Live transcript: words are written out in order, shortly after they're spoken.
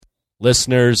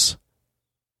listeners,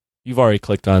 you've already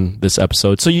clicked on this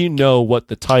episode, so you know what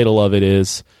the title of it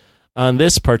is. On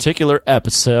this particular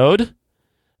episode,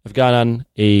 I've got on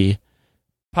a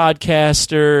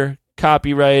podcaster,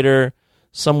 copywriter,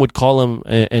 some would call him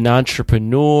an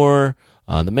entrepreneur.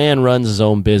 The man runs his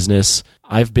own business.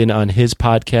 I've been on his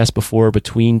podcast before,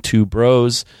 Between Two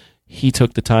Bros. He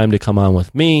took the time to come on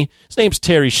with me. His name's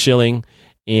Terry Schilling,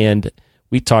 and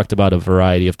we talked about a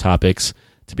variety of topics.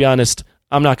 To be honest,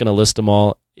 I'm not going to list them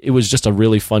all. It was just a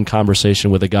really fun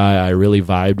conversation with a guy I really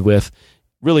vibed with.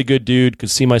 Really good dude.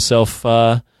 Could see myself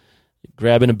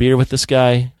grabbing a beer with this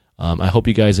guy. I hope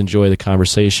you guys enjoy the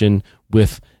conversation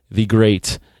with the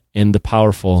great and the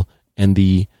powerful and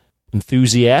the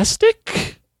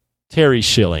enthusiastic Terry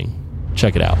Schilling.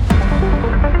 Check it out.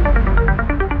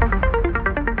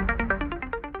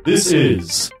 This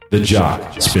is the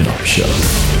Jock Spin-Off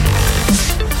Show.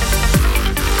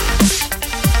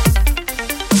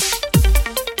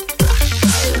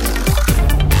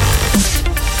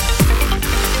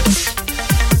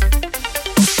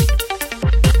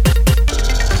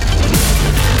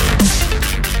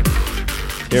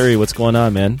 Terry, what's going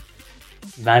on, man?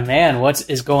 My man, what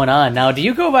is going on? Now, do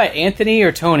you go by Anthony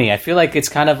or Tony? I feel like it's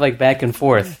kind of like back and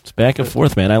forth. It's back and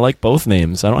forth, man. I like both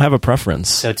names. I don't have a preference.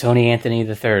 So Tony Anthony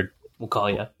the third, we'll call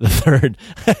you. The third.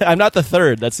 I'm not the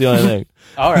third. That's the only thing.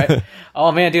 All right.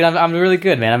 Oh, man, dude, I'm really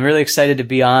good, man. I'm really excited to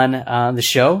be on the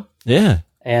show. Yeah.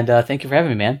 And thank you for having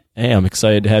me, man. Hey, I'm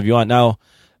excited to have you on. Now,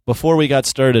 before we got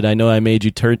started, I know I made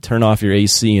you turn off your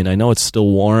AC, and I know it's still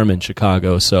warm in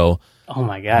Chicago, so... Oh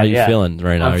my God! How are you feeling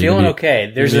right now? I'm feeling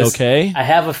okay. Okay. I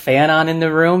have a fan on in the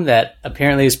room that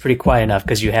apparently is pretty quiet enough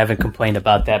because you haven't complained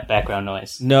about that background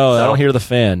noise. No, I don't hear the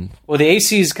fan. Well, the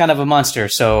AC is kind of a monster,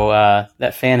 so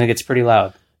that fan gets pretty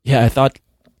loud. Yeah, I thought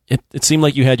it seemed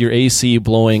like you had your AC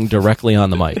blowing directly on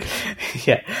the mic.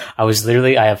 Yeah,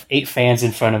 I have 8 fans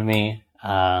in front of me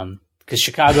because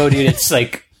Chicago, dude, it's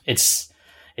like it's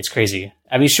crazy.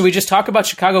 I mean, should we just talk about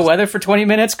Chicago weather for 20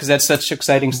 minutes because that's such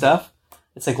exciting stuff?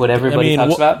 It's like what everybody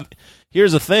talks about.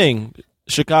 Here's the thing.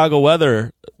 Chicago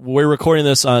weather, we're recording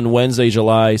this on Wednesday,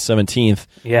 July 17th.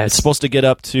 Yes. It's supposed to get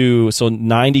up to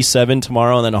 97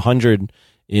 tomorrow and then 100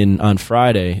 on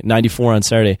Friday, 94 on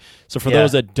Saturday. So for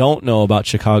those that don't know about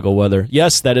Chicago weather,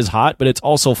 yes, that is hot, but it's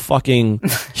also fucking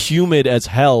humid as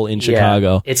hell in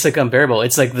Chicago. Yeah. It's like unbearable.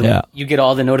 It's like you get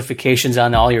all the notifications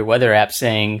on all your weather apps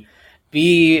saying,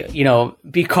 be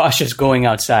cautious going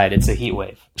outside. It's a heat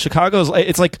wave.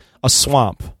 It's like a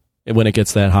swamp when it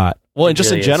gets that hot. Well, and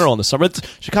just in general in the summer,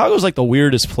 Chicago's like the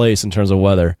weirdest place in terms of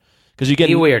weather because you get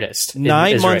the weirdest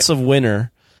 9 months of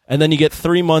winter, and then you get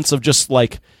 3 months of just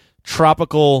like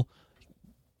tropical,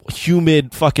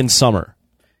 humid fucking summer.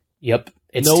 Yep,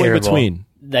 it's no terrible. In between.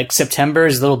 Like September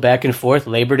is a little back and forth.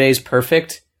 Labor Day is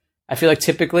perfect. I feel like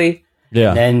typically.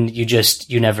 Yeah. Then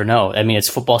you never know. I mean, it's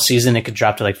football season. It could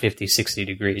drop to like 50, 60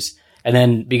 degrees. And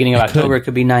then beginning of October, it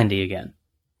could be 90 again.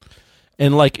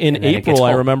 And like in April,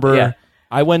 I remember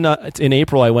I went in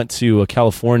April, I went to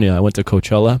California. I went to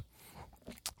Coachella.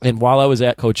 And while I was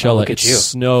at Coachella, it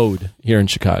snowed here in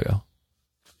Chicago.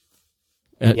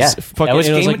 That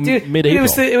was mid-April.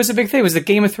 It was a big thing. It was the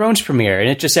Game of Thrones premiere, and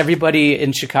it just everybody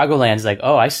in Chicagoland's like,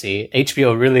 oh, I see.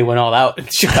 HBO really went all out in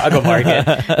the Chicago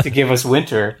market to give us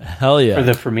winter. Hell yeah. For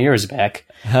the premieres back.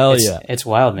 It's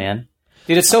wild, man.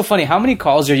 Dude, it's so funny. How many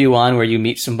calls are you on where you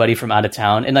meet somebody from out of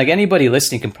town? And like anybody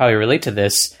listening can probably relate to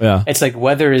this. Yeah. It's like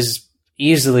weather is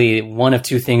easily one of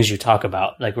two things you talk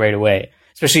about like right away.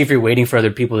 Especially if you're waiting for other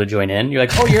people to join in. You're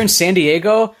like, oh, you're in San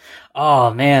Diego?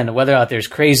 Oh, man, the weather out there is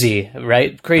crazy,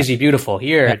 right? Crazy beautiful.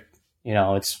 Here,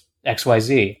 it's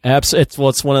XYZ.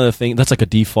 It's one of the things, that's like a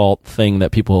default thing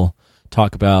that people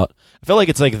talk about. I feel like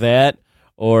it's like that,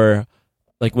 or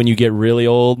like when you get really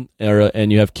old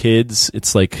and you have kids,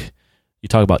 it's like you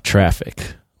talk about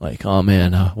traffic. Like, oh,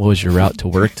 man, what was your route to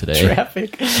work today?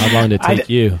 Traffic. How long did it take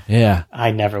you? Yeah.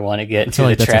 I never want to get into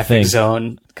the traffic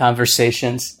zone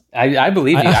conversations. I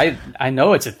believe you. I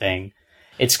know it's a thing.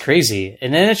 It's crazy.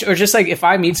 And then or just like if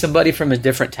I meet somebody from a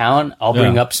different town, I'll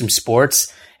bring up some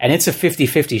sports, and it's a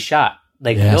 50-50 shot.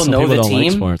 Like they'll know the team.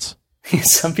 Like sports.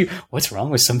 Some people. What's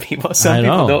wrong with some people? Some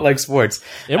people don't like sports.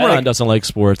 Imran doesn't like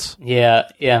sports. Yeah.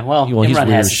 Well, Imran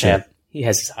he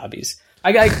has his hobbies.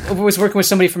 I was working with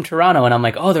somebody from Toronto, and I'm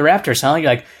like, oh, the Raptors, huh? You're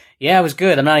like, yeah, it was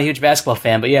good. I'm not a huge basketball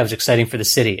fan, but yeah, it was exciting for the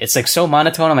city. It's like so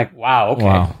monotone. I'm like, wow, okay.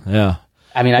 Wow, yeah.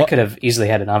 I mean, I could have easily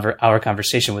had an hour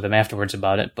conversation with him afterwards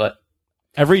about it, but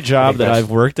every job that I've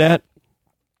worked at,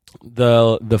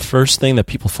 the first thing that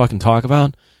people fucking talk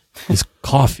about is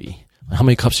coffee. How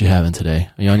many cups are you having today?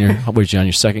 Are you on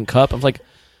your second cup? I'm like,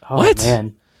 what?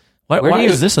 Man. Why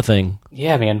is this a thing?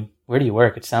 Yeah, man. Where do you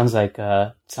work? It sounds like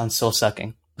sounds soul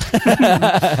sucking.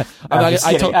 I'll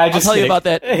tell you about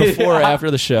that before or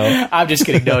after the show. I'm just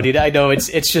kidding. No, dude. I know it's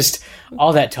just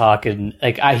all that talk, and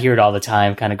like I hear it all the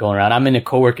time, kind of going around. I'm in a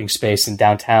co-working space in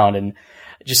downtown, and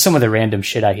just some of the random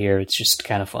shit I hear. It's just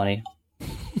kind of funny.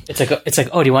 It's like,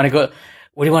 oh, do you want to go?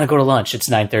 Where do you want to go to lunch? It's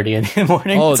 9:30 in the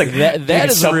morning. Oh, it's like, that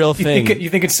is a real thing. You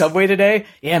think it's Subway today?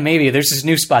 Yeah, maybe. There's this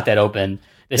new spot that opened.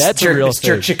 This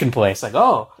jerk chicken place. Like,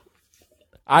 oh.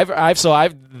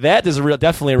 That is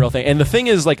definitely a real thing. And the thing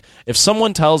is, like, if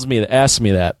someone asks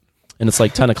me that, and it's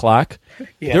like 10 o'clock,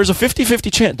 there's a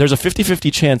 50-50 chance. There's a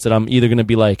 50-50 chance that I'm either going to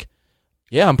be like,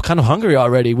 yeah, I'm kind of hungry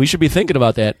already. We should be thinking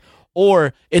about that.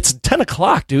 Or it's 10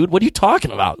 o'clock, dude. What are you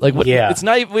talking about? Like, it's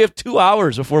not even, we have 2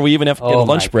 hours before we even have to get a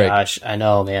lunch break. Gosh, I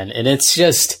know, man. And it's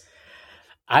just,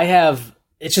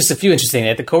 it's just a few interesting.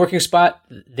 At the co-working spot,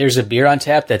 there's a beer on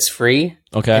tap that's free.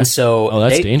 Okay. And so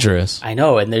that's dangerous. I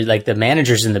know. And they're like the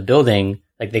managers in the building,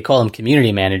 like they call them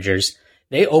community managers.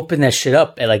 They open that shit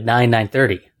up at like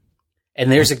 9:30. And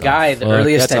there's a guy, the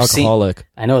earliest I've seen.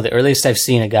 I know, the earliest I've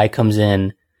seen a guy comes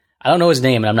in. I don't know his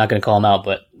name and I'm not going to call him out,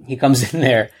 but he comes in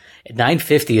there at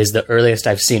 9:50 is the earliest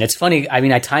I've seen. It's funny. I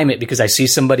mean, I time it because I see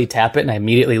somebody tap it and I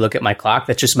immediately look at my clock.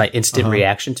 That's just my instant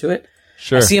reaction to it.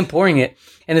 Sure. I see him pouring it.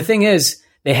 And the thing is,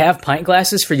 they have pint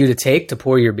glasses for you to take to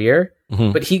pour your beer,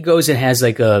 but he goes and has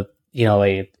like a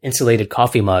insulated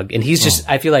coffee mug. And he's just,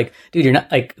 I feel like, dude, you're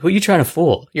not like, who are you trying to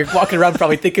fool? You're walking around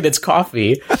probably thinking it's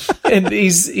coffee and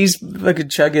he's like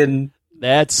chugging.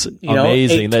 That's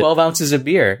amazing. 12 ounces of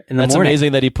beer in the morning. That's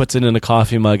amazing that he puts it in a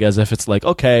coffee mug as if it's like,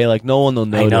 okay, like no one will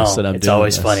notice that I'm doing it's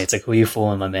always this. Funny. It's like, who are you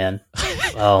fooling, my man?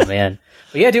 Oh, man.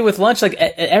 But yeah, dude, with lunch, like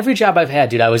at every job I've had,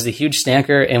 dude, I was the huge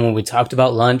snacker. And when we talked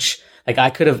about lunch, like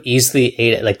I could have easily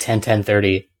ate at like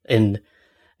 10:30.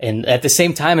 And at the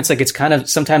same time, it's like, it's kind of,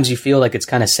 sometimes you feel like it's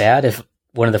kind of sad if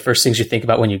one of the first things you think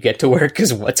about when you get to work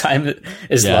is what time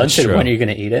is lunch and when are you going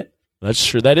to eat it. That's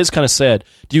true. That is kind of sad.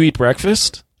 Do you eat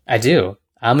breakfast? I do.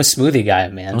 I'm a smoothie guy,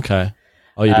 man. Okay.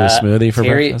 Oh, you do a smoothie for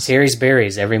breakfast? Terry's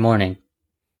Berries every morning.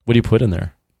 What do you put in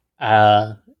there?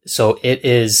 So it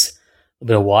is a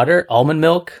bit of water, almond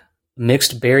milk,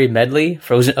 mixed berry medley,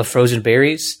 frozen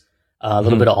berries, a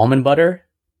little bit of almond butter,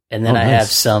 and then I have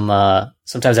some.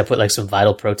 Sometimes I put like some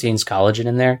Vital Proteins, collagen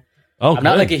in there. Oh, I'm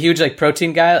not like a huge like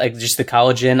protein guy. Like just the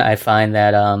collagen, I find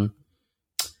that I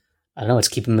don't know, it's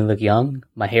keeping me look young.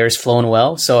 My hair is flowing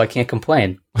well, so I can't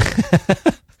complain.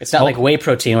 It's not like whey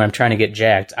protein where I'm trying to get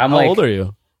jacked. How old are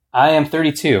you? I am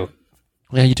 32.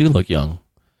 Yeah, you do look young.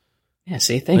 Yeah,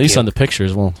 see, thank you. At least on the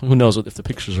pictures. Well, who knows if the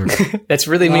pictures are... That's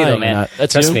really me, though, man.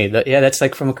 Trust me. Yeah, that's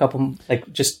like from a couple,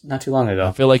 like just not too long ago.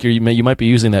 I feel like you might be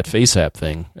using that face app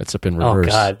thing. It's up in reverse.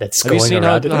 Oh, God, that's Have going around.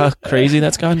 Have you seen how crazy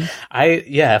that's gone?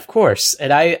 Yeah, of course.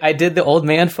 And I did the old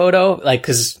man photo, like,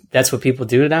 because that's what people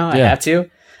do now. Yeah. I have to.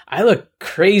 I look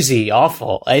crazy,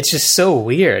 awful. It's just so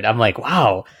weird. I'm like,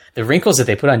 wow, the wrinkles that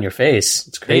they put on your face,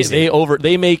 it's crazy.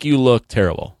 They make you look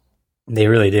terrible. They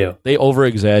really do. They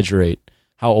over-exaggerate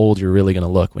how old you're really going to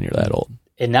look when you're that old.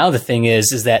 And now the thing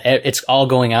is that it's all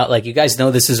going out. Like, you guys know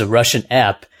this is a Russian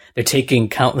app. They're taking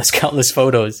countless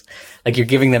photos. Like, you're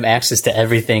giving them access to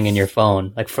everything in your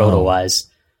phone, like photo-wise.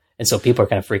 And so people are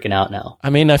kind of freaking out now.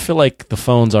 I mean, I feel like the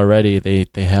phones already,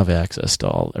 they have access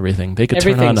to everything. They could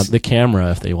turn on the camera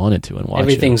if they wanted to and watch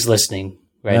everything's listening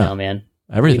now, man.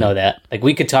 Everything. You know that. Like,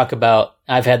 we could talk about,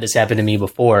 I've had this happen to me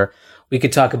before. We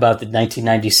could talk about the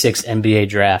 1996 NBA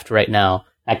draft right now.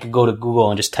 I could go to Google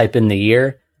and just type in the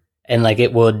year, and like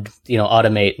it would,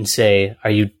 automate and say,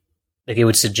 it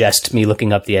would suggest me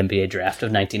looking up the NBA draft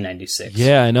of 1996.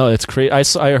 Yeah, I know. It's crazy.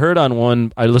 I heard on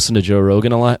one, I listened to Joe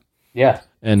Rogan a lot. Yeah.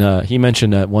 And he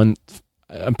mentioned that one,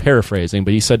 I'm paraphrasing,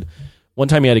 but he said one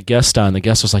time he had a guest on. The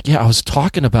guest was like, yeah, I was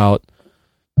talking about,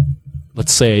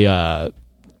 let's say,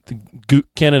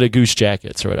 Canada Goose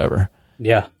jackets or whatever.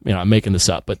 Yeah. I'm making this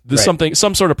up, but there's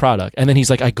some sort of product. And then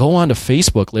he's like, I go onto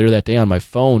Facebook later that day on my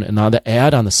phone, and now the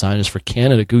ad on the sign is for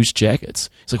Canada Goose jackets.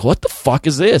 He's like, what the fuck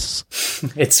is this?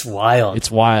 It's wild.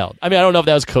 It's wild. I mean, I don't know if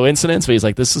that was coincidence, but he's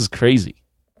like, this is crazy.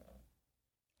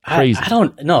 Crazy. I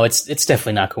don't know. It's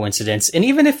definitely not coincidence. And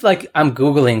even if like I'm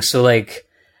Googling, so like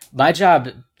my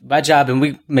job, and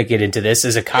we may get into this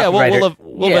as a copywriter. Yeah,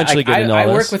 we'll eventually get into all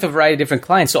this. I work with a variety of different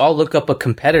clients, so I'll look up a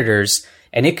competitor's,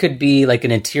 and it could be like an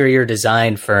interior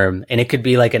design firm, and it could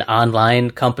be like an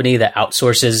online company that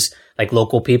outsources like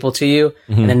local people to you.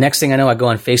 Mm-hmm. And the next thing I know, I go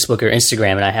on Facebook or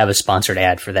Instagram and I have a sponsored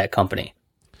ad for that company.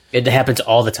 It happens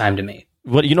all the time to me.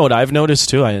 What what I've noticed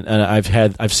too,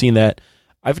 I've seen that.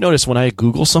 I've noticed when I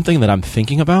Google something that I'm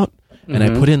thinking about, and I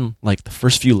put in like the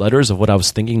first few letters of what I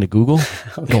was thinking to Google,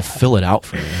 it'll fill it out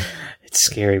for me. It's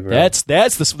scary, bro.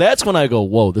 That's when I go,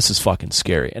 whoa, this is fucking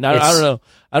scary. And I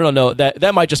don't know.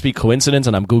 That might just be coincidence,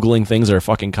 and I'm Googling things that are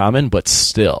fucking common, but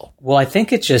still. Well, I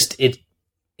think it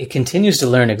continues to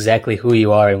learn exactly who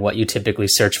you are and what you typically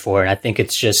search for. And I think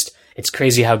it's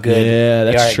crazy how good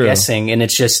they are at guessing. And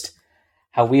it's just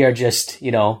how we are just,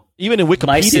 even in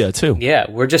Wikipedia too.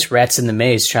 Yeah. We're just rats in the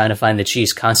maze trying to find the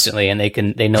cheese constantly. And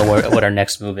they know what our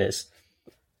next move is.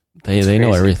 They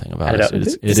know everything about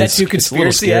it. Is that too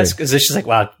conspiracy-esque? Because it's just like,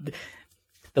 wow,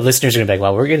 the listeners are going to be like,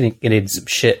 wow, we're getting some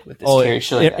shit with this scary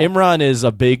shit like that. Imran is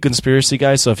a big conspiracy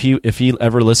guy, so if he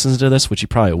ever listens to this, which he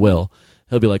probably will,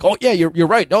 he'll be like, oh, yeah, you're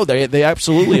right. No, they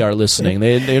absolutely are listening.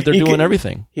 They're doing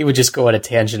everything. He would just go on a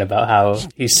tangent about how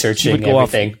he's searching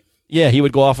everything. He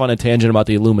would go off on a tangent about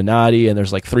the Illuminati, and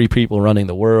there's like 3 people running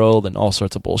the world and all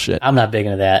sorts of bullshit. I'm not big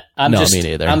into that. Me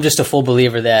neither. I'm just a full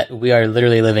believer that we are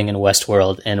literally living in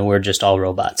Westworld, and we're just all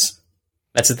robots.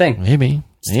 That's the thing. Maybe.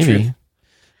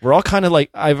 We're all kind of like,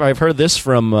 I've heard this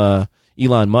from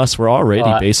Elon Musk. We're already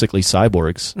basically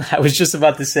cyborgs. I was just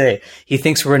about to say, he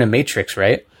thinks we're in a Matrix,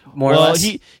 right? More or less.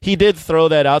 He did throw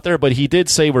that out there, but he did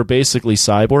say we're basically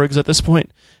cyborgs at this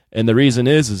point. And the reason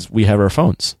is we have our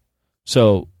phones.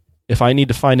 So if I need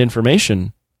to find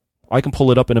information, I can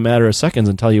pull it up in a matter of seconds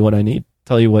and tell you what I need.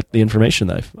 Tell you what the information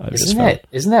that I've just found.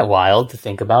 Isn't that wild to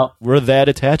think about? We're that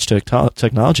attached to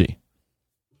technology.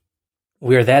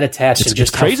 We're that attached to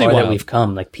just how far that we've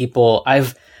come. Like people,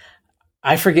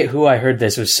 I forget who I heard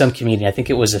this. It was some comedian. I think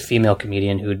it was a female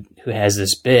comedian who has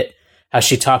this bit. How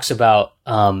she talks about,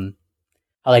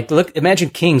 imagine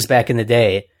kings back in the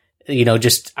day.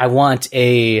 Just I want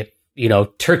a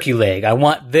turkey leg. I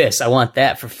want this. I want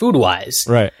that for food wise.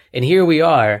 Right. And here we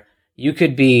are. You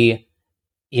could be,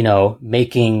 you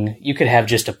could have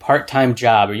just a part-time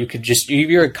job, or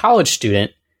you're a college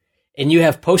student and you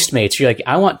have Postmates. You're like,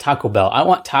 I want Taco Bell. I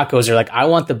want tacos, or like, I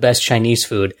want the best Chinese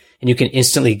food. And you can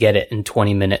instantly get it in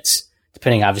 20 minutes,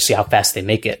 depending obviously how fast they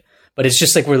make it. But it's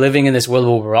just like we're living in this world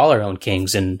where we're all our own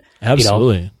kings. And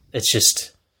absolutely. It's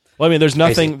just, well, I mean, there's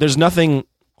nothing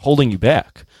holding you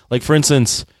back. Like for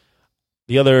instance,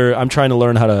 I'm trying to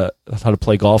learn how to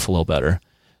play golf a little better.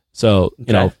 So,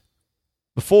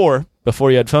 before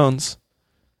you had phones,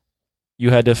 you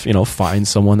had to, find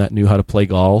someone that knew how to play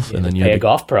golf, and then you had to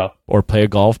pay a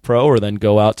golf pro, or then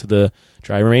go out to the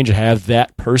driving range and have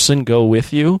that person go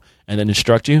with you and then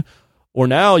instruct you. Or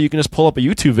now you can just pull up a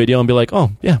YouTube video and be like,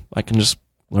 oh yeah, I can just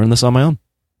learn this on my own.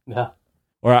 Yeah.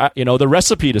 Or the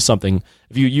recipe to something.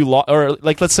 If or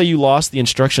like, let's say you lost the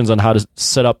instructions on how to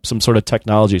set up some sort of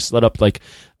technology, set up like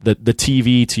the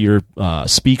TV to your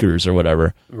speakers or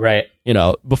whatever. Right.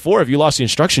 Before, if you lost the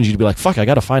instructions, you'd be like, fuck, I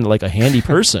got to find like a handy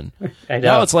person. I know.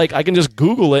 Now it's like I can just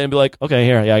Google it and be like, okay,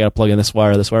 here, yeah, I got to plug in this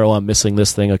wire. Oh, I'm missing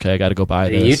this thing. Okay, I got to go buy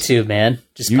this. YouTube, man.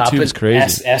 Just YouTube is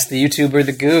crazy. Ask the YouTuber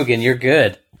the Goog, and you're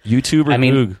good.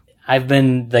 Goog. I've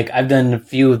done a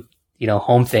few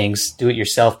home things,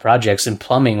 do-it-yourself projects, and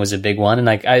plumbing was a big one. And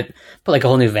like I put like a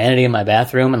whole new vanity in my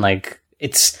bathroom, and like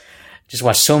it's just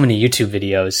watched so many YouTube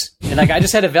videos. And like I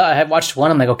had watched one.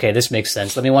 I'm like, okay, this makes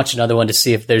sense. Let me watch another one to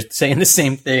see if they're saying the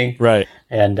same thing. Right.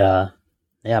 And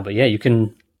you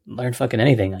can learn fucking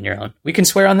anything on your own. We can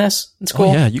swear on this. It's cool.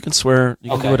 Oh, yeah, you can swear. You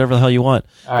can do whatever the hell you want.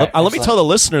 All right, let me tell the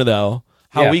listener though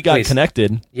how we got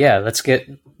connected. Yeah, let's get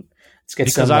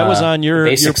because I was on your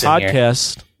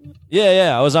podcast.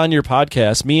 Yeah, I was on your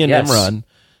podcast. Me and Imran,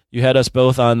 you had us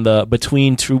both on the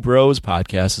Between Two Bros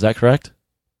podcast. Is that correct?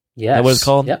 Yes. Is that what it's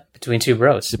called? Yep. Between Two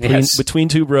Bros. Between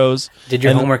Two Bros. Did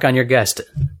your homework on your guest,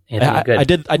 Anthony?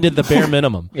 Good. I did the bare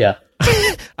minimum. Yeah.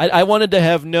 I wanted to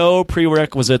have no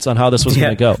prerequisites on how this was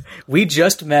going to go. We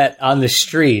just met on the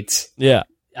street. Yeah.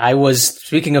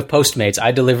 Speaking of Postmates,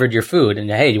 I delivered your food, and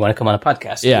hey, you want to come on a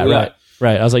podcast? Yeah, right.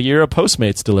 Right. I was like, you're a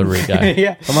Postmates delivery guy.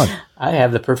 Yeah. Come on. I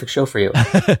have the perfect show for you.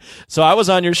 So I was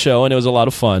on your show, and it was a lot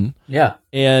of fun. Yeah.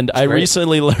 And I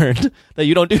recently learned that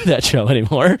you don't do that show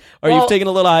anymore, or you've taken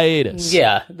a little hiatus.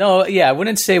 Yeah. No, yeah. I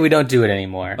wouldn't say we don't do it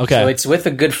anymore. Okay. So it's with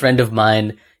a good friend of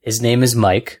mine. His name is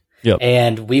Mike. Yep.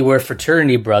 And we were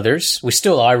fraternity brothers. We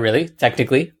still are, really,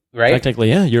 technically. Right? Technically,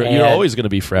 yeah. You're always going to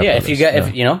be frat brothers.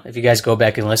 If you guys go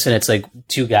back and listen, it's like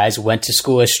two guys went to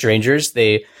school as strangers.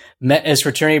 They met as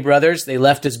fraternity brothers. They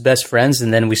left as best friends,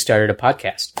 and then we started a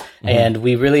podcast. Mm-hmm. And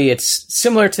it's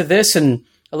similar to this and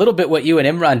a little bit what you and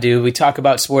Imran do. We talk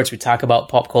about sports. We talk about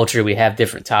pop culture. We have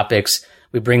different topics.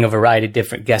 We bring a variety of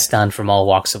different guests on from all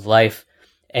walks of life.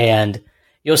 And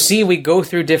you'll see we go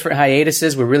through different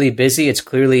hiatuses. We're really busy. It's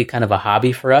clearly kind of a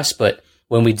hobby for us. But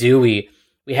when we do, we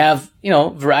have, a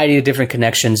variety of different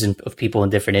connections of people in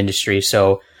different industries.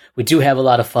 So we do have a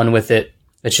lot of fun with it.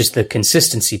 It's just the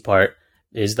consistency part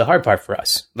is the hard part for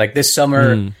us. Like this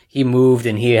summer, he moved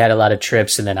and he had a lot of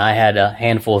trips, and then I had a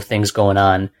handful of things going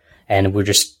on, and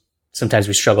sometimes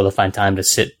we struggle to find time to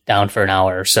sit down for an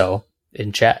hour or so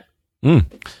and chat.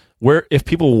 Where, if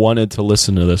people wanted to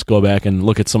listen to this, go back and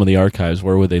look at some of the archives,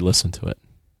 where would they listen to it?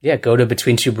 Yeah, go to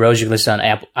Between Two Bros. You can listen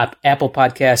on Apple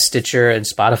Podcasts, Stitcher, and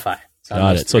Spotify.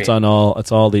 Got it. So it's on all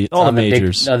the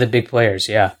majors. The big players,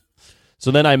 yeah. So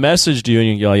then I messaged you and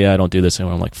you go, yeah, I don't do this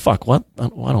anymore. I'm like, fuck, what? I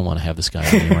don't want to have this guy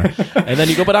anymore. And then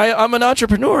you go, but I'm an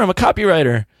entrepreneur. I'm a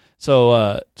copywriter.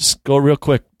 So just go real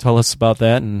quick. Tell us about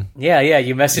that. And yeah.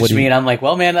 You messaged me and I'm like,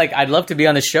 well, man, like I'd love to be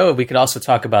on the show. We could also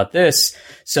talk about this.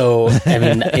 So, I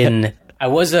mean, I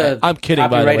was a I'm kidding,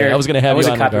 by the way. I was going to have you on.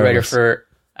 I was a copywriter for,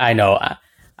 I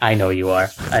know you are.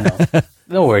 I know.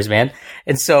 No worries, man.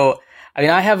 And so, I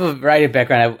mean, I have a variety of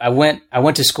background. I went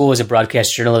to school as a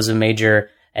broadcast journalism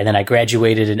major. And then I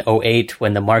graduated in 2008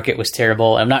 when the market was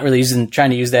terrible. I'm not really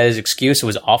trying to use that as an excuse. It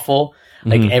was awful.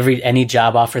 Like any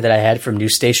job offer that I had from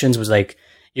news stations was like,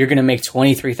 you're going to make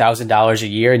 $23,000 a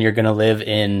year and you're going to live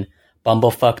in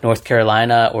Bumblefuck, North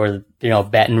Carolina, or,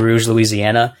 Baton Rouge,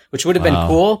 Louisiana, which would have been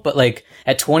cool. But like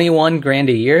at 21 grand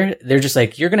a year, they're just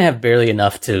like, you're going to have barely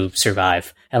enough to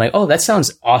survive. And I'm like, oh, that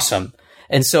sounds awesome.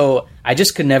 And so I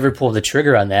just could never pull the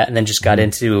trigger on that. And then just got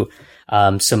into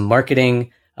some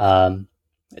marketing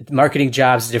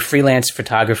jobs, did freelance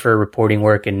photographer reporting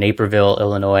work in Naperville,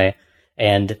 Illinois.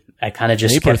 And I kind of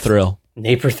just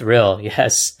Naper Thrill,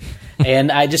 yes.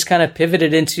 And I just kind of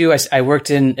pivoted into, I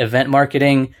worked in event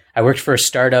marketing. I worked for a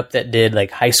startup that did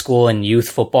like high school and youth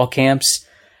football camps.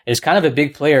 It was kind of a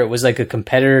big player. It was like a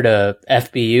competitor to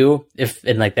FBU,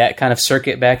 in like that kind of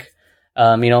circuit back,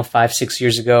 5-6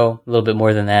 years ago, a little bit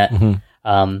more than that.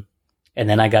 And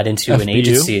then I got into FBU? An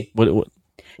agency.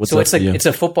 So it's like, it's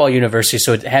a football university.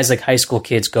 So it has like high school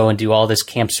kids go and do all this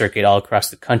camp circuit all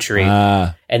across the country.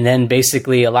 And then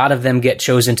basically a lot of them get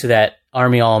chosen to that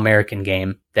Army All-American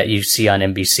game that you see on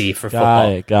NBC for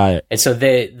football. Got it. And so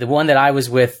the one that I was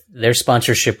with, their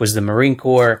sponsorship was the Marine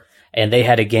Corps, and they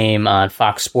had a game on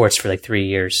Fox Sports for like 3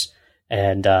 years.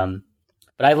 And,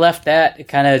 but I left that. It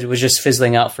kind of was just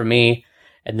fizzling out for me.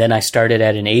 And then I started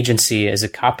at an agency as a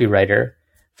copywriter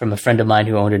from a friend of mine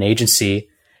who owned an agency.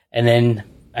 And then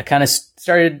I kind of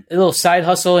started a little side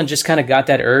hustle and just kind of got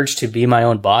that urge to be my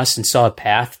own boss and saw a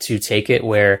path to take it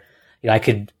where, I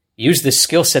could use the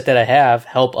skill set that I have,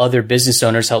 help other business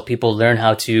owners, help people learn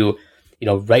how to,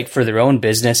 write for their own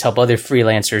business, help other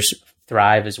freelancers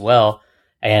thrive as well.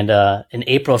 And in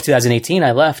April of 2018,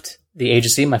 I left the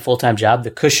agency, my full-time job,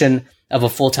 the cushion of a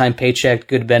full-time paycheck,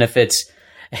 good benefits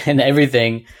and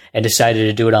everything, and decided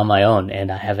to do it on my own.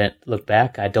 And I haven't looked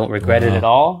back. I don't regret it at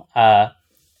all.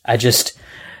 I just,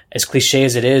 as cliche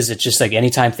as it is, it's just like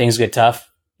anytime things get tough,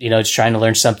 it's trying to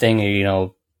learn something,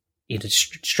 or,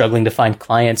 struggling to find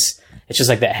clients. It's just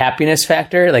like that happiness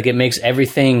factor. Like it makes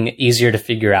everything easier to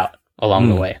figure out along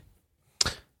the way.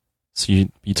 So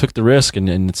you took the risk and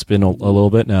it's been a little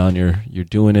bit now and you're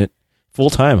doing it full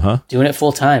time, huh? Doing it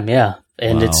full time. Yeah.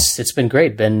 And it's been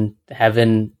great. Been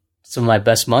having some of my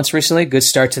best months recently. Good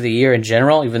start to the year in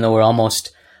general, even though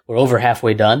we're over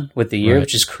halfway done with the year,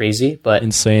 which is crazy, but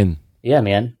insane. Yeah,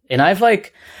 man. And I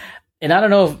don't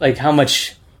know like how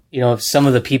much, some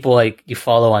of the people like you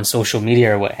follow on social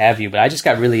media or what have you, but I just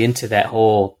got really into that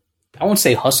whole, I won't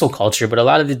say hustle culture, but a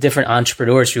lot of the different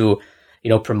entrepreneurs who,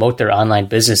 promote their online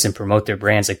business and promote their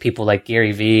brands, like people like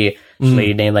Gary Vee,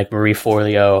 lady named like Marie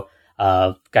Forleo,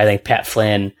 guy like Pat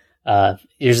Flynn.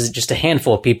 There's just a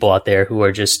handful of people out there who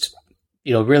are just,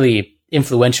 really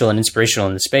influential and inspirational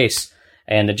in the space.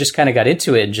 And I just kind of got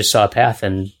into it and just saw a path,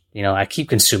 and I keep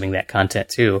consuming that content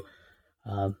too.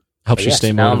 Helps you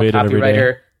stay motivated every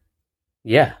day.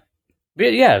 Yeah.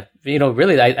 Yeah.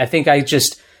 Really, I think I feel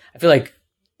like,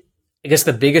 I guess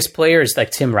the biggest player is like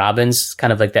Tim Robbins,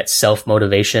 kind of like that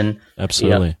self-motivation.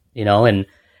 Absolutely. And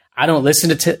I don't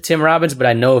listen to Tim Robbins, but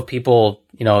I know of people,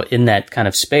 in that kind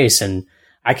of space, and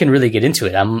I can really get into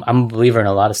it. I'm a believer in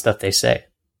a lot of stuff they say.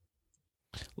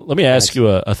 Let me ask you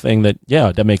a thing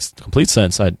that makes complete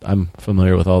sense. I'm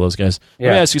familiar with all those guys.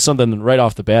 Let me ask you something right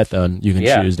off the bat, though, and you can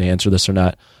choose to answer this or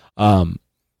not.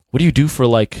 What do you do for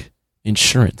like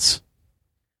insurance?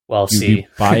 Well, you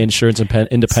buy insurance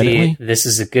independently. This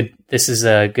is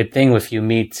a good thing if you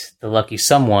meet the lucky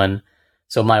someone.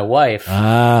 So my wife.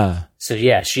 So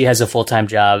yeah, she has a full-time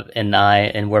job,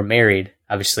 and we're married.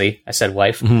 Obviously, I said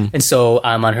wife, and so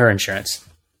I'm on her insurance.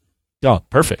 Oh,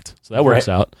 perfect. So that works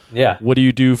out. Yeah. What do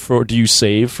you do do you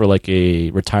save for like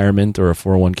a retirement or a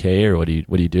 401k, or what do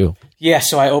you do? Yeah.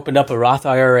 So I opened up a Roth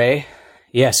IRA.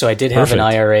 Yeah. So I did have an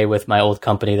IRA with my old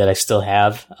company that I still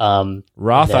have.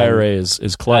 Roth IRA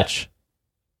is clutch.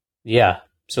 Yeah.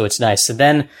 So it's nice. So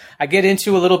then I get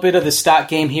into a little bit of the stock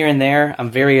game here and there.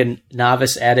 I'm very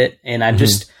novice at it. And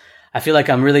I feel like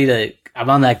I'm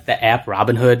on like the app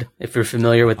Robinhood, if you're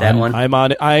familiar with that one. I'm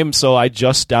on it. So I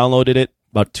just downloaded it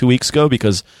about 2 weeks ago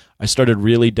because I started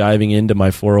really diving into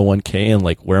my 401k and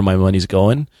like where my money's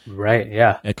going. Right.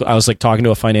 Yeah. I was like talking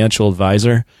to a financial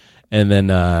advisor, and then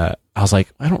I was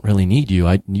like, I don't really need you.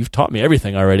 You've taught me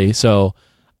everything already. So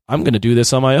I'm going to do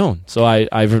this on my own. So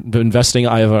I've been investing.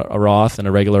 I have a Roth and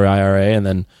a regular IRA, and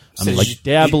then I'm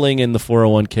dabbling in the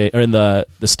 401k or in the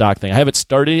stock thing. I haven't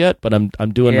started yet, but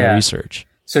I'm doing my research.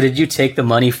 So did you take the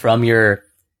money from your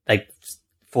like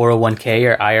 401k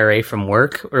or IRA from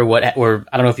work, or what? Or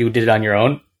I don't know if you did it on your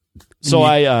own. So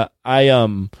my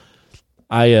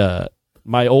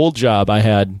old job, I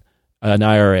had an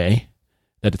IRA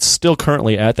that it's still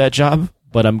currently at that job,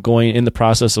 but I'm going in the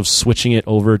process of switching it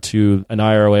over to an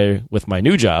IRA with my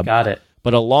new job. Got it.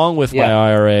 But along with my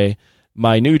IRA,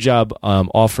 my new job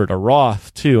offered a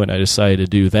Roth too, and I decided to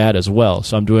do that as well.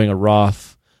 So I'm doing a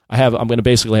Roth. I'm going to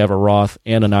basically have a Roth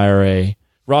and an IRA,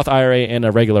 Roth IRA and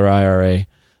a regular IRA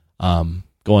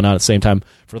going on at the same time.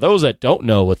 For those that don't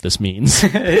know what this means,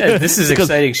 this is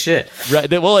exciting shit. Right?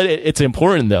 Well, it's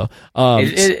important though.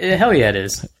 Hell yeah, it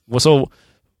is. Well, so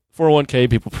 401k,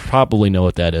 people probably know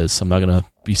what that is. I'm not going to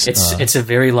be. It's a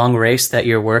very long race that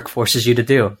your work forces you to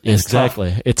do.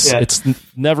 Exactly. It's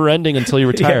never ending until you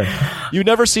retire. You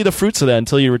never see the fruits of that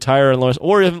until you retire,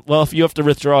 or if you have to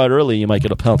withdraw it early, you might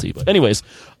get a penalty. But anyways,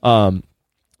 an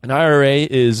IRA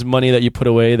is money that you put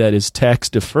away that is tax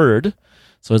deferred.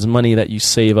 So it's money that you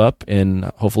save up and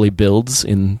hopefully builds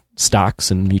in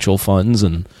stocks and mutual funds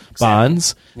and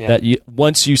bonds that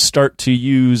once you start to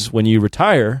use when you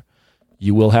retire,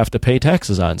 you will have to pay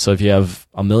taxes on. So if you have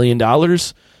 $1 million,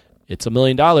 it's $1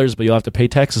 million, but you'll have to pay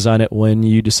taxes on it when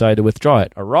you decide to withdraw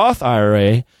it. A Roth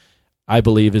IRA, I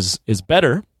believe, is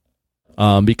better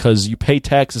because you pay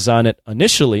taxes on it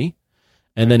initially,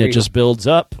 and then it just builds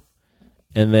up.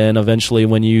 And then eventually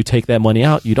when you take that money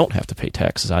out, you don't have to pay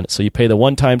taxes on it. So you pay the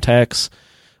one-time tax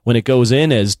when it goes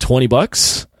in as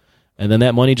 $20, and then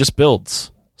that money just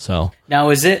builds. So now,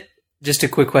 is it, just a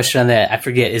quick question on that, I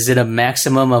forget, is it a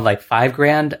maximum of like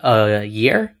 $5,000 a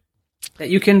year that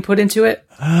you can put into it?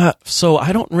 So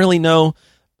I don't really know.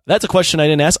 That's a question I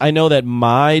didn't ask. I know that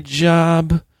my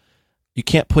job, you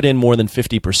can't put in more than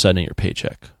 50% of your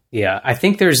paycheck. Yeah, I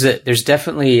think there's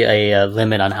definitely a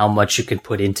limit on how much you can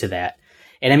put into that.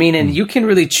 And I mean, and you can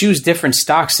really choose different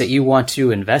stocks that you want to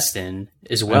invest in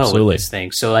as well. Absolutely. With this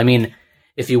thing. So, I mean,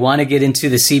 if you want to get into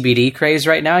the CBD craze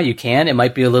right now, you can. It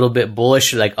might be a little bit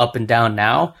bullish, like up and down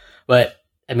now. But,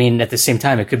 I mean, at the same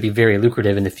time, it could be very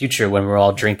lucrative in the future when we're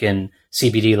all drinking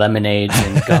CBD lemonades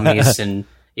and gummies and,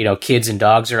 you know, kids and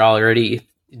dogs are already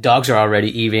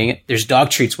eating it. There's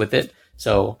dog treats with it.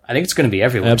 So I think it's going to be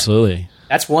everywhere. Absolutely.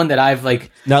 That's one that I've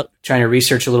trying to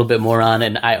research a little bit more on.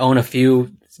 And I own a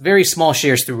few very small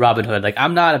shares through Robinhood. Like,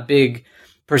 I'm not a big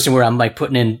person where I'm like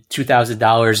putting in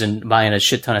 $2,000 and buying a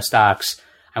shit ton of stocks.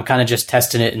 I'm kind of just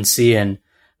testing it and seeing.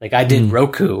 Like, I did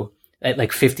Roku at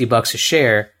like $50 a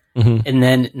share, and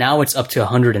then now it's up to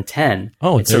 110.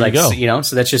 Oh, and there so you go. You know,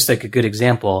 so that's just like a good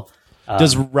example.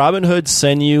 Does Robinhood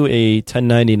send you a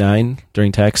 1099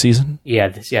 during tax season?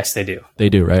 Yeah, yes, they do. They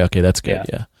do, right? Okay, that's good.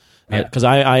 Yeah, because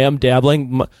I am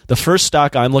dabbling. The first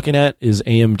stock I'm looking at is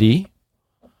AMD.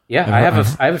 Yeah, I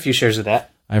have a few shares of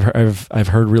that. I've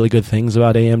heard really good things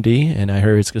about AMD, and I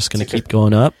heard it's just going to keep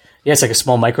going up. Yeah, it's like a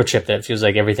small microchip that feels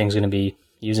like everything's going to be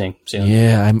using soon.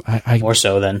 Yeah, I more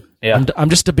so than I'm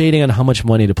just debating on how much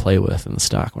money to play with in the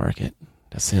stock market.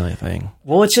 That's the only thing.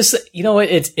 Well, it's just, you know,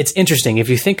 it's interesting. If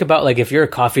you think about, like, if you're a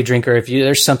coffee drinker,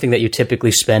 there's something that you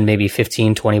typically spend maybe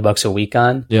 $15-$20 a week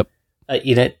on. Yep.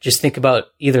 You know, just think about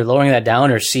either lowering that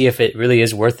down or see if it really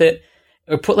is worth it,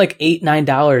 or put like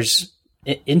 $8-9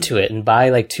 into it and buy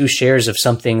like 2 shares of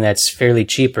something that's fairly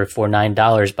cheaper for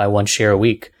 $9, buy 1 share a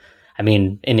week. I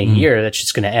mean, in a year, that's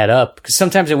just going to add up, because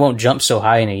sometimes it won't jump so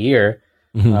high in a year.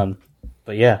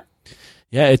 But yeah.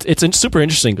 Yeah, it's super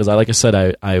interesting because, like I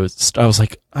said, I was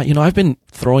like, you know, I've been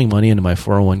throwing money into my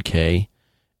 401k,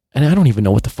 and I don't even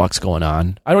know what the fuck's going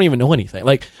on. I don't even know anything.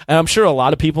 Like, and I'm sure a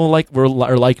lot of people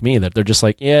are like me, that they're just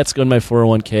like, yeah, it's good in my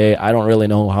 401k. I don't really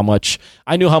know how much.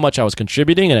 I knew how much I was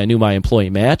contributing, and I knew my employee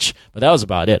match, but that was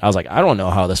about it. I was like, I don't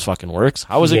know how this fucking works.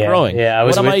 How is it growing? Yeah,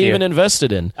 what am I even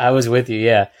invested in? I was with you,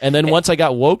 yeah. And then once I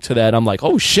got woke to that, I'm like,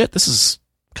 oh shit, this is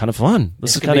kind of fun.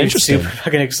 This is kind of interesting. Super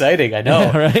fucking exciting. I know.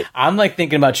 Yeah, right? I'm like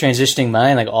thinking about transitioning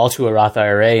mine like all to a Roth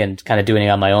IRA and kind of doing it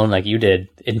on my own, like you did,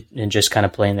 and just kind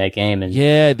of playing that game. And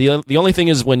yeah, the only thing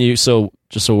is when you some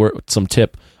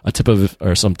tips.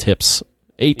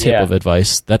 a tip of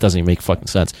advice. That doesn't even make fucking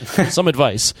sense. Some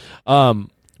advice.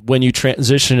 When you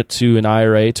transition it to an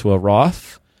IRA to a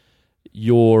Roth,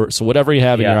 so whatever you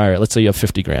have in your IRA, let's say you have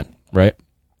 50 grand, right?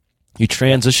 You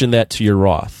transition that to your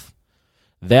Roth.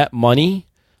 That money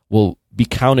will be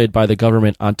counted by the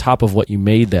government on top of what you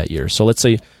made that year. So let's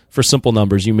say, for simple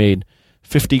numbers, you made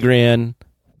 50 grand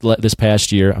this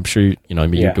past year. I'm sure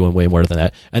you're doing way more than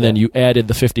that. And then you added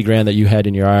the 50 grand that you had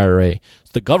in your IRA.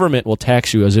 So the government will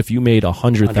tax you as if you made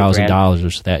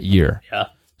 $100,000 that year. Yeah.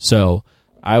 So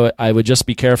I would just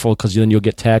be careful, because then you'll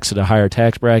get taxed at a higher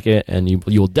tax bracket, and you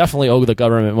will definitely owe the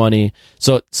government money.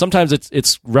 So sometimes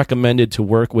it's recommended to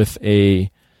work with a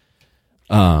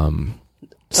CPA.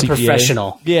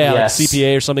 Professional. Yeah, yes. Like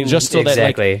CPA or something, just so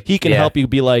that like, he can help you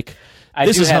be like,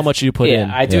 this is how much you put in.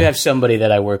 I do have somebody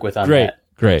that I work with on that.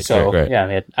 Great. Yeah,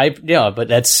 man. But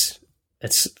that's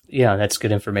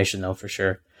good information though, for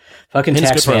sure. Fucking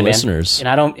tax good for man, our man. Listeners. And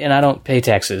I don't pay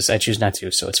taxes. I choose not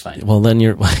to, so it's fine. Well, then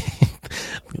maybe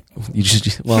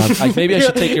I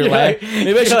should take your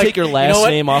take your last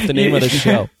name off the name of the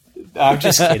show. I'm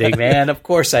just kidding, man. Of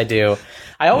course I do.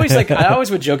 I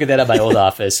always would joke at that at my old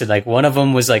office, and like one of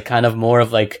them was like kind of more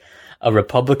of like a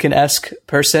Republican-esque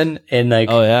person, and like,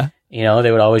 oh yeah,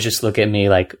 they would always just look at me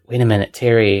like, wait a minute,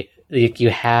 Terry, you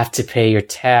have to pay your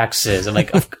taxes. I'm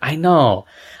like, I know.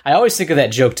 I always think of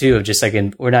that joke too, of just like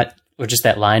we're just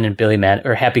that line in Billy Madden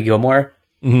or Happy Gilmore.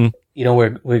 Mm-hmm.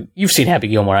 Where you've seen Happy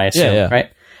Gilmore, I assume,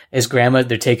 right? His grandma,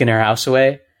 they're taking her house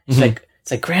away. It's like,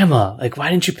 Grandma, like, why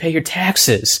didn't you pay your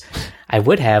taxes? I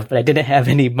would have, but I didn't have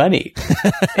any money.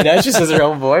 It just has her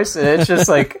own voice, and it's just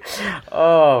like,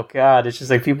 oh God, it's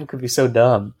just like people could be so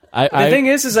dumb. The thing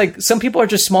is like some people are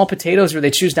just small potatoes where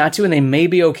they choose not to, and they may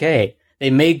be okay. They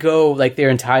may go like their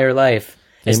entire life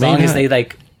as long as they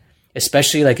like.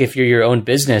 Especially like if you're your own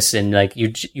business and like you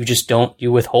just you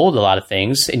withhold a lot of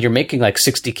things, and you're making like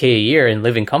 $60K a year and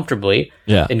living comfortably,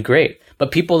 and great.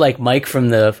 But people like Mike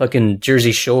from the fucking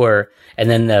Jersey Shore, and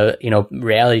then the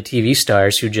reality TV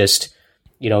stars who just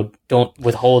don't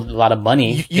withhold a lot of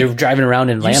money. They're driving around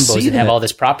in Lambos and have all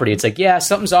this property. It's like, yeah,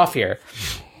 something's off here.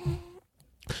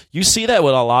 You see that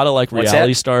with a lot of like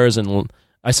reality stars, and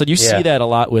I said see that a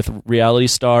lot with reality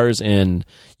stars and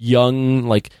young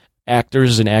like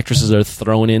actors and actresses that are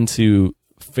thrown into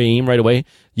fame right away.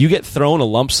 You get thrown a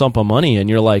lump sum of money, and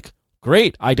you're like,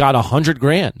 great, I got 100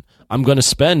 grand. I'm going to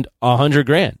spend 100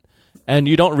 grand. And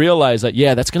you don't realize that,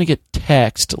 that's going to get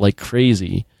taxed like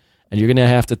crazy. And you're going to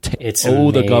have to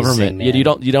owe the government. Man. You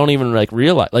don't even like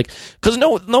realize, like, because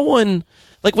no one,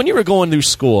 like when you were going through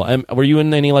school, were you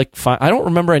in any like, I don't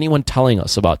remember anyone telling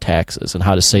us about taxes and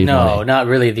how to save money. No, not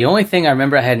really. The only thing I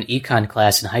remember, I had an econ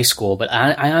class in high school, but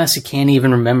I honestly can't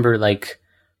even remember like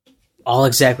all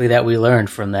exactly that we learned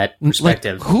from that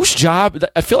perspective. Like, whose job?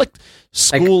 I feel like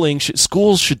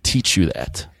schools should teach you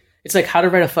that. It's like how to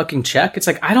write a fucking check. It's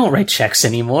like, I don't write checks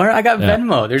anymore. I got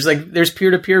Venmo. There's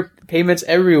peer-to-peer payments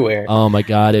everywhere. Oh my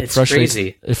God. It's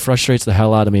crazy. It frustrates the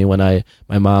hell out of me when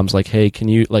my mom's like, hey, can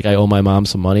you, like I owe my mom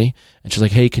some money, and she's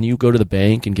like, hey, can you go to the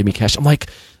bank and give me cash? I'm like,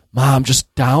 Mom,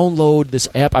 just download this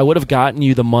app. I would have gotten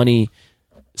you the money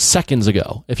seconds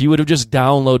ago if you would have just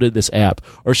downloaded this app.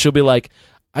 Or she'll be like,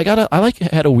 I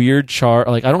had a weird charge.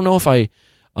 Like, I don't know if I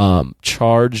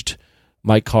charged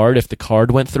my card, if the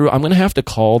card went through. I'm going to have to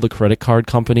call the credit card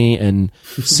company and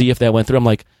see if that went through. I'm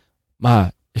like, Ma,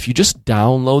 if you just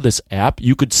download this app,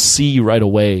 you could see right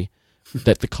away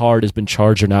that the card has been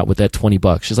charged or not with that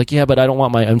 $20. She's like, yeah, but I don't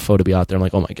want my info to be out there. I'm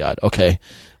like, oh my God, okay,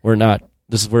 we're not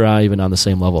even on the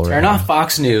same level. Turn off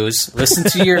Fox News. Listen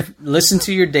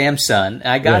to your damn son.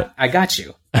 I got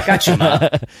you. I got you, Ma.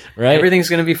 Right? Everything's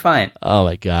going to be fine. Oh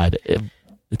my God.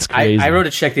 It's crazy. I wrote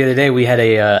a check the other day. We had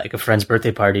a friend's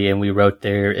birthday party, and we wrote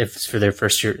for their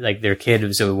first year, like their kid, it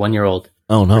was a 1-year-old.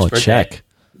 Oh no, a check.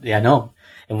 Yeah, no.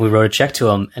 And we wrote a check to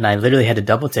him, and I literally had to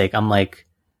double take. I'm like,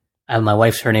 my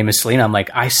wife's, her name is Selena. I'm like,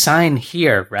 I sign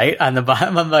here, right? On the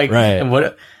bottom. I'm like, right. And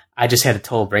what? I just had a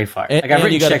total brain fart. Like, I've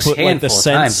written checks handful of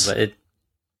times, but it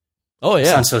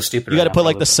sounds so stupid. You got to put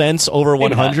like the cents over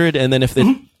 100, and then if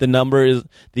the number is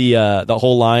the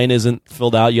whole line isn't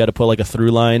filled out, you got to put like a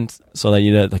through line so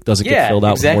that like doesn't get filled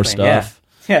out with more stuff.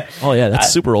 Yeah. Oh yeah,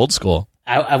 that's super old school.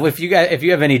 If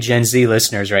you have any Gen Z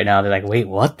listeners right now, they're like, wait,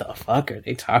 what the fuck are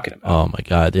they talking about? Oh my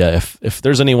God, yeah. If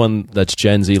there's anyone that's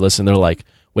Gen Z listening, they're like,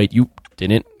 wait, you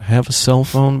didn't have a cell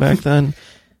phone back then?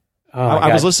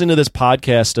 I was listening to this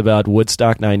podcast about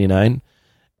Woodstock 99,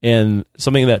 and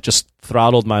something that just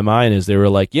throttled my mind is they were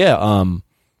like,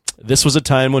 this was a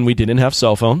time when we didn't have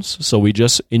cell phones, so we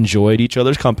just enjoyed each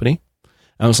other's company.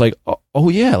 And I was like, oh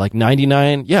yeah, like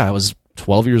 99, yeah, I was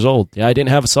 12 years old. Yeah, I didn't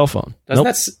have a cell phone.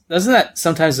 Doesn't that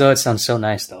sometimes, though, it sounds so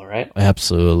nice, though, right?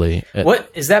 Absolutely. What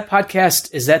is that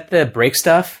podcast? Is that the break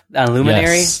stuff on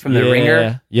Luminary from the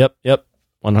Ringer? Yep.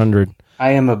 100.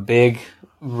 I am a big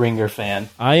Ringer fan.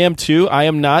 I am too. I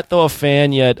am not, though, a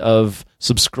fan yet of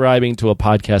subscribing to a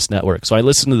podcast network. So I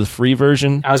listen to the free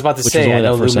version. I was about to say, I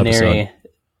know Luminary.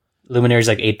 Luminary's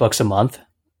like $8 a month.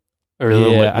 Or a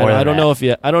little bit more. I don't know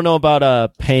I don't know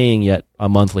about paying yet a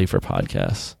monthly for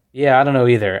podcasts. Yeah, I don't know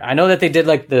either. I know that they did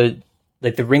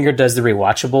the Ringer does the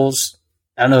rewatchables.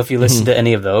 I don't know if you listened to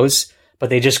any of those, but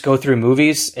they just go through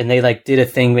movies, and they did a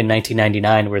thing in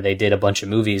 1999 where they did a bunch of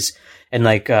movies, and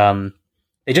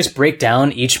they just break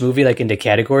down each movie into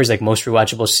categories, like most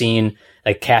rewatchable scene,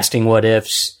 casting what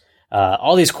ifs,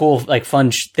 all these cool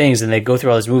fun things, and they go through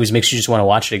all these movies, makes you just want to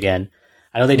watch it again.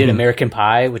 I know they did American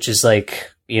Pie, which is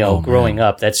growing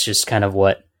up, that's just kind of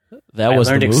what I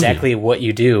learned exactly what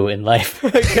you do in life.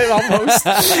 Almost.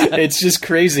 It's just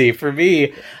crazy. For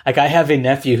me, I have a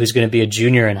nephew who's going to be a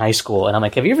junior in high school, and I'm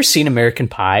like, have you ever seen American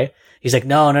Pie? He's like,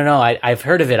 no, I've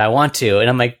heard of it. I want to. And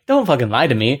I'm like, don't fucking lie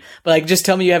to me. But just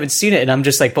tell me you haven't seen it. And I'm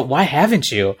just like, but why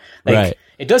haven't you? Right.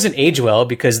 It doesn't age well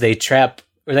because they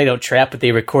don't trap, but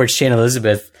they record Shannon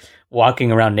Elizabeth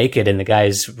walking around naked in the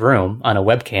guy's room on a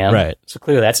webcam. Right. So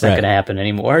clearly that's not going to happen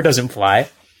anymore. It doesn't fly.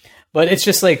 But it's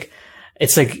just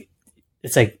it's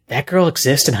like that girl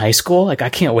exists in high school. I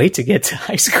can't wait to get to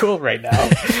high school right now.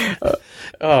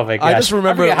 Oh my gosh. I just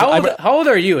remember. How old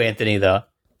are you, Anthony, though?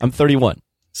 I'm 31.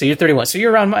 So you're 31. So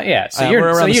you're around so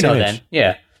you know then.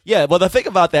 Yeah. Yeah. Well, the thing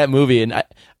about that movie, and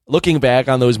looking back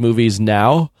on those movies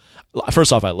now,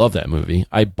 first off, I love that movie.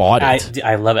 I bought it.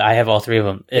 I love it. I have all three of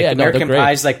them. American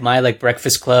Pie is my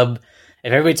Breakfast Club.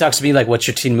 If everybody talks to me what's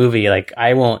your teen movie,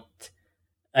 I won't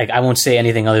say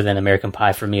anything other than American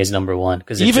Pie for me is number one,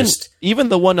 because even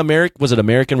the one was it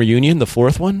American Reunion, the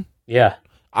fourth one? Yeah,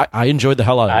 I enjoyed the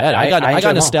hell out of that. I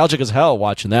got nostalgic as hell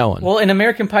watching that one. Well, and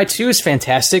American Pie 2 is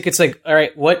fantastic. It's all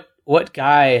right, what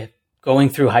guy going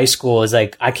through high school is I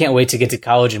can't wait to get to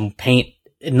college and paint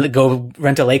and go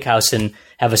rent a lake house and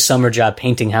have a summer job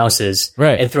painting houses,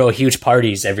 right, and throw huge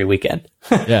parties every weekend.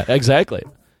 Yeah, exactly.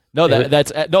 No,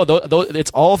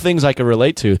 it's all things I could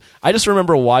relate to. I just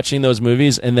remember watching those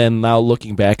movies, and then now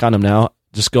looking back on them now,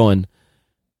 just going,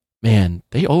 man,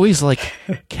 they always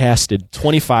casted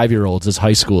 25-year-olds as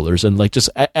high schoolers, and just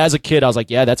as a kid, I was like,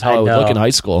 yeah, that's how I would look in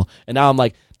high school, and now I'm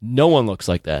like, no one looks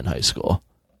like that in high school.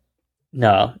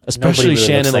 No, especially really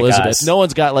Shannon Elizabeth. No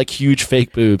one's got huge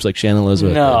fake boobs like Shannon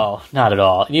Elizabeth. No, not at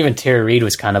all. And even Tara Reid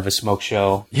was kind of a smoke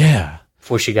show. Yeah,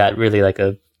 before she got really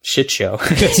a shit show,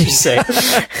 as you say.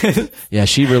 Yeah,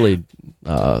 she really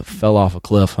fell off a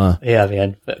cliff, huh? Yeah,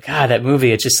 man. But God, that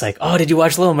movie, it's just oh, did you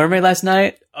watch Little Mermaid last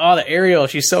night? Oh, the Ariel,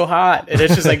 she's so hot. And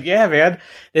it's just yeah, man.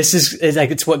 This is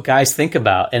it's what guys think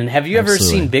about. And have you ever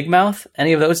seen Big Mouth?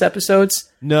 Any of those episodes?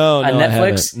 No, on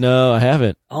Netflix? No, I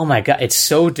haven't. Oh my God, it's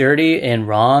so dirty and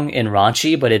wrong and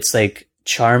raunchy, but it's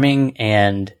charming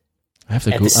and I have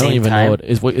to. I don't even know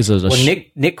what is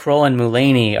it. Nick Kroll and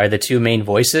Mulaney are the two main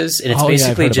voices, and it's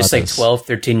basically just 12,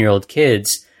 13-year-old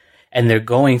kids, and they're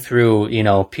going through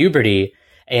puberty.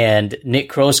 And Nick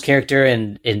Kroll's character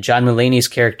and John Mulaney's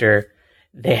character,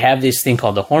 they have this thing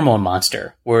called the hormone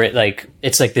monster, where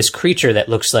it's this creature that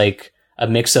looks like a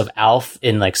mix of Alf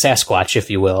and Sasquatch, if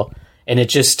you will. And it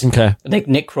just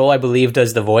Nick Kroll, I believe,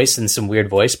 does the voice and some weird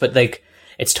voice, but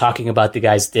it's talking about the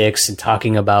guy's dicks and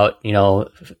talking about,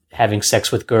 having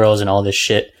sex with girls and all this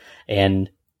shit. And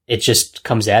it just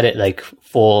comes at it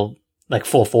full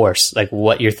force,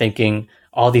 what you're thinking,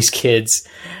 all these kids.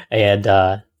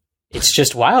 And, it's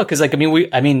just wild. Cause you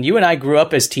and I grew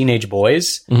up as teenage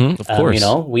boys. Mm-hmm, of course.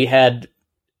 We had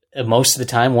most of the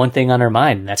time one thing on our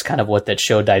mind, and that's kind of what that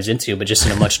show dives into, but just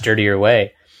in a much dirtier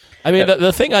way. I mean,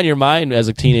 the thing on your mind as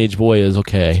a teenage boy is,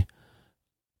 okay,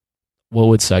 what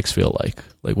would sex feel like?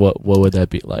 What would that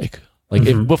be like?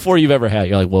 If, before you've ever had it,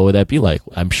 you're what would that be like?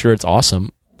 I'm sure it's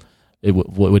awesome.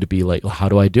 What would it be like? How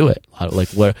do I do it?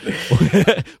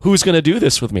 Who's going to do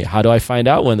this with me? How do I find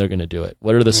out when they're going to do it?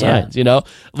 What are the signs?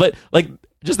 But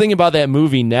just thinking about that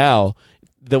movie now,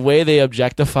 the way they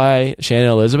objectify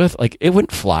Shannon Elizabeth, it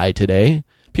wouldn't fly today.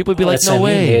 People would be no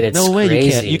way,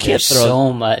 crazy. you can't throw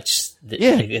so much.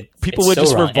 People would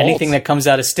just revolt. Anything that comes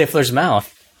out of Stifler's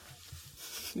mouth.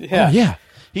 Yeah, yeah.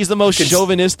 He's the most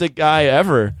chauvinistic guy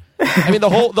ever. I mean, the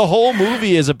whole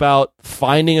movie is about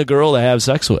finding a girl to have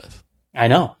sex with. I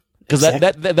know, because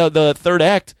the third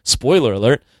act, spoiler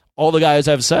alert, all the guys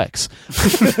have sex.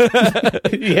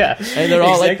 Yeah, and they're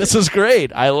all "This is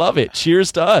great. I love it.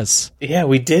 Cheers to us." Yeah,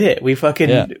 we did it. We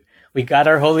we got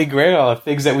our holy grail of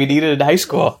things that we needed in high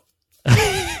school.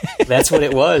 That's what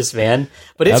it was, man.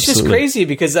 But it's just crazy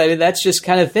because that's just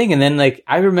kind of thing. And then like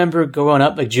I remember growing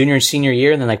up like junior and senior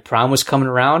year, and then like prom was coming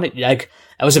around. Like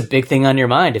that was a big thing on your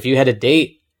mind. If you had a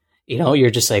date, you know, you're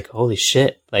just like, holy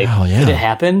shit! Like, did it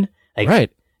happen? Like,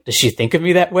 right. Does she think of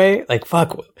me that way? Like,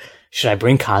 fuck. Should I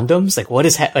bring condoms? Like,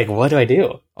 what do I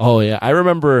do? Oh yeah, I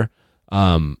remember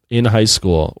in high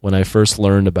school when I first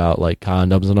learned about like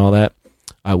condoms and all that.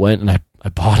 I went and I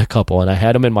bought a couple, and I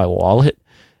had them in my wallet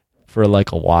for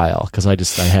like a while because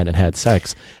I hadn't had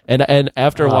sex, and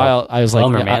after a while I was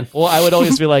like, man. I would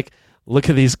always be like,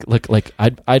 look at these, look, like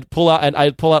I'd pull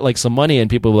out like some money, and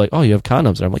people were like, oh, you have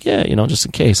condoms? And I'm like, yeah, you know, just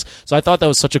in case. So I thought that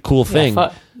was such a cool thing. I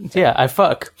fuck. Yeah, I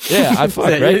fuck,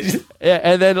 right? Yeah,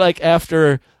 and then like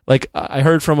after, like I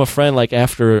heard from a friend, like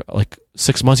after like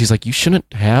 6 months, he's like, you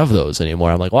shouldn't have those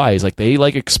anymore. I'm like, why? He's like, they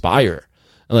like expire.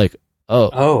 I'm like,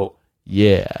 oh.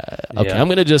 Yeah. Okay, I'm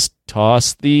going to just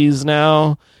toss these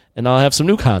now, and I'll have some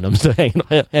new condoms to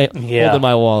hold in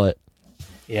my wallet.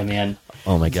 Yeah, man.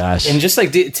 Oh, my gosh. And just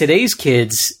like today's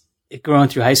kids growing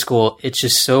through high school, it's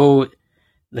just so,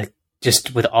 like,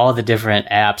 just with all the different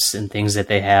apps and things that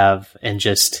they have, and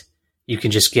just, you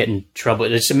can just get in trouble.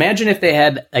 Just imagine if they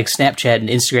had, like, Snapchat and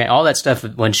Instagram, all that stuff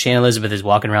when Shane Elizabeth is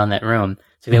walking around that room.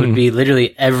 So they would be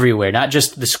literally everywhere, not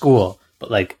just the school,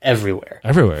 but, like, everywhere.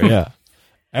 Everywhere, yeah.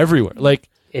 Everywhere, like,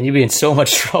 and you'd be in so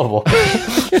much trouble.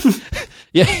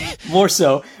 Yeah, more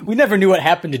so. We never knew what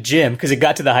happened to Jim because it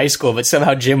got to the high school, but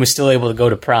somehow Jim was still able to go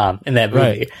to prom in that movie.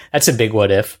 Right. That's a big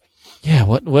what if. Yeah,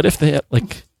 what if they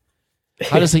like?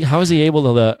 How is he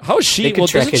able to? How is she? They could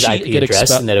track his IP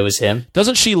address and that it was him.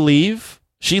 Doesn't she leave?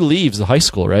 She leaves the high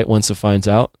school, right? Once they find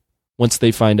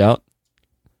out,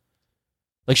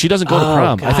 like she doesn't go to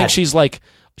prom. God. I think she's like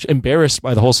embarrassed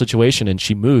by the whole situation, and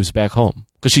she moves back home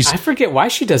because I forget why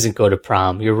she doesn't go to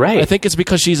prom. You're right. I think it's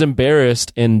because she's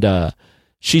embarrassed, and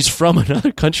she's from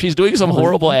another country. She's doing some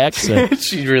horrible accent.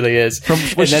 She really is.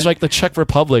 She's like the Czech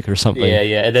Republic or something.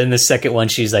 Yeah. And then the second one,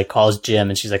 she's like calls Jim,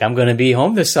 and she's like, "I'm going to be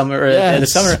home this summer. In the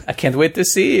summer, I can't wait to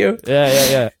see you."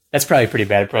 Yeah. That's probably a pretty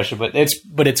bad impression, but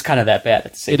it's kind of that bad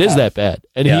at the same time. It is that bad,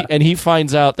 and he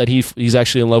finds out that he's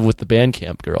actually in love with the band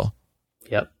camp girl.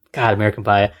 Yep. God, American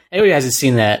Pie. Anybody who hasn't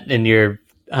seen that, and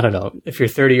I don't know, if you're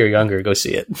 30 or younger, go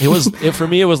see it. For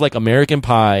me, it was like American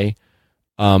Pie.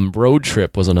 Road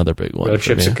Trip was another big one. Road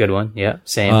Trip's a good one. Yeah,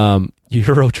 same.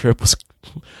 Euro Trip was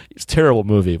a terrible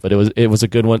movie, but it was a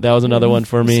good one. That was another one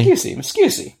for me.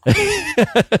 Excuse me.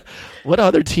 What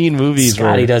other teen movies?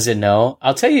 Scotty doesn't know.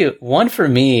 I'll tell you, one for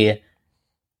me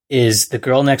is The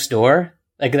Girl Next Door.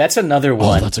 Like that's another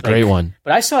one. Oh, that's a great one.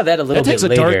 But I saw that a little bit later.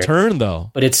 That takes a dark turn,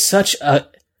 though. But it's such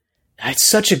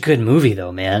a good movie,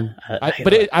 though, man.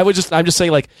 I'm just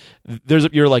saying, like,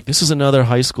 you're like, this is another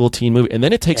high school teen movie, and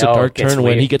then it takes a dark turn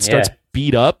when he starts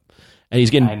beat up, and he's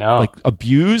getting like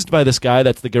abused by this guy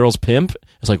that's the girl's pimp.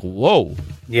 It's like, whoa,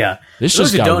 yeah. This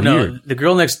just got weird. Know, The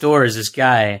Girl Next Door is this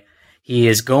guy. He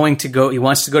is going to go. He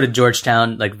wants to go to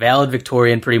Georgetown, like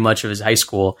valedictorian, pretty much of his high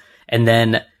school, and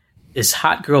then this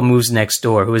hot girl moves next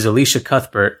door, who is Alicia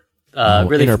Cuthbert.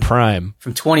 Really in her prime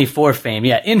from 24 fame.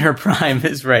 Yeah, in her prime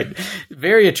is right.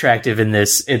 Very attractive in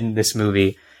this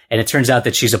movie. And it turns out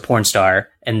that she's a porn star.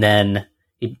 And then,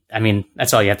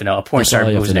 that's all you have to know. A porn star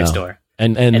moves next door.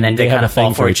 And then they kind of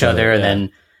fall for each other.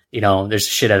 And then, there's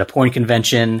shit at a porn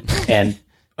convention and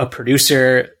a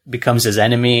producer becomes his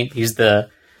enemy. He's the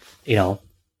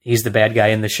bad guy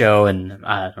in the show. And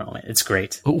I don't know. It's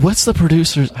great. What's the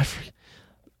producer's?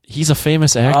 He's a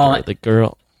famous actor. The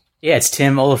girl. Yeah, it's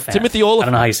Tim Oliphant. Timothy Oliphant. I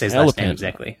don't know how you say his last name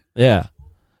exactly. Yeah,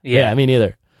 me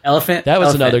neither. Elephant. That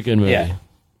was another good movie.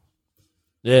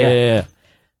 Yeah,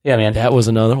 man. That was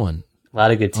another one. A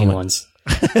lot of good teen ones.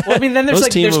 Well, then there's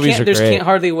there's Can't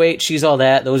Hardly Wait. She's All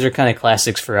That. Those are kind of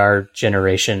classics for our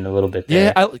generation a little bit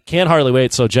there. Yeah, I Can't Hardly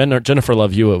Wait. So Jennifer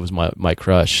Love Hewitt was my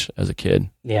crush as a kid.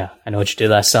 Yeah, I know what you did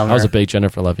last summer. I was a big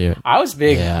Jennifer Love Hewitt. I was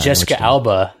big Jessica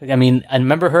Alba. I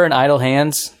remember her in Idle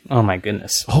Hands. Oh my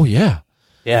goodness. Oh yeah.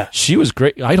 Yeah. She was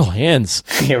great. Idle Hands.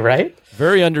 Yeah, right?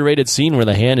 Very underrated scene where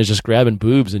the hand is just grabbing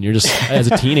boobs and you're just,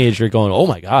 as a teenager, going, oh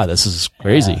my God, this is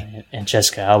crazy. And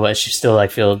Jessica Alba, she still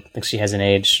thinks she hasn't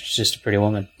aged. She's just a pretty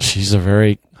woman. She's a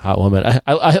very hot woman.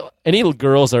 Any little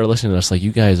girls that are listening to us, like,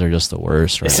 you guys are just the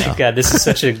worst right now. God, this is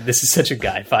such a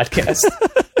guy podcast.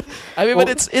 But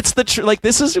it's the truth. Like,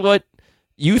 this is what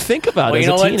you think about as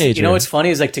a teenager. You know what's funny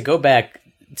is, like, to go back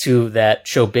to that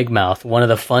show Big Mouth, one of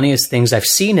the funniest things I've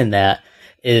seen in that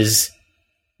is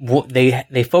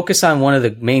they focus on one of the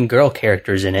main girl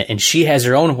characters in it, and she has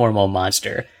her own hormone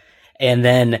monster, and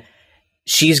then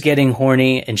she's getting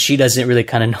horny, and she doesn't really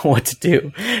kind of know what to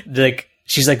do. Like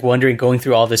she's like wondering, going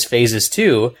through all this phases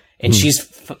too, and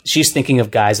she's thinking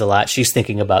of guys a lot. She's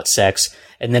thinking about sex.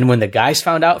 And then when the guys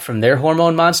found out from their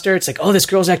hormone monster, it's like, oh, this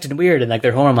girl's acting weird. And like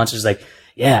their hormone monster's like,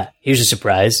 yeah, here's a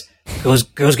surprise.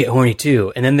 Girls get horny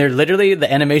too. And then they're literally,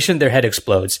 the animation, their head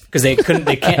explodes because they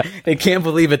can't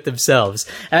believe it themselves.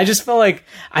 And I just feel like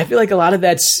a lot of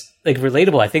that's like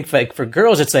relatable. I think like for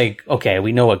girls, it's like, okay,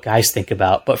 we know what guys think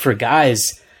about, but for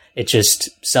guys, it just,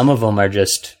 some of them are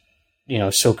just,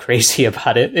 so crazy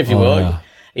about it, if you will. Yeah.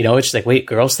 It's just like, wait,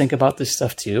 girls think about this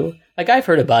stuff too? Like I've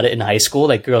heard about it in high school,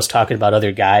 like girls talking about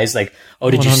other guys, like, oh,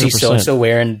 did 100%. You see so-and-so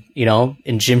wearing,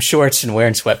 in gym shorts and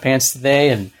wearing sweatpants today?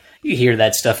 And you hear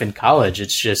that stuff in college.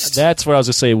 It's just... That's what I was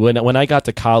going to say. When I got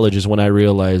to college is when I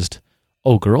realized,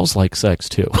 oh, girls like sex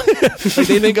too. Like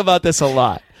they think about this a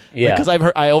lot. Yeah. Because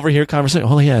I overhear conversation.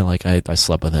 Oh yeah, like I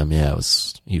slept with him. Yeah,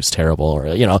 he was terrible,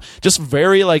 or just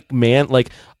very like man, like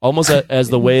almost as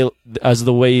the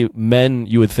way men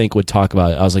you would think would talk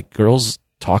about it. I was like, girls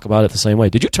talk about it the same way.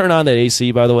 Did you turn on that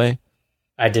AC, by the way?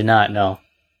 I did not. No,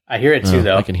 I hear it too,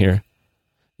 though. I can hear.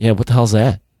 Yeah, what the hell's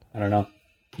that? I don't know.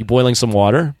 You boiling some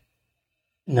water?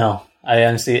 No, I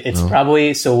honestly, it's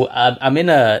probably so. I'm in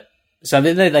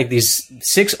like these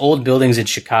 6 old buildings in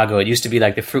Chicago. It used to be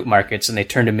like the fruit markets, and they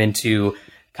turned them into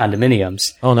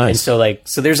condominiums. Oh, nice. And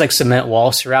so there's like cement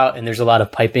walls throughout, and there's a lot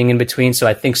of piping in between. So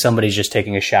I think somebody's just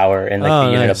taking a shower in like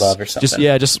the unit above or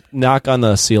something. Just knock on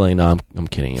the ceiling. No, I'm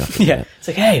kidding you. Yeah, it's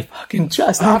like, hey, fucking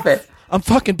just stop it. I'm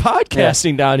fucking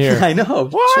podcasting down here. I know.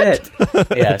 What? Shit.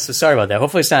 Yeah. So sorry about that.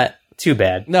 Hopefully it's not too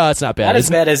bad. No, it's not bad. Not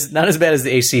as bad as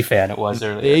the AC fan it was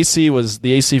earlier.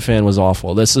 The AC fan was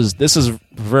awful. This is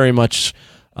very much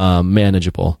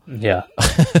manageable. Yeah.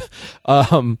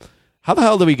 How the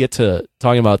hell did we get to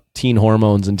talking about teen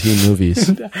hormones and teen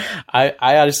movies? I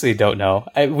honestly don't know.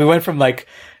 We went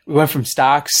from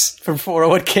stocks, from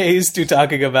 401ks to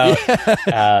talking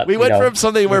about. We went from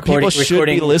something where people should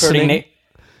be listening.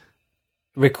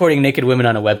 Recording naked women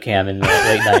on a webcam in the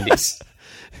late 90s.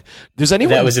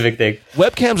 That was a big thing.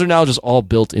 Webcams are now just all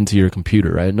built into your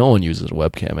computer, right? No one uses a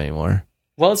webcam anymore.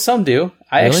 Well, some do.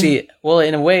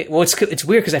 In a way, it's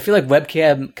weird because I feel like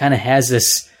webcam kind of has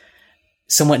this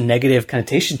somewhat negative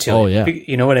connotation to it. Oh, yeah.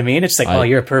 You know what I mean? It's like, oh,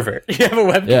 you're a pervert. You have a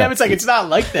webcam? Yeah. It's like, it's not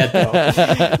like that,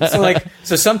 though.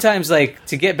 So sometimes, like,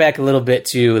 to get back a little bit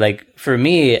to, like, for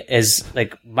me, as,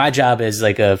 like, my job as,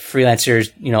 like, a freelancer,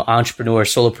 entrepreneur,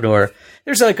 solopreneur,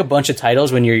 there's, like, a bunch of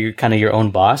titles when you're kind of your own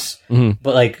boss. Mm-hmm.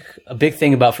 But, like, a big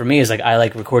thing about for me is, like, I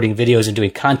like recording videos and doing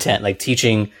content, like,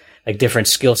 teaching, like, different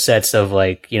skill sets of,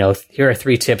 like, here are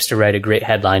 3 tips to write a great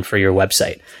headline for your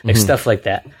website. Like, stuff like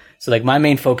that. So, like, my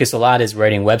main focus a lot is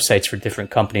writing websites for different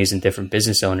companies and different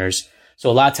business owners. So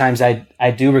a lot of times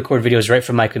I do record videos right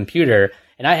from my computer,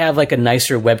 and I have, like, a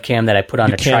nicer webcam that I put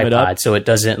on a tripod so it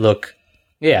doesn't look...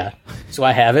 Yeah. So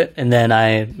I have it, and then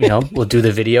we'll do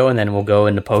the video, and then we'll go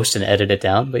into post and edit it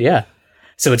down. But, yeah.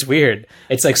 So it's weird.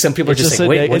 It's like some people are just like,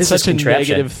 wait, what is this contraption? It's such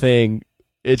a negative thing.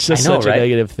 It's just such a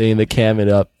negative thing to cam it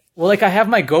up. Well, like I have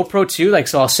my GoPro too, like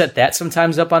so I'll set that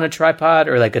sometimes up on a tripod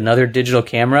or like another digital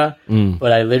camera.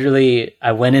 But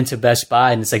I went into Best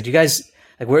Buy and it's like, do you guys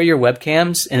like where are your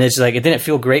webcams? And it's like it didn't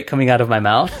feel great coming out of my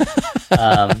mouth,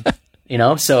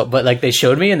 So, but like they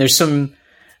showed me, and there's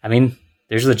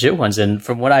legit ones, and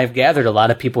from what I've gathered, a lot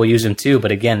of people use them too.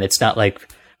 But again, it's not like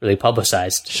really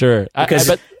publicized. Sure,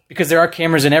 because there are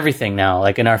cameras in everything now,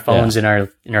 like in our phones, in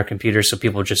our computers, so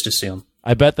people just assume.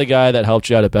 I bet the guy that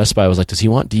helped you out at Best Buy was like, does he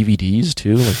want DVDs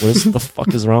too? Like, what the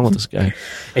fuck is wrong with this guy?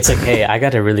 It's like, hey, I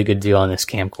got a really good deal on this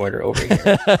camcorder over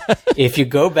here. If you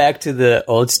go back to the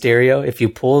old stereo, if you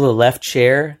pull the left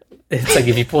chair, it's like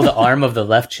if you pull the arm of the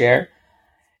left chair,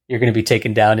 you're going to be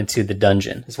taken down into the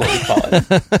dungeon, is what we call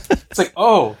it. It's like,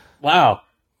 oh, wow,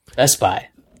 Best Buy.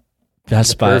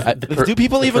 Best Buy. Do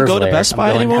people even go to Best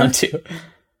Buy anymore? Dude,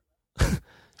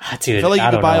 I feel like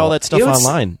you can buy all that stuff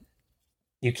online.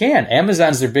 You can.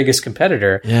 Amazon's their biggest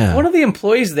competitor. Yeah. One of the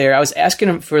employees there, I was asking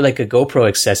him for like a GoPro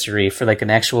accessory for like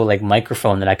an actual like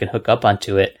microphone that I can hook up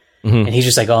onto it. And he's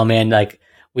just like, oh man, like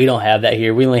we don't have that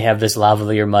here. We only have this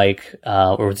lavalier mic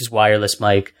or this wireless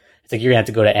mic. It's like, you're gonna have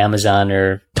to go to Amazon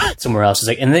or somewhere else. It's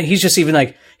like, and then he's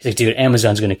like, dude,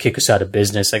 Amazon's gonna kick us out of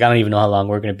business. Like, I don't even know how long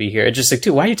we're gonna be here. It's just like,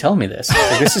 dude, why are you telling me this?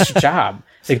 Like, this is your job.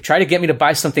 It's like, try to get me to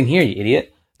buy something here, you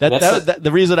idiot. The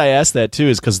reason I asked that too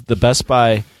is because the Best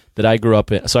Buy that I grew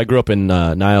up in. So I grew up in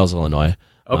Niles, Illinois.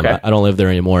 Okay. I don't live there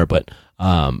anymore, but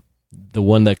the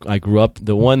one that I grew up,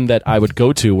 the one that I would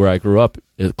go to where I grew up,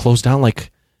 it closed down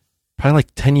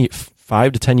probably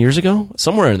 5 to 10 years ago,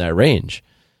 somewhere in that range.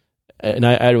 And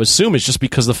I would assume it's just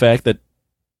because of the fact that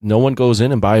no one goes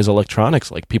in and buys electronics.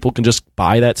 Like, people can just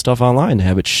buy that stuff online and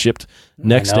have it shipped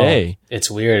next day. It's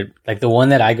weird. Like the one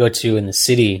that I go to in the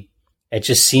city, it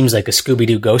just seems like a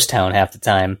Scooby-Doo ghost town half the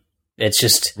time. It's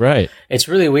just right. It's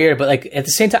really weird. But like at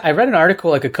the same time, I read an article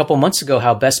like a couple months ago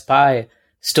how Best Buy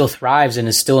still thrives and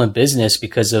is still in business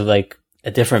because of like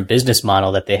a different business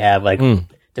model that they have, like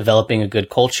developing a good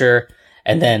culture,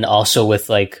 and then also with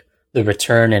like the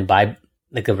return and buy,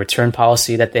 like a return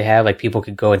policy that they have, like people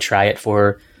could go and try it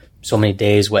for so many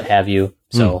days, what have you.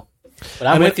 So, but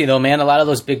I'm with you though, man. A lot of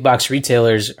those big box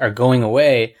retailers are going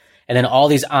away. And then all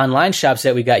these online shops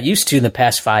that we got used to in the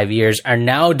past 5 years are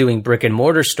now doing brick and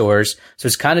mortar stores. So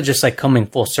it's kind of just like coming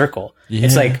full circle. Yeah.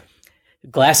 It's like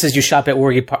glasses, you shop at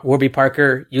Warby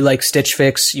Parker, you like Stitch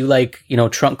Fix, you like,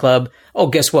 Trunk Club. Oh,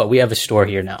 guess what? We have a store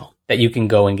here now that you can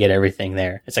go and get everything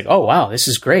there. It's like, oh, wow, this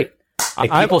is great.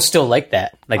 Like people still like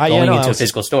that, like going into a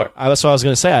physical store. That's what I was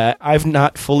going to say. I've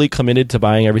not fully committed to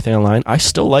buying everything online. I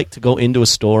still like to go into a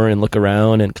store and look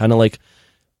around and kind of like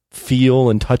feel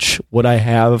and touch what I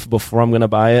have before I'm going to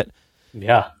buy it.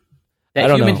 Yeah. That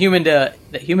human to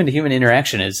human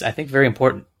interaction is, I think, very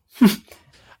important.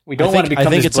 We don't want to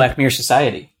become this Black Mirror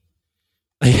society.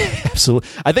 Absolutely.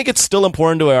 I think it's still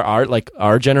important to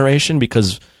our generation,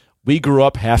 because we grew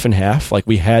up half and half. Like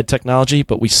we had technology,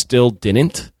 but we still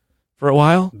didn't for a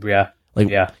while. Yeah.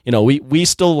 We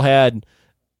still had,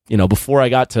 before I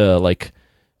got to like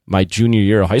my junior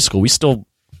year of high school, we still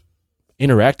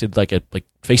interacted like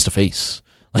face to face.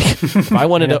 Like if I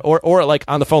wanted to, or like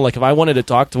on the phone, like if I wanted to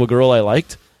talk to a girl I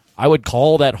liked, I would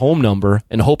call that home number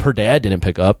and hope her dad didn't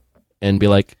pick up and be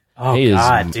like, "Oh hey,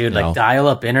 God, dude, like dial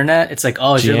up internet." It's like,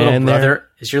 "Oh, is your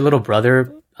little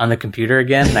brother on the computer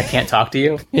again? And I can't talk to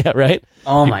you." Yeah, right.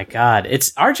 Oh my God,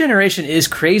 our generation is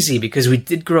crazy because we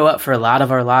did grow up for a lot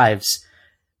of our lives.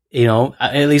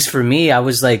 At least for me, I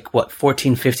was like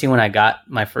 14, 15 when I got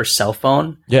my first cell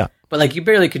phone. Yeah. But like you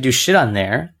barely could do shit on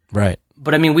there. Right.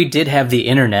 But I mean, we did have the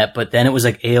internet, but then it was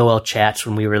like AOL chats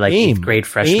when we were like 8th grade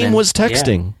freshmen. AIM was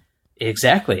texting. Yeah,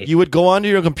 exactly. You would go onto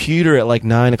your computer at like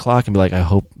 9 o'clock and be like, I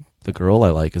hope the girl I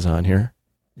like is on here.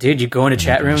 Dude, you go into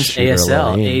chat rooms,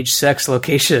 ASL, age, sex,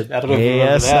 location. I don't know if you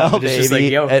remember that. But it's just like,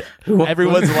 yo,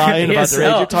 everyone's lying about their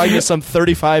age. You're talking to some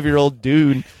 35-year-old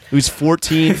dude who's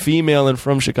 14, female, and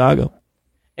from Chicago.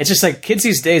 It's just like kids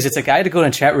these days. It's like I had to go in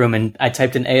a chat room and I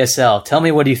typed in ASL. Tell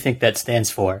me, what do you think that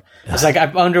stands for? It's like I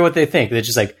wonder what they think. They're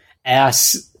just like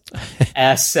ass,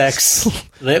 sex,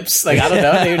 lips. Like I don't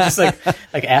know. They were just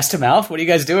like ass to mouth. What are you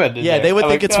guys doing? Yeah, they would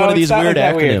think it's one of these weird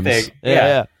acronyms. Weird thing.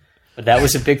 Yeah. But that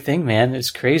was a big thing, man. It's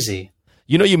crazy.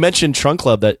 You mentioned Trunk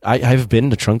Club. That I've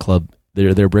been to Trunk Club.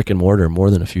 They're brick and mortar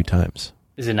more than a few times.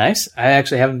 Is it nice? I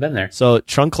actually haven't been there. So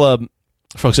Trunk Club,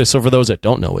 folks. So for those that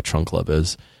don't know what Trunk Club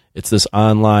is, it's this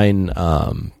online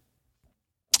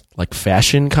like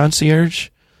fashion concierge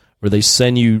where they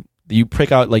send you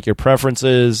pick out like your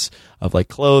preferences of like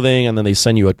clothing, and then they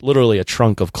send you literally a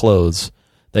trunk of clothes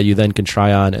that you then can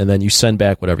try on, and then you send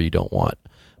back whatever you don't want.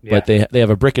 Yeah. But they have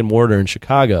a brick and mortar in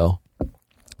Chicago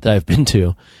that I've been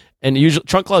to, and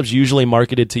Trunk Club's usually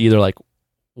marketed to either like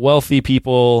wealthy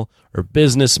people or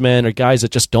businessmen or guys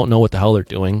that just don't know what the hell they're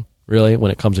doing really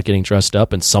when it comes to getting dressed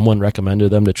up, and someone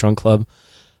recommended them to Trunk Club.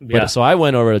 Yeah. But so I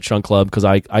went over to Trunk Club because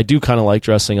I do kind of like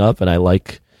dressing up, and I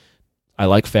like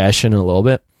fashion a little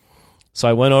bit. So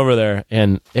I went over there,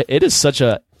 and it's such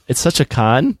a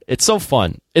con. It's so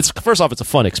fun. First off, it's a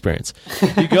fun experience.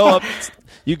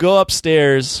 You go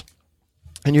upstairs,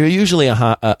 and you're usually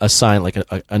assigned like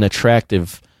an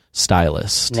attractive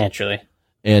stylist naturally.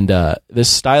 And this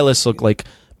stylist look like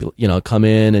come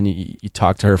in and you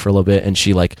talk to her for a little bit, and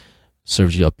she like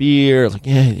serves you a beer. Like,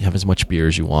 yeah, you have as much beer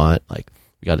as you want. Like,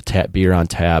 we got a beer on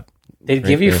tap. They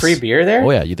give you free beer there? Oh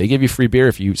yeah, they give you free beer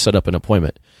if you set up an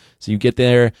appointment. So you get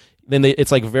there, then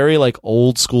it's like very like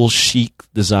old school chic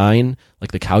design,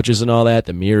 like the couches and all that,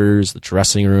 the mirrors, the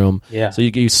dressing room. Yeah. So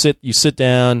you sit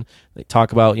down, they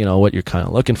talk about what you're kind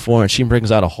of looking for, and she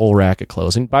brings out a whole rack of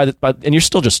clothes, and and you're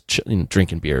still just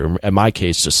drinking beer. In my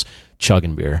case, just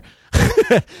chugging beer.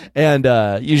 And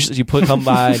you come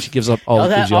by, and she gives up all.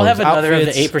 I'll have another of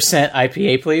the 8%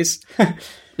 IPA, please.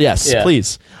 Yes, yeah.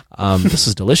 Please. This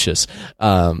is delicious.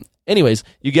 Anyways,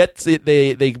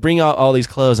 they bring out all these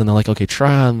clothes, and they're like, okay,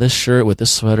 try on this shirt with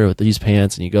this sweater with these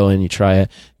pants, and you go in, you try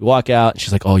it, you walk out, and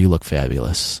she's like, oh, you look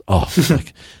fabulous. Oh,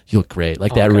 like, you look great.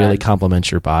 Like that really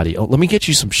complements your body. Oh, let me get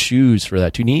you some shoes for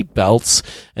that. Do you need belts?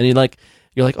 And you're like,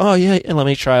 oh yeah, and let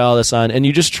me try all this on, and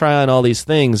you just try on all these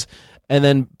things, and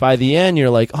then by the end, you're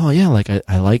like, oh yeah, like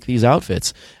I like these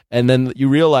outfits, and then you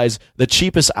realize the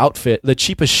cheapest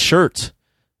shirt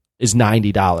is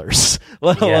 $90,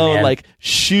 let alone like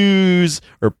shoes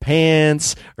or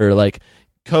pants or like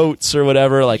coats or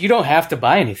whatever. Like, you don't have to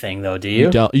buy anything though, do you?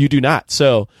 You do not.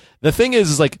 So the thing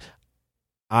is like,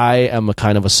 I am a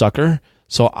kind of a sucker,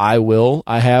 so I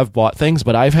have bought things,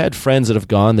 but I've had friends that have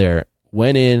gone there,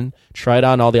 went in, tried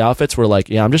on all the outfits, were like,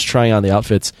 yeah, I'm just trying on the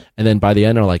outfits, and then by the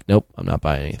end are like, nope, I'm not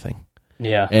buying anything.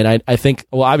 Yeah. And I think,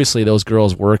 well, obviously those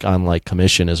girls work on like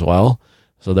commission as well,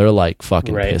 so they're like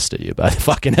fucking pissed at you by the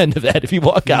fucking end of that if you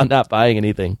walk out not buying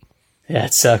anything. Yeah,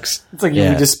 it sucks. It's like you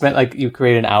just spent, like, you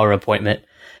create an hour appointment.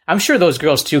 I'm sure those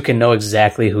girls too can know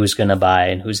exactly who's going to buy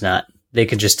and who's not. They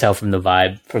can just tell from the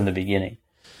vibe from the beginning.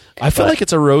 I feel like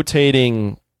it's a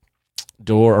rotating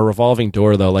door, a revolving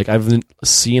door, though. Like, I've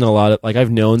seen a lot of, like,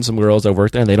 I've known some girls that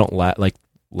work there and they don't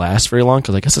last very long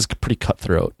because I guess it's pretty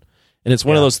cutthroat. And it's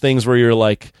one of those things where you're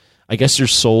like, I guess you're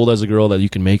sold as a girl that you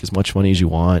can make as much money as you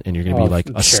want and you're going to be like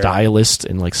a stylist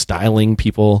and like styling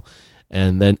people.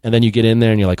 And then you get in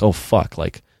there and you're like, oh fuck,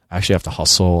 like I actually have to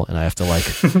hustle and I have to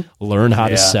like learn how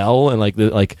to sell and like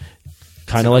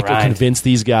kind of like convince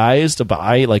these guys to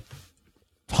buy like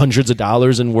hundreds of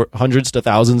dollars and hundreds to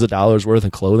thousands of dollars worth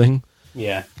of clothing.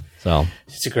 Yeah. So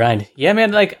it's a grind. Yeah,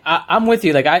 man. Like I'm with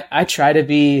you. Like I try to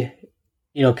be,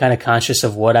 kind of conscious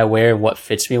of what I wear and what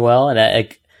fits me well. And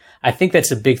I think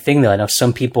that's a big thing though. I know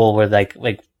some people were like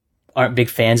aren't big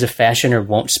fans of fashion or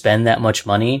won't spend that much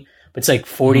money. But it's like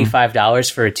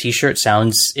 $45 for a t-shirt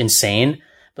sounds insane.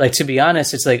 But like, to be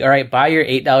honest, it's like, all right, buy your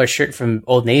 $8 shirt from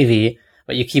Old Navy,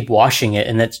 but you keep washing it.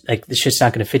 And that's like, the shit's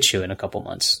not going to fit you in a couple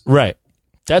months. Right.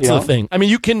 That's the thing. I mean,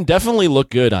 you can definitely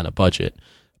look good on a budget,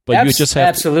 but you just have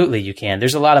absolutely you can.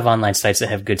 There's a lot of online sites that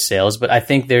have good sales, but I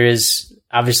think there is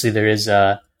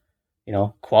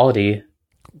quality.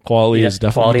 Quality is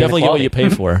definitely get what you pay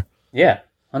for. Yeah.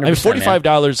 100%, I mean,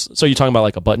 $45. So you're talking about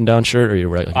like a button-down shirt, or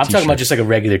you're like I'm talking about just like a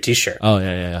regular T-shirt. Oh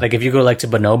yeah. Like if you go like to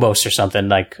Bonobos or something,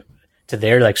 like to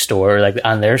their like store or like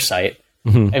on their site,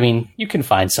 I mean, you can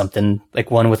find something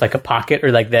like one with like a pocket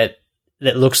or like that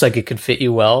looks like it could fit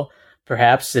you well.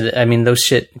 Perhaps I mean those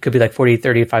shit could be like $40,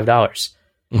 $35.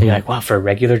 And you're like, wow, for a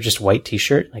regular just white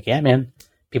T-shirt, like yeah, man,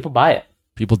 people buy it.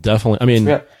 People definitely. I mean,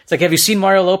 it's like, have you seen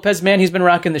Mario Lopez? Man, he's been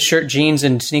rocking the shirt, jeans,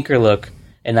 and sneaker look,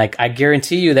 and like I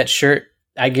guarantee you that shirt.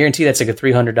 I guarantee that's like a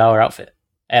 $300 outfit,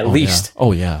 at least. Yeah.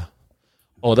 Oh, yeah.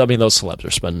 Oh, I mean, those celebs are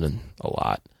spending a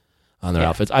lot on their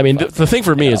outfits. I mean, the thing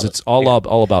for me is it's all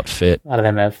about fit. A lot of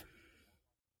them have.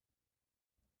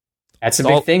 That's a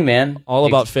big thing, man. All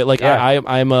about fit. Like,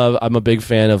 I'm a big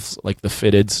fan of, like, the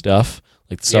fitted stuff,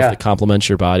 like the stuff that complements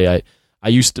your body. I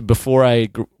used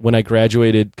to, when I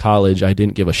graduated college, I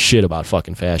didn't give a shit about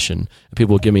fucking fashion.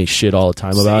 People would give me shit all the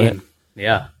time about it.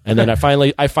 Yeah. And then I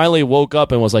finally woke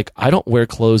up and was like, I don't wear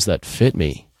clothes that fit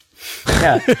me.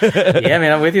 Yeah. Yeah,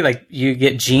 man, I'm with you. Like, you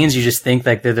get jeans, you just think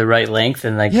like they're the right length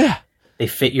and like they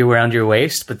fit you around your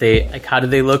waist, but they like, how do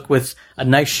they look with a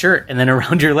nice shirt and then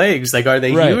around your legs? Like, are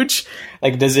they huge?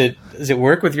 Like, does it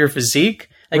work with your physique?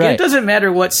 Like, it doesn't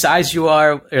matter what size you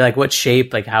are or like what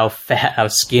shape, like how fat, how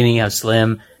skinny, how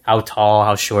slim, how tall,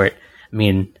 how short. I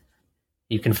mean,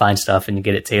 you can find stuff and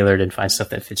get it tailored and find stuff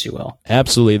that fits you well.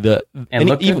 Absolutely. And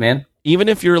look good, man. Even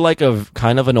if you're like a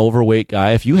kind of an overweight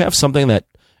guy, if you have something that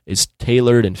is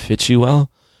tailored and fits you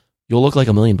well, you'll look like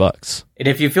 $1 million. And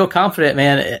if you feel confident,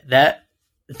 man, that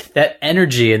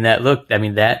energy and that look, I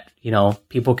mean, that,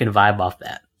 people can vibe off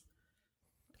that.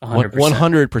 100%.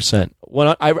 100%.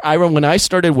 When I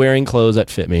started wearing clothes that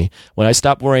fit me, when I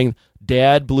stopped wearing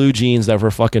dad blue jeans that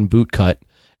were fucking boot cut,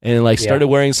 and like started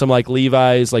wearing some like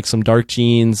Levi's, like some dark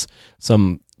jeans,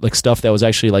 some like stuff that was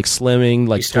actually like slimming.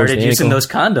 Like, you started using those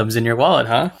condoms in your wallet,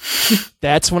 huh?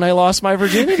 That's when I lost my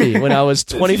virginity, when I was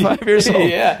 25 years old.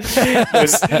 Yeah,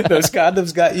 those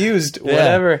condoms got used.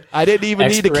 Whatever. I didn't even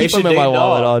need to keep them in my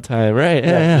wallet all the time. Right?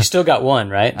 Yeah. You still got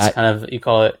one, right? It's kind of, you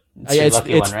call it. It's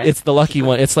one, right? It's the lucky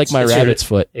one. It's like my rabbit's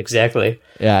foot. Exactly.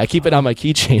 Yeah, I keep it on my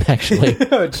keychain actually.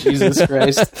 Oh, Jesus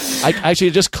Christ! I actually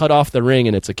just cut off the ring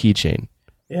and it's a keychain.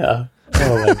 Yeah.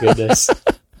 Oh my goodness.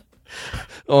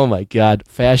 Oh my God.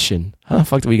 Fashion. How the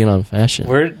fuck do we get on fashion?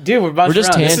 We're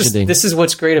just tangenting. This is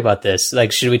what's great about this.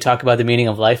 Like, should we talk about the meaning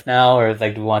of life now, or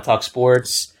like, do we want to talk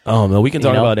sports? Oh no, we can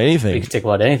talk about anything. We can talk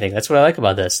about anything. That's what I like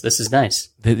about this. This is nice.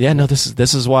 Yeah, no, this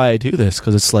is why I do this,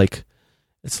 because it's like,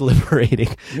 it's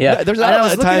liberating. Yeah, there's not a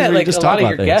lot of times where you just talk about things. A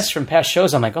lot of your guests from past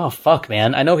shows, I'm like, oh fuck,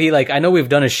 man. I know we've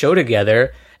done a show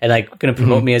together, and like going to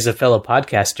promote me as a fellow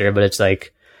podcaster, but it's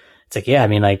like, yeah, I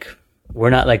mean, like,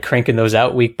 we're not like cranking those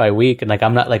out week by week, and like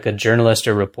I'm not like a journalist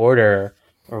or reporter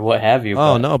or what have you.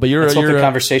 Oh no, but you're the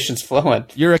conversation's flowing.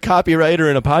 You're a copywriter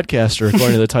and a podcaster,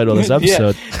 according to the title of this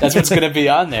episode. Yeah, that's what's going to be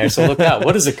on there. So look out.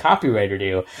 What does a copywriter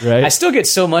do? Right. I still get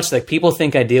so much like people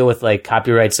think I deal with like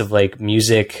copyrights of like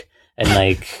music and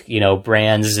like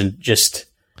brands and just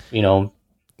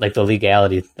like the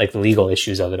legality, like the legal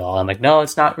issues of it all. I'm like, no,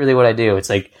 it's not really what I do. It's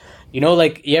like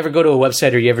like you ever go to a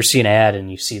website or you ever see an ad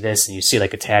and you see this and you see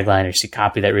like a tagline or you see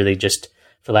copy that really just,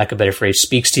 for lack of a better phrase,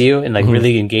 speaks to you and like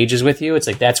really engages with you. It's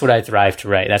like, that's what I thrive to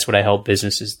write. That's what I help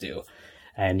businesses do.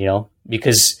 And,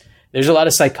 because there's a lot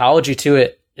of psychology to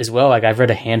it as well. Like I've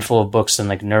read a handful of books on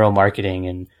like neuromarketing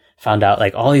and found out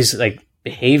like all these like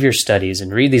behavior studies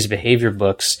and read these behavior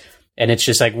books. And it's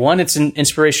just like, one, it's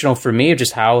inspirational for me of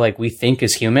just how like we think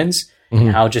as humans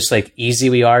and how just like easy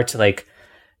we are to like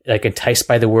enticed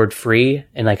by the word free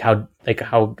and like how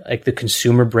the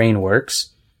consumer brain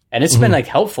works. And it's been like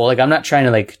helpful. Like I'm not trying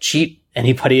to like cheat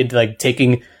anybody into like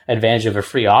taking advantage of a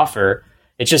free offer.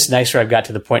 It's just nice where I've got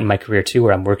to the point in my career too,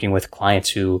 where I'm working with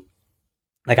clients who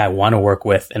like I want to work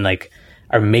with and like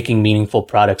are making meaningful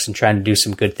products and trying to do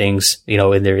some good things,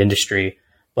 in their industry.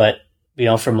 But,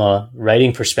 from a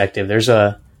writing perspective, there's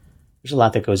a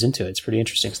lot that goes into it. It's pretty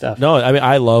interesting stuff. No, I mean,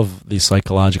 I love the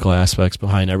psychological aspects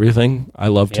behind everything. I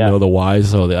love to know the why.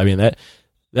 So,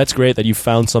 that's great that you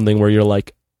found something where you're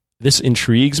like, this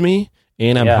intrigues me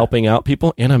and I'm helping out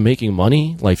people and I'm making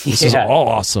money. Like, this is all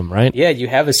awesome, right? Yeah, you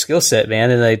have a skill set,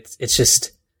 man. And like, it's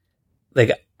just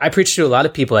like, I preach to a lot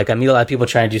of people. Like, I meet a lot of people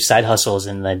trying to do side hustles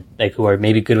and like who are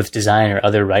maybe good with design or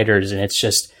other writers. And it's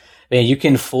just, man, you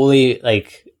can fully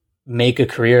like make a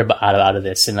career out of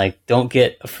this, and like don't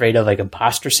get afraid of like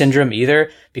imposter syndrome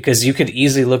either, because you could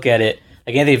easily look at it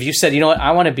like, Anthony, if you said,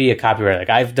 I want to be a copywriter, like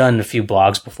I've done a few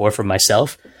blogs before for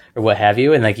myself or what have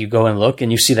you, and like you go and look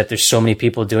and you see that there's so many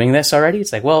people doing this already.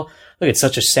 It's like, well, look, it's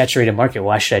such a saturated market,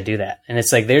 why should I do that? And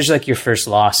it's like there's like your first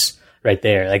loss right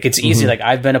there. Like it's easy. Like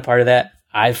I've been a part of that.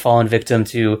 I've fallen victim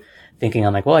to thinking,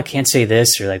 I'm like, well, I can't say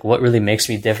this, or like what really makes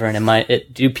me different?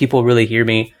 Do people really hear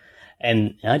me?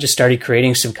 And I just started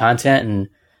creating some content, and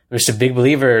I'm just a big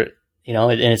believer,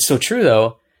 and it's so true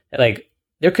though, that like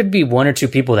there could be one or two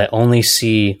people that only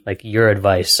see like your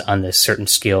advice on this certain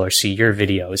skill or see your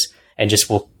videos and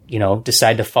just will,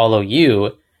 decide to follow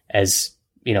you as,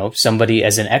 somebody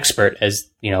as an expert, as,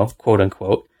 quote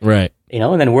unquote. Right.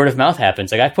 And then word of mouth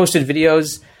happens. Like I've posted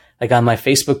videos like on my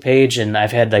Facebook page, and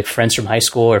I've had like friends from high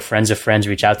school or friends of friends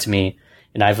reach out to me,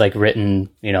 and I've like written,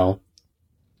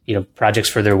 projects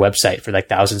for their website for like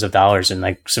thousands of dollars and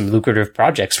like some lucrative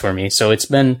projects for me. So it's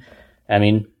been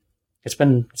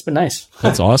nice.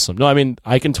 That's awesome. No, I mean,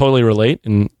 I can totally relate.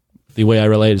 And the way I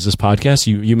relate is this podcast.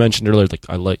 You mentioned earlier, like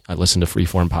I listen to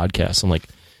freeform podcasts. I'm like,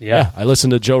 yeah, I listen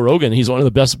to Joe Rogan. He's one of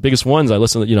the biggest ones. I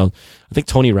listen to, I think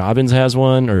Tony Robbins has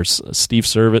one, or Steve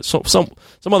Servitt. So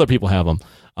some other people have them.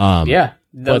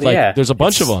 But like, there's a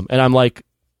bunch of them. And I'm like,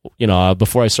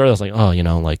 before I started, I was like,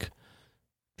 oh, like,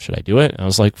 should I do it? And I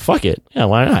was like, fuck it. Yeah,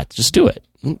 why not? Just do it.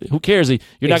 Who cares? You're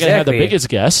not going to have the biggest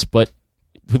guests, but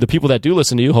the people that do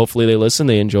listen to you, hopefully they listen,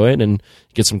 they enjoy it, and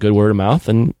get some good word of mouth,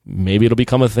 and maybe it'll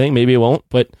become a thing, maybe it won't.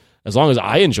 But as long as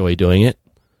I enjoy doing it,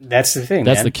 that's the thing.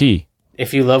 That's the key.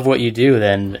 If you love what you do,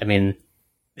 then, I mean,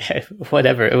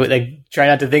 whatever. Like, try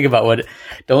not to think about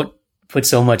don't put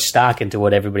so much stock into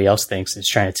what everybody else thinks is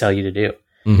trying to tell you to do.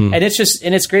 And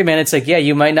it's great, man. It's like, yeah,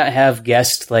 you might not have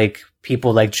guests like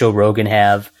people like Joe Rogan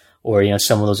have, or,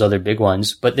 some of those other big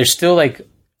ones, but there's still like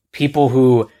people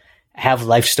who have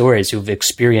life stories, who've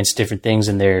experienced different things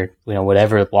in their,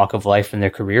 whatever walk of life and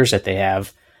their careers that they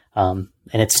have. And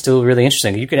it's still really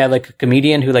interesting. You could have like a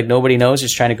comedian who like nobody knows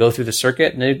is trying to go through the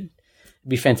circuit, and it'd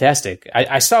be fantastic.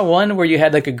 I saw one where you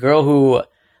had like a girl who,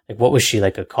 like, what was she,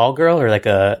 like a call girl or like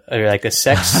a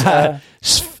sex?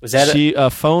 Was that a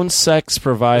phone sex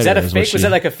provider? Was that a fake? Was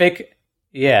that like a fake?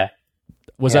 Yeah.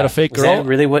 Was that a fake girl? Was that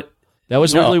really what? That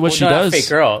was really what she does. Not a fake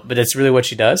girl, but it's really what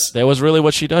she does. That was really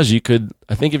what she does.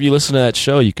 I think if you listen to that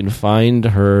show, you can find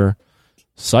her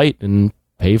site and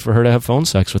pay for her to have phone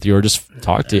sex with you, or just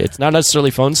talk to you. It's not necessarily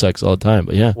phone sex all the time,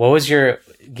 but yeah. What was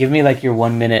give me like your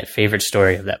 1 minute favorite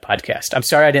story of that podcast? I'm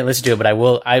sorry I didn't listen to it, but I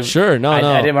will. Sure. No.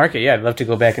 I didn't mark it. Yeah, I'd love to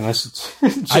go back and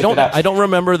listen. I don't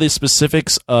remember the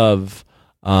specifics of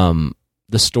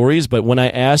the stories, but when I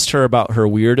asked her about her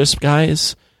weirdest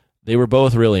guys, they were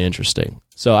both really interesting.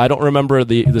 So I don't remember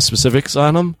the specifics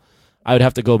on them. I would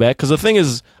have to go back, because the thing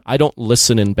is, I don't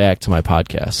listen in back to my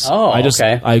podcasts. Oh,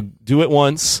 okay. I do it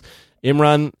once.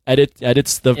 Imran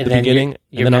edits the beginning.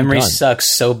 Your memory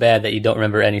sucks so bad that you don't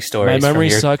remember any stories. My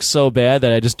memory sucks so bad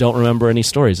that I just don't remember any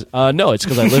stories. No, it's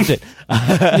because I lived it.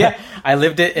 Yeah, I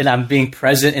lived it, and I'm being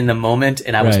present in the moment,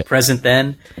 and I was present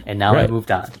then, and now I moved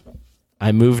on.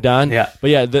 I moved on? Yeah. But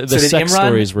yeah, the sex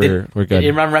stories were good. Did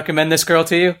Imran recommend this girl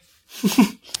to you?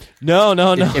 No.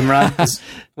 Imran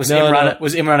was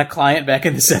Imran a client back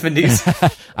in the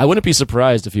 70s? I wouldn't be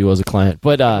surprised if he was a client,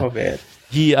 but man.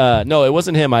 He no, it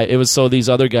wasn't him. It was these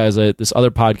other guys. This other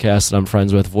podcast that I'm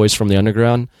friends with, Voice from the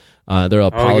Underground. They're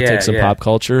about politics and pop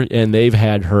culture, and they've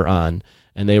had her on.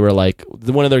 And they were like,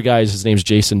 one of their guys, his name's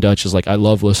Jason Dutch, is like, I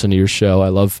love listening to your show. I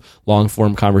love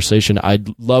long-form conversation. I'd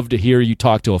love to hear you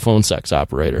talk to a phone sex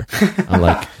operator. I'm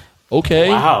like, okay.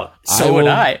 Wow. So would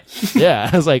I. Yeah.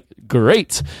 I was like,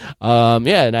 great. And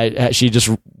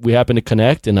we happened to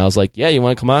connect, and I was like, yeah, you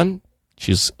want to come on?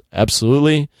 She's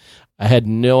absolutely. I had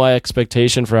no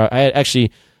expectation for her. I had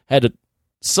actually had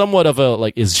somewhat of a,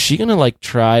 like, is she going to like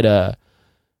try to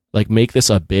like make this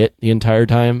a bit the entire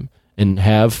time and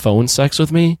have phone sex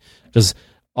with me? Because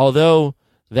although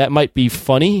that might be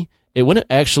funny, it wouldn't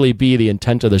actually be the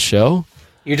intent of the show.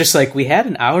 You're just like, we had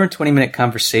an hour and 20-minute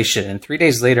conversation, and 3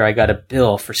 days later I got a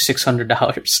bill for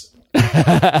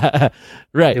 $600.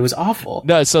 Right. It was awful.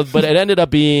 No, but it ended up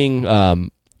being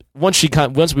once we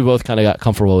both kind of got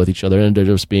comfortable with each other, it ended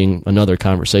up just being another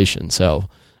conversation. So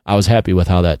I was happy with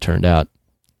how that turned out.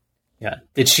 Yeah.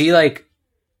 Did she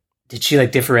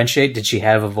differentiate? Did she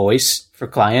have a voice for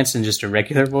clients and just a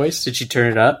regular voice? Did she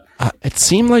turn it up? It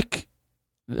seemed like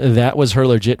that was her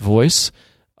legit voice.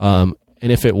 And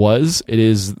if it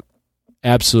is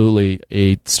absolutely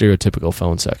a stereotypical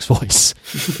phone sex voice.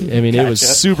 I mean, It was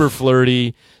super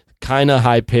flirty, kind of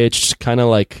high pitched, kind of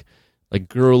like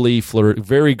girly,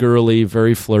 very girly,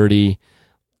 very flirty,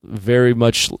 very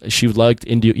much. She liked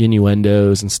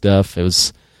innuendos and stuff. It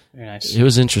was very nice. It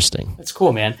was interesting. That's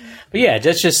cool, man. But yeah,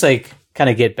 just like kind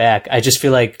of get back. I just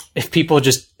feel like if people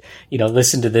just,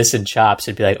 listen to this in chops,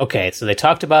 it'd be like, okay, so they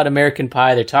talked about American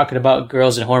Pie, they're talking about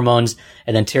girls and hormones,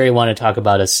 and then Terry wanted to talk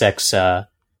about a sex, a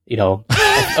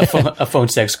phone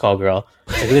sex call girl.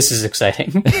 Like, this is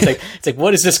exciting. It's like,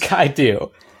 what does this guy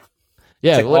do?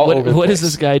 Yeah, like what does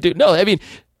this guy do? No, I mean,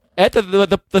 at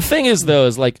the thing is though,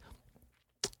 is like,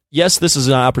 yes, this is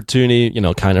an opportunity,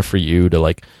 kind of for you to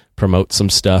like promote some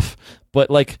stuff, but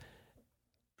like,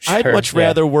 sure, I'd much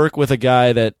rather work with a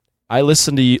guy that I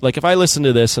listen to. Like, if I listen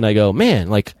to this and I go, man,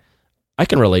 like, I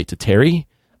can relate to Terry.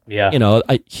 Yeah,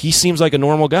 he seems like a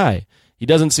normal guy. He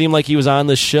doesn't seem like he was on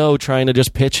this show trying to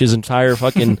just pitch his entire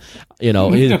fucking,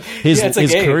 his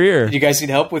career. You guys need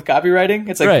help with copywriting?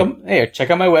 It's like, right. Come, hey, check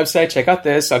out my website, check out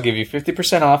this. I'll give you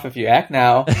 50% off if you act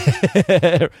now.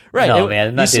 Right. No,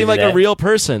 man. You seem like a real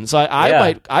person. So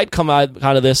I'd come out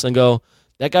of this and go,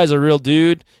 that guy's a real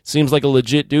dude. Seems like a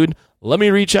legit dude. Let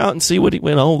me reach out and see what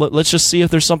let's just see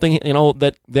if there's something,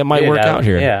 that might work out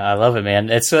here. Yeah, I love it, man.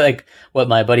 It's like what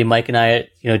my buddy Mike and I,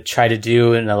 try to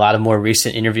do in a lot of more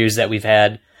recent interviews that we've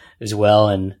had as well.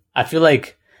 And I feel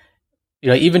like,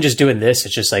 even just doing this,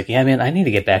 it's just like, yeah, man, I need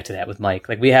to get back to that with Mike.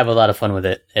 Like, we have a lot of fun with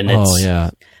it. And it's,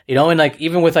 and like,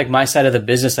 even with like my side of the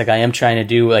business, like I am trying to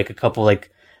do like a couple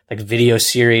like video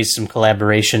series, some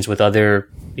collaborations with other,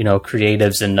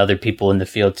 creatives and other people in the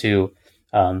field too.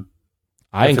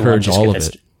 I encourage all of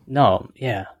it. No,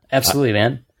 yeah, absolutely,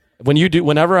 man.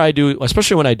 Whenever I do,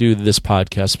 especially when I do this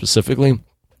podcast specifically,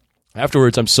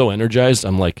 afterwards I'm so energized.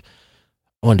 I'm like,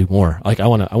 I want to do more. Like, I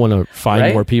want to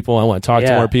find more people. I want to talk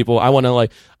to more people. I want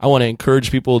to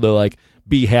encourage people to like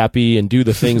be happy and do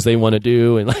the things they want to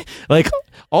do, and like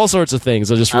all sorts of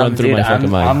things. I'll just run through my fucking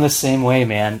mind. I'm the same way,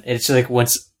 man. It's like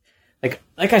once,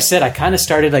 like I said, I kind of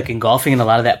started like engulfing in a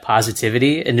lot of that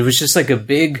positivity, and it was just like a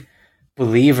big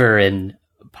believer in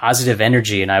positive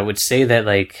energy. And I would say that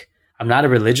like I'm not a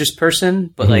religious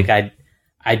person, but like I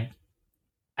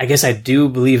guess I do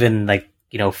believe in like,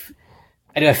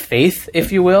 I do have faith,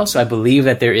 if you will. So I believe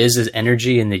that there is this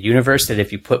energy in the universe that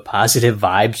if you put positive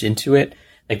vibes into it,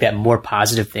 like that more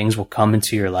positive things will come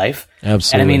into your life.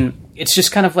 Absolutely. And I mean, it's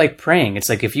just kind of like praying. It's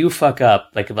like if you fuck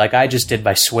up, like I just did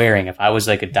by swearing, if I was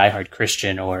like a diehard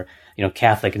Christian or,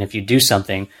 Catholic, and if you do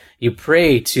something, you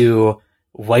pray to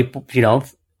wipe,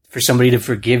 for somebody to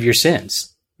forgive your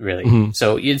sins, really. Mm-hmm.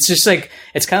 So it's just like,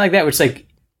 it's kind of like that, where it's like,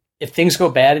 if things go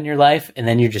bad in your life and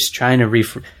then you're just trying to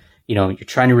you're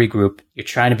trying to regroup, you're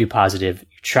trying to be positive,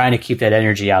 you're trying to keep that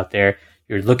energy out there.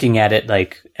 You're looking at it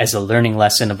like as a learning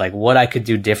lesson of like what I could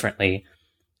do differently,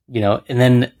 and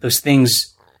then those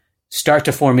things start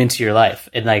to form into your life.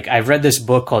 And like, I've read this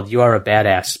book called You Are a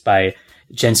Badass by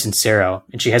Jen Sincero,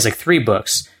 and she has like 3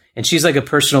 books, and she's like a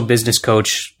personal business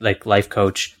coach, like life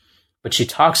coach. But she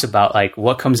talks about like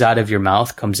what comes out of your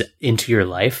mouth comes into your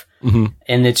life. Mm-hmm.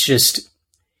 And it's just,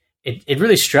 it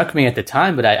really struck me at the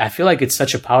time, but I feel like it's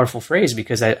such a powerful phrase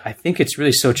because I think it's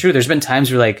really so true. There's been times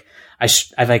where like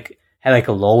I've like had like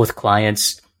a lull with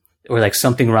clients or like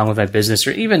something wrong with my business,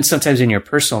 or even sometimes in your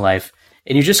personal life.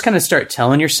 And you just kind of start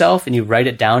telling yourself and you write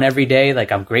it down every day.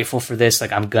 Like, I'm grateful for this.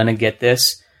 Like, I'm going to get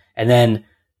this. And then,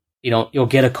 you'll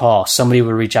get a call. Somebody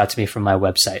will reach out to me from my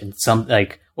website, and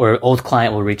or an old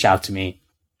client will reach out to me.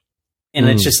 And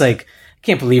it's just like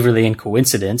can't believe really in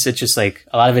coincidence. It's just like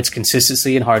a lot of it's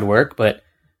consistency and hard work, but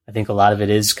I think a lot of it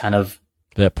is kind of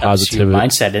that positivity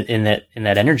mindset in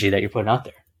that energy that you're putting out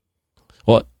there.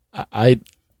 Well, I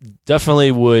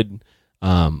definitely would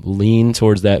lean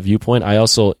towards that viewpoint. I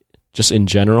also, just in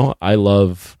general,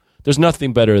 there's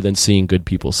nothing better than seeing good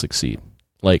people succeed.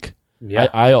 Like,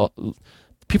 I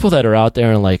people that are out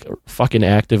there and like fucking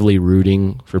actively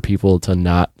rooting for people to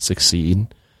not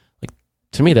succeed, like,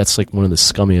 to me, that's like one of the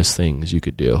scummiest things you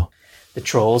could do. The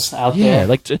trolls out there.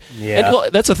 And, well,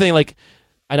 that's the thing. Like,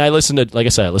 and I listen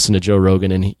to Joe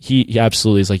Rogan, and he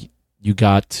absolutely is like, you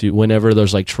got to, whenever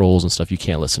there's like trolls and stuff, you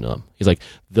can't listen to them. He's like,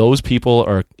 those people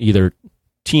are either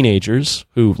teenagers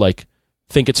who like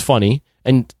think it's funny,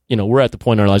 and we're at the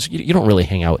point in our lives, you don't really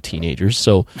hang out with teenagers,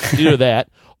 so either that,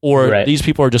 or these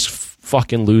people are just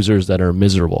fucking losers that are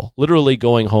miserable, literally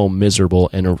going home miserable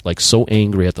and are like so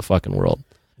angry at the fucking world.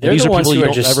 These are people you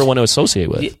don't ever want to associate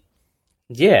with.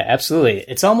 Yeah, absolutely.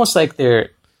 It's almost like I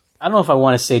don't know if I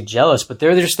want to say jealous, but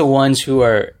they're just the ones who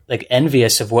are like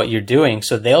envious of what you're doing.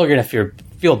 So they're going to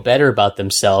feel better about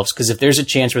themselves, because if there's a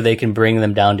chance where they can bring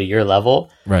them down to your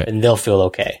level, then they'll feel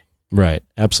okay. Right.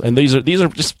 Absolutely. And these are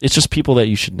just, it's just people that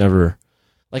you should never,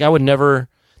 like, I would never,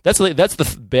 that's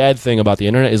the bad thing about the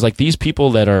internet, is like these people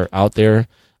that are out there,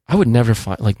 I would never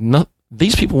find, like,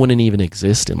 these people wouldn't even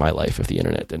exist in my life if the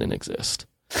internet didn't exist.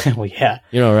 Well, yeah.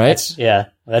 Right?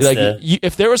 That's like,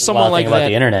 if there was someone like that about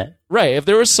the internet. Right. If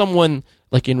there was someone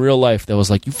like in real life that was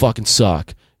like, you fucking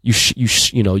suck, you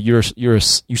suck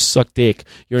dick,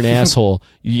 you're an asshole,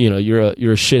 you're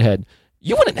a shithead,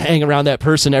 you wouldn't hang around that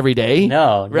person every day.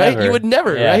 No, right? Never. You would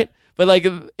never, right? But like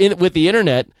with the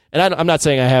internet, and I'm not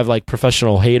saying I have like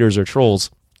professional haters or trolls,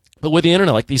 but with the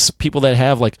internet, like these people that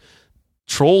have like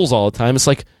trolls all the time, it's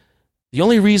like the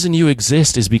only reason you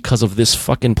exist is because of this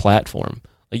fucking platform.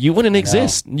 Like, you wouldn't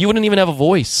exist. You wouldn't even have a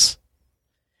voice.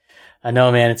 I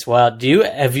know, man. It's wild.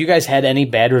 Have you guys had any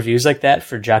bad reviews like that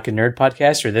for Jock and Nerd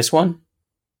podcast or this one?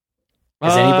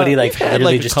 Has anybody like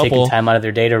literally just taken time out of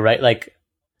their day to write like?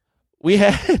 We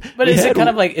had, but is it kind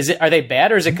of like, are they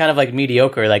bad, or is it kind of like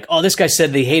mediocre? Like, oh, this guy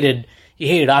said he hated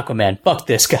Aquaman. Fuck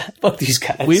this guy. Fuck these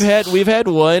guys. We've had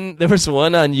one. There was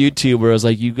one on YouTube where I was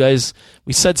like, you guys,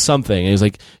 we said something, and it was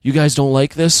like, you guys don't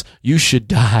like this? You should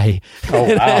die.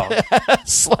 Oh wow!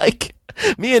 It's like,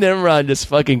 me and Imran just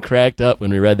fucking cracked up when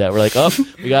we read that. We're like, oh,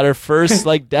 we got our first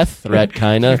like death threat,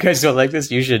 kind of. You guys don't like this?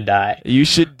 You should die. You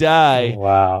should die. Oh,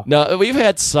 wow. No, we've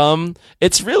had some.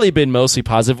 It's really been mostly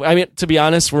positive. I mean, to be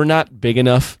honest, we're not big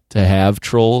enough to have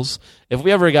trolls. If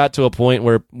we ever got to a point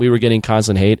where we were getting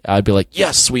constant hate, I'd be like,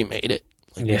 yes, we made it.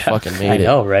 Like, we fucking made it. I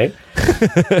know, right?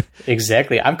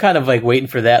 Exactly. I'm kind of like waiting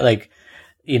for that, like,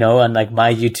 on like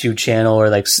my YouTube channel, or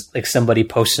like somebody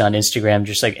posted on Instagram,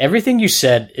 just like, everything you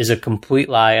said is a complete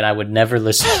lie, and I would never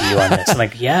listen to you on this. I'm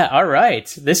like, yeah, all right,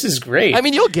 this is great. I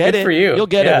mean, you'll get it. For you. You'll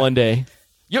get it one day.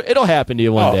 It'll happen to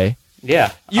you one day.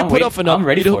 Yeah, you put up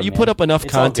enough. You put up enough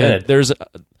content.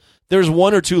 There's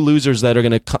one or two losers that are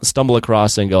going to stumble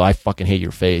across and go, I fucking hate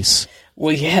your face.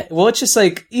 Well, yeah. Well, it's just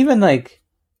like, even like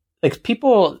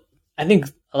people, I think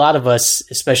a lot of us,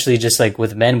 especially just like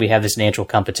with men, we have this natural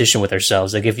competition with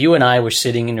ourselves. Like, if you and I were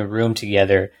sitting in a room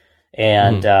together,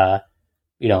 and,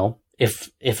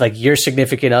 if like your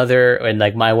significant other and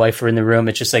like my wife were in the room,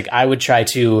 it's just like, I would try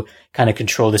to kind of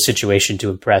control the situation to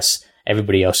impress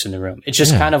everybody else in the room. It's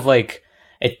just kind of like,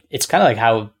 it's kind of like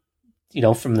how,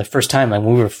 from the first time, like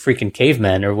when we were freaking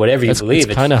cavemen or whatever you believe.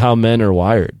 It's kind of how men are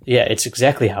wired. Yeah, it's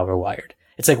exactly how we're wired.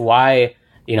 It's like why,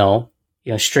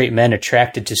 straight men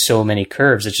attracted to so many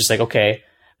curves. It's just like, okay,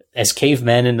 as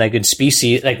cavemen and like in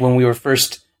species, like when we were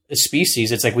first a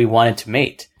species, it's like we wanted to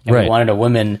mate. And we wanted a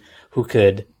woman who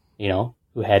could,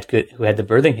 who had the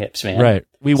birthing hips, man. Right.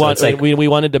 We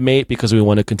wanted to mate because we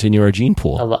want to continue our gene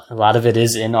pool. A lot of it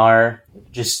is in our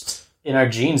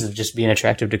genes of just being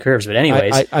attractive to curves. But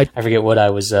anyways, I forget what I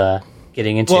was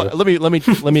getting into. Well, let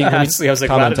me honestly, I was like,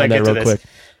 comment on that real quick.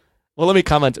 Well, let me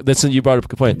comment. You brought up a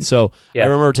good point. So I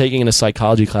remember taking a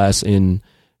psychology class in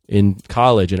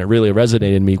college, and it really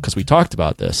resonated in me because we talked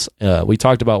about this. We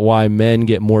talked about why men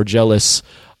get more jealous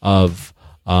of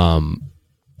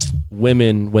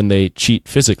women when they cheat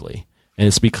physically, and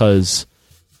it's because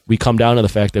we come down to the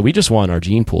fact that we just want our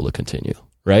gene pool to continue,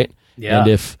 right? Yeah.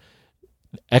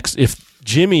 And if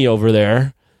Jimmy over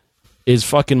there is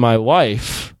fucking my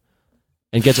wife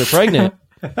and gets her pregnant,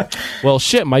 well,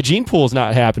 shit, my gene pool is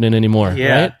not happening anymore,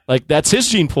 right? Like, that's his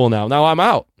gene pool now. Now I'm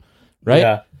out, right?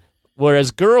 Yeah. Whereas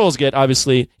girls get,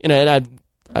 obviously, and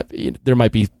there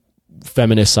might be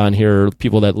feminists on here,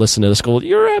 people that listen to this go,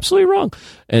 you're absolutely wrong.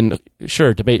 And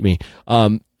sure, debate me.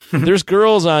 There's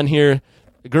girls on here,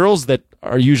 girls that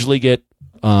are usually get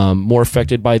more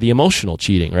affected by the emotional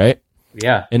cheating, right?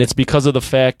 Yeah. And it's because of the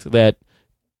fact that,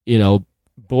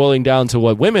 boiling down to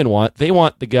what women want, they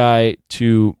want the guy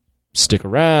to stick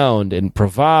around and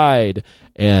provide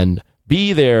and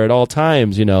be there at all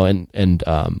times, and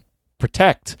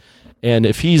protect. And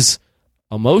if he's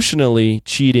emotionally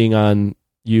cheating on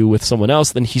you with someone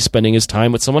else, then he's spending his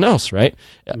time with someone else, right?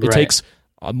 It takes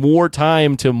more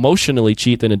time to emotionally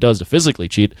cheat than it does to physically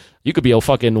cheat. You could be a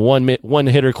fucking one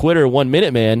hitter quitter, 1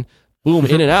 minute man, boom,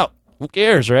 in and out. Who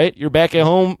cares, right? You're back at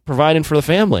home providing for the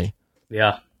family.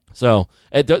 Yeah. So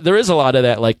there is a lot of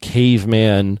that like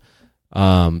caveman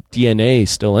DNA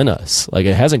still in us. Like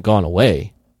it hasn't gone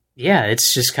away. Yeah,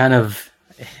 it's just kind of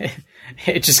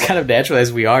natural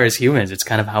as we are as humans. It's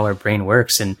kind of how our brain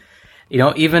works. And,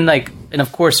 even like, and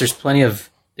of course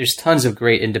there's tons of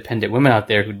great independent women out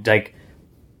there who like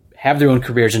have their own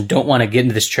careers and don't want to get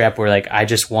into this trap where like, I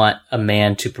just want a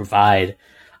man to provide.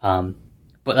 But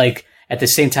like at the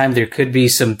same time, there could be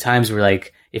some times where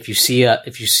like, if you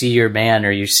see your man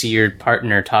or you see your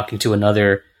partner talking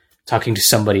to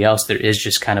somebody else, there is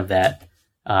just kind of that,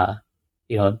 I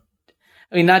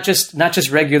mean, not just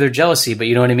regular jealousy, but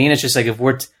you know what I mean? It's just like, if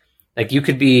we're like, you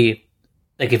could be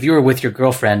like, if you were with your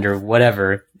girlfriend or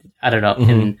whatever, I don't know.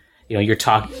 And,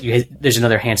 there's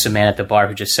another handsome man at the bar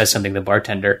who just says something to the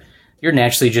bartender. You're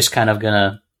naturally just kind of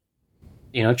gonna,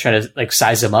 try to like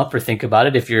size them up or think about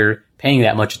it if you're paying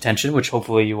that much attention, which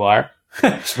hopefully you are.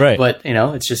 Right. But,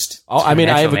 it's just, I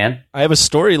have a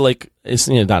story, like, it's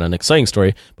not an exciting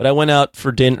story, but I went out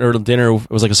for dinner. It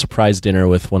was like a surprise dinner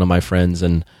with one of my friends,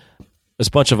 and there's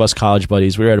a bunch of us college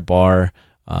buddies. We were at a bar.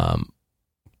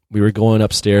 We were going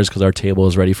upstairs because our table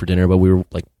was ready for dinner, but we were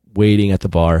like waiting at the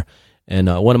bar. And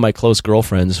one of my close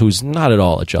girlfriends, who's not at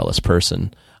all a jealous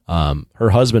person,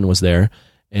 her husband was there,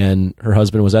 and her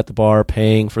husband was at the bar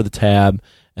paying for the tab.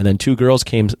 And then two girls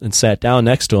came and sat down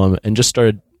next to him and just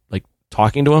started like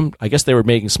talking to him. I guess they were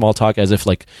making small talk as if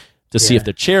like to see if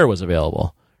the chair was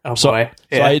available. Oh, boy.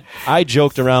 So I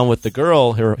joked around with the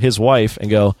girl, his wife, and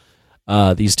go,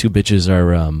 these two bitches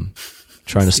are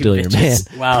trying to steal your man.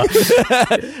 Wow.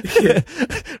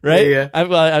 Right? Yeah.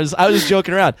 I was just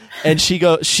joking around. And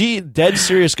she dead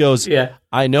serious goes, yeah,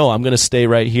 I know, I'm going to stay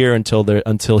right here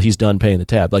until he's done paying the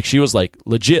tab. Like she was like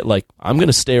legit, like I'm going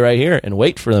to stay right here and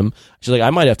wait for them. She's like,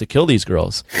 I might have to kill these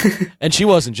girls. And she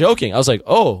wasn't joking. I was like,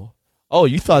 oh,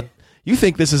 you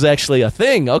think this is actually a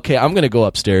thing? Okay, I'm going to go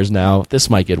upstairs now. This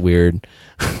might get weird.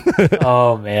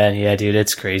 Oh man. Yeah, dude,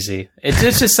 it's crazy.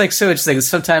 It's just like, so it's like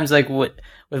sometimes like with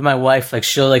my wife, like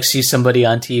she'll like see somebody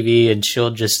on TV and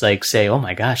she'll just like say, oh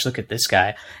my gosh, look at this guy.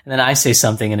 And then I say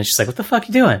something and it's just like, what the fuck are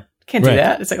you doing? Can't do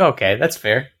that. It's like, okay, that's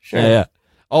fair. Sure. Yeah.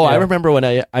 Oh, yeah. I remember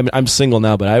when I'm single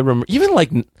now, but I remember even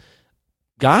like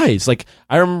guys, like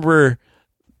I remember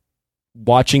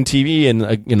watching TV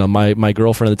and my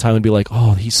girlfriend at the time would be like,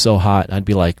 oh, he's so hot. And I'd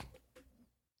be like,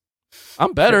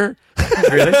 I'm better.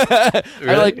 Really?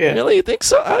 I'm like, really? You think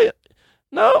so?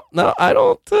 No, I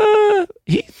don't.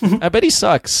 I bet he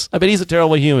sucks. I bet he's a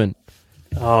terrible human.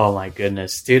 Oh my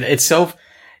goodness, dude! It's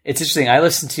interesting. I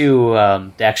listened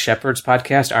to Dax Shepard's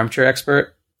podcast, Armchair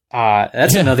Expert.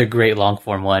 That's another great long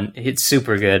form one. It's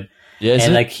super good. Yeah,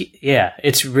 and like,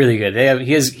 it's really good.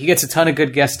 He gets a ton of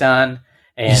good guests on.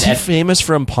 And is he famous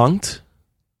from Punk'd?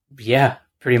 Yeah,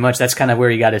 pretty much. That's kind of where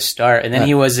he got his start. And then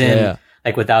he was in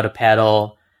like Without a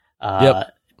Paddle.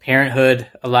 Parenthood.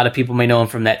 A lot of people may know him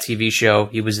from that TV show.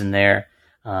 He was in there.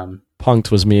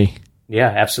 Punk'd was me. Yeah,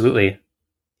 absolutely.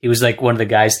 He was like one of the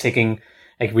guys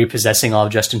repossessing all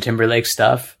of Justin Timberlake's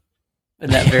stuff in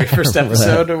that very first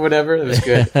episode or whatever. It was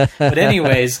good. But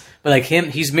anyways, like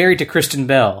he's married to Kristen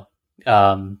Bell.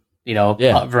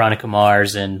 Veronica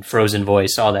Mars and Frozen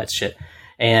Voice, all that shit.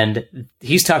 And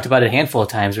he's talked about it a handful of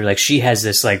times where like she has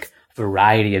this like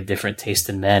variety of different taste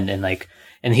in men,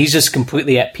 and he's just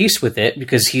completely at peace with it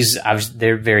because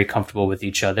they're very comfortable with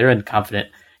each other and confident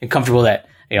and comfortable that,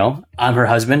 I'm her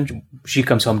husband. She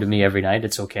comes home to me every night.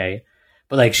 It's okay.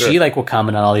 But like, she like will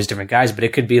comment on all these different guys, but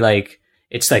it could be like,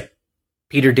 it's like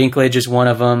Peter Dinklage is one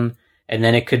of them. And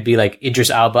then it could be like Idris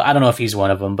Elba. I don't know if he's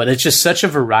one of them, but it's just such a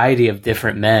variety of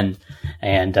different men.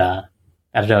 And, I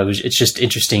don't know. It's just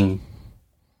interesting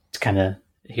to kind of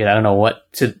hear. I don't know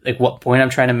what point I'm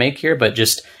trying to make here, but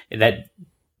just that,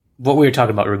 what we were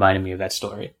talking about reminded me of that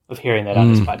story, of hearing that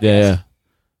on this podcast. Yeah.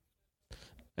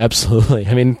 Absolutely.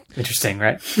 I mean, interesting,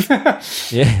 right?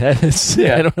 Yeah,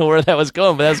 I don't know where that was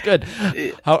going, but that's good.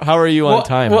 How are you on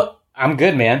time? Well, I'm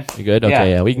good, man. You good?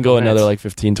 Okay, yeah. We can go another like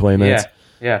 15, 20 minutes.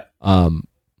 Yeah. What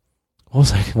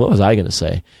was I going to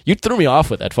say? You threw me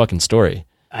off with that fucking story.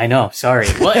 I know. Sorry.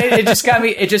 Well, it just got me.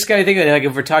 It just got me thinking. Like,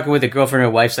 if we're talking with a girlfriend or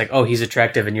wife, it's like, oh, he's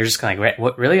attractive, and you're just kind of like,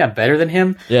 what? Really? I'm better than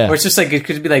him? Yeah. Or it's just like it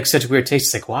could be like such weird taste.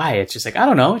 It's like, why? It's just like, I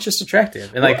don't know. It's just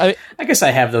attractive. And like, I guess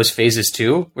I have those phases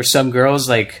too, where some girls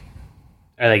like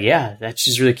are like, yeah, that's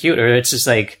just really cute, or it's just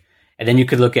like, and then you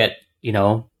could look at,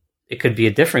 it could be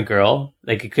a different girl.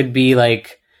 Like it could be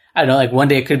like, I don't know, like one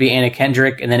day it could be Anna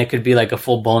Kendrick, and then it could be like a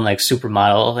full blown like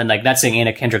supermodel, and like not saying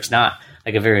Anna Kendrick's not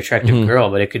like a very attractive girl,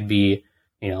 but it could be.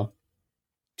 Two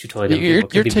totally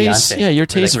different people. Your taste, Beyonce, your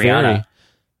taste like vary.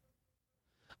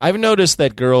 I've noticed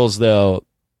that girls though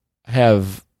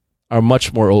are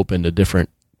much more open to different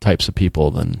types of people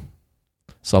than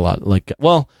it's a lot like.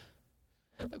 Well,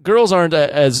 girls aren't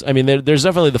as. I mean, there's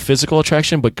definitely the physical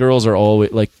attraction, but girls are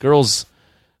always like girls.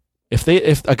 If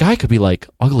a guy could be like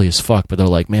ugly as fuck, but they're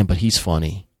like, man, but he's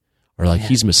funny, or like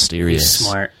he's mysterious, he's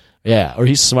smart. Yeah, or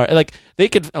he's smart. Like they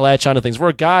could latch onto things. Where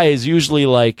a guy is usually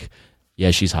like,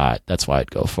 yeah, she's hot. That's why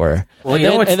I'd go for her. Well,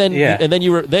 and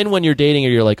then when you're dating her,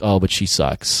 you're like, oh, but she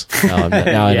sucks. No, I'm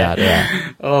not.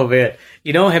 Yeah. Oh man,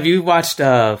 have you watched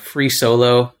Free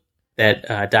Solo,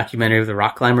 that documentary of the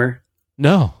rock climber?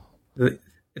 No.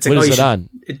 It's like, what is it on?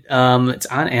 It's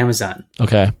on Amazon.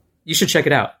 Okay. You should check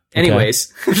it out.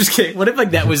 Anyways, I'm just kidding. What if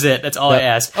like that was it? That's all I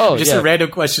asked. Oh, just a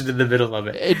random question in the middle of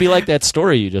it. It'd be like that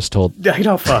story you just told.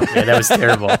 Fuck, man, that was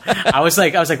terrible. I was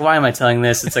like, why am I telling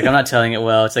this? It's like I'm not telling it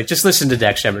well. It's like just listen to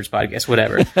Dak Shepard's podcast,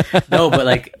 whatever. No, but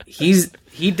like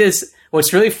he does.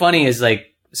 What's really funny is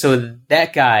like, so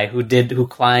that guy who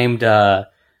climbed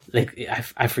like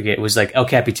I forget, it was like El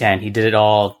Capitan. He did it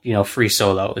all, free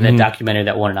solo in that documentary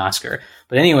that won an Oscar.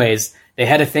 But anyways, they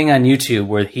had a thing on YouTube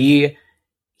where he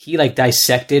like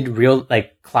dissected real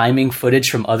like climbing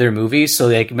footage from other movies. So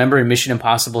like remember in Mission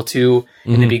Impossible 2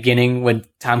 in the beginning when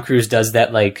Tom Cruise does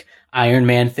that like Iron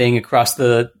Man thing across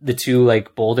the two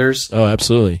like boulders? Oh,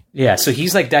 absolutely. Yeah. So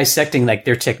he's like dissecting like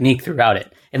their technique throughout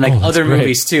it and like other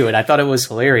movies too. And I thought it was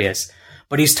hilarious.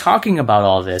 But he's talking about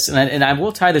all this. And I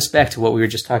will tie this back to what we were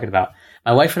just talking about.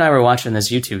 My wife and I were watching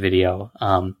this YouTube video.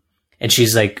 And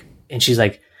she's like,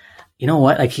 you know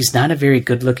what? Like, he's not a very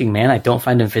good looking man. I don't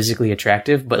find him physically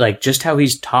attractive, but like just how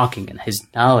he's talking and his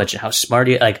knowledge and how smart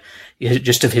he, like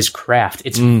just of his craft,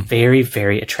 it's very,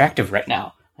 very attractive right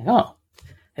now. Like, oh,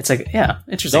 it's like, yeah,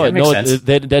 interesting. That makes sense.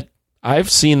 That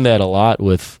I've seen that a lot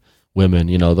with women,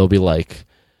 they'll be like,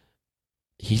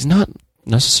 he's not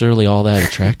necessarily all that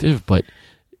attractive, but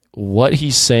what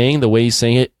he's saying, the way he's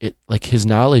saying it like his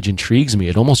knowledge intrigues me.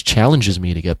 It almost challenges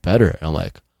me to get better. And I'm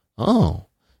like, oh,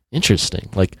 interesting.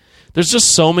 Like, there's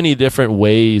just so many different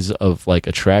ways of like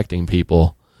attracting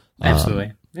people.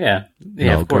 Absolutely. Yeah.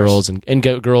 Of girls and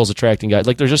girls attracting guys.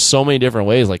 Like there's just so many different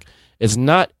ways. Like it's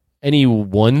not any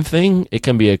one thing. It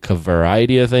can be a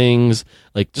variety of things.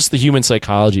 Like just the human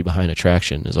psychology behind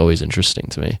attraction is always interesting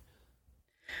to me.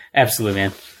 Absolutely,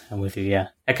 man. I'm with you. Yeah.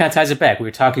 That kind of ties it back. We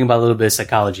were talking about a little bit of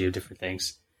psychology of different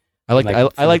things. I like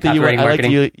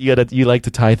that you like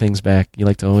to tie things back. You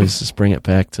like to always just bring it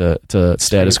back to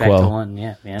status quo. Back to one.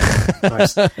 Yeah, man. Of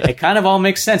course. It kind of all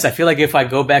makes sense. I feel like if I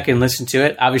go back and listen to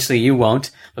it, obviously you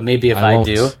won't, but maybe if I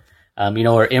do,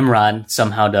 or Imran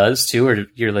somehow does too, or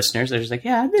your listeners, they're just like,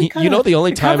 yeah, the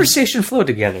only time conversation flowed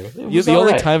together. The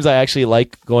only times I actually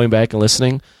like going back and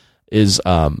listening is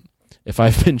if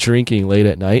I've been drinking late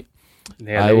at night.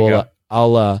 Yeah,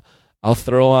 I'll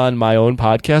throw on my own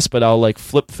podcast, but I'll like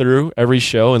flip through every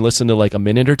show and listen to like a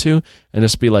minute or two and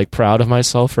just be like proud of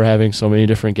myself for having so many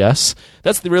different guests.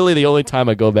 That's really the only time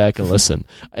I go back and listen.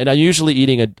 And I'm usually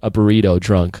eating a burrito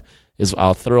drunk.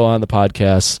 I'll throw on the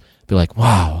podcast, be like,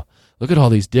 wow, look at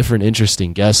all these different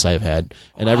interesting guests I've had.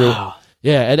 And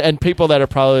and people that are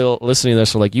probably listening to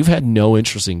this are like, you've had no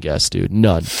interesting guests, dude.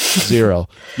 None. Zero.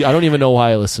 I don't even know why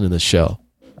I listen to this show.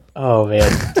 Oh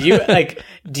man,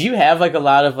 do you have like a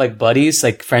lot of like buddies,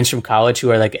 like friends from college who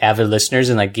are like avid listeners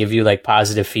and like give you like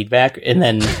positive feedback, and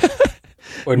then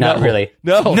or not really?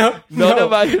 No, none of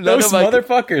my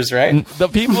motherfuckers, right? The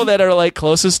people that are like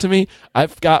closest to me,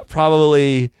 I've got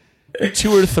probably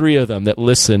 2 or 3 of them that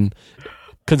listen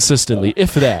consistently,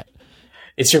 if that.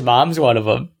 It's your mom's one of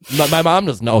them. My mom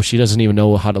doesn't know. She doesn't even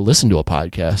know how to listen to a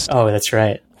podcast. Oh, that's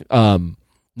right.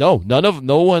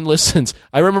 No one listens.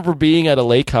 I remember being at a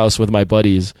lake house with my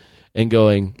buddies and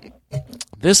going,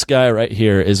 this guy right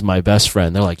here is my best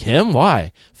friend. They're like, him?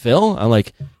 Why? Phil? I'm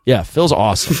like, yeah, Phil's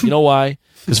awesome. You know why?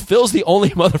 Because Phil's the only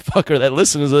motherfucker that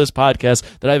listens to this podcast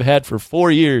that I've had for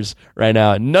 4 years right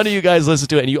now. None of you guys listen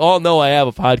to it, and you all know I have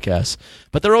a podcast.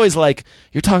 But they're always like,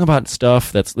 you're talking about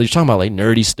stuff you're talking about like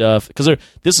nerdy stuff. Because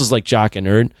this is like Jock and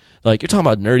Nerd. Like, you're talking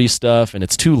about nerdy stuff, and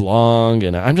it's too long,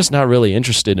 and I'm just not really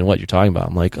interested in what you're talking about.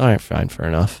 I'm like, all right, fine, fair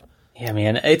enough. Yeah,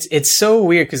 man, it's so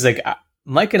weird because like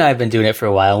Mike and I have been doing it for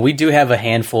a while, and we do have a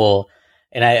handful,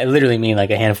 and I literally mean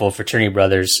like a handful of fraternity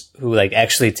brothers who like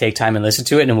actually take time and listen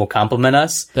to it and will compliment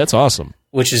us. That's awesome.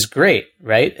 Which is great,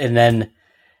 right? And then,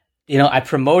 you know, I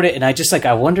promote it, and I just like,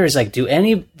 I wonder is like, did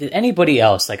anybody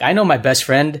else, like, I know my best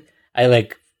friend,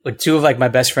 with two of like my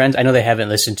best friends, I know they haven't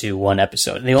listened to one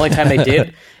episode. And the only time they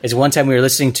did is one time we were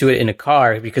listening to it in a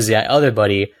car because the other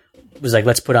buddy was like,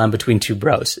 let's put on Between Two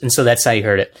Bros. And so that's how you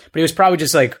heard it. But he was probably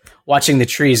just like watching the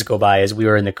trees go by as we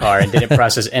were in the car and didn't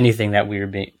process anything that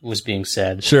was being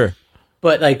said. Sure.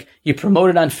 But like you promote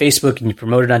it on Facebook and you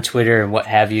promote it on Twitter and what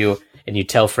have you, and you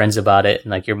tell friends about it.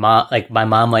 And like your mom, like my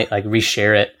mom might like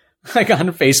reshare it like on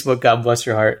Facebook, God bless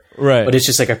your heart. Right. But it's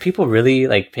just like, are people really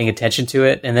like paying attention to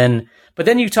it? But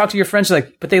then you talk to your friends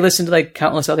like, but they listen to like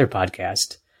countless other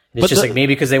podcasts. And it's just like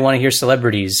maybe because they want to hear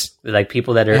celebrities, like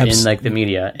people that are in like the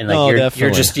media, and like you're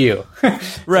just you. Right.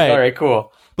 Like, all right,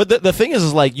 cool. But the thing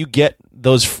is like you get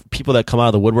those people that come out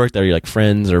of the woodwork that are like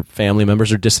friends or family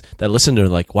members or just that listen to it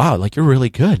like, wow, like you're really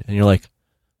good. And you're like,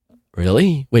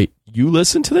 really? Wait, you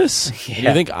listen to this? Yeah.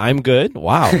 You think I'm good?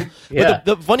 Wow. Yeah. But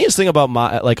the funniest thing about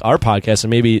our podcast,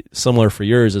 and maybe similar for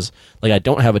yours, is like I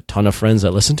don't have a ton of friends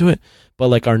that listen to it, but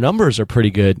like our numbers are pretty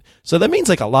good. So that means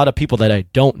like a lot of people that I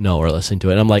don't know are listening to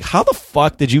it. And I'm like, how the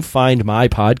fuck did you find my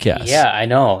podcast? Yeah, I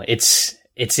know. It's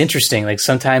interesting. Like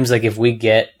sometimes like if we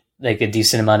get like a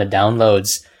decent amount of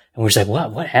downloads and we're just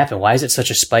like, what happened? Why is it such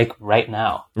a spike right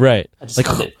now? Right. I just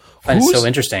find it so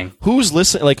interesting. Who's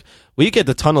listening? Like we get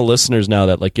a ton of listeners now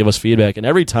that like give us feedback, and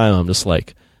every time I'm just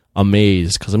like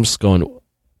amazed because I'm just going,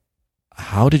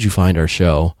 how did you find our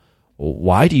show?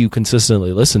 Why do you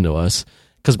consistently listen to us?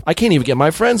 Because I can't even get my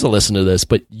friends to listen to this,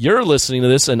 but you're listening to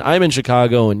this, and I'm in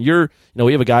Chicago, and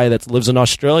we have a guy that lives in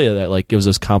Australia that like gives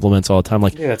us compliments all the time.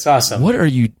 Like, yeah, that's awesome.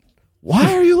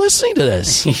 Why are you listening to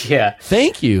this? Yeah.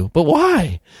 Thank you, but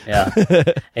why? Yeah.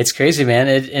 It's crazy, man.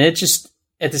 And it just,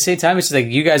 at the same time, it's like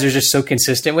you guys are just so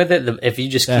consistent with it. If you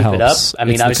just keep it up, I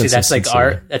mean, obviously that's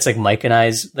like Mike and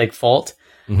I's like fault,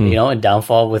 and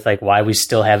downfall with like why we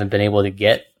still haven't been able to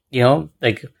get,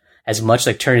 like as much,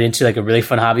 like turn it into like a really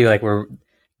fun hobby. Like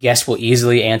guests will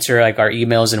easily answer like our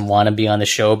emails and want to be on the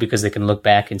show because they can look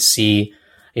back and see,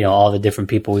 all the different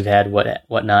people we've had,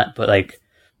 whatnot. But like,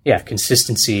 yeah,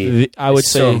 consistency. I would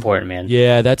say so important, man.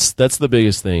 Yeah, that's the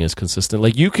biggest thing is consistent.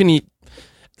 Like you can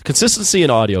consistency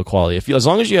and audio quality. As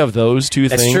long as you have those two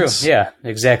things, that's true. Yeah,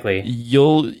 exactly.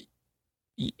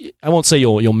 I won't say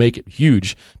you'll make it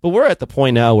huge, but we're at the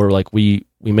point now where like we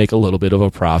make a little bit of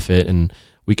a profit and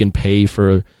we can pay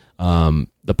for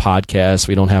the podcast.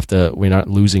 We're not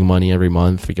losing money every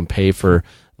month. We can pay for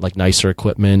like nicer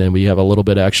equipment, and we have a little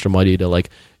bit of extra money to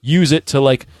like use it to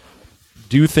like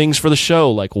do things for the show,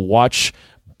 like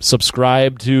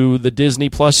subscribe to the Disney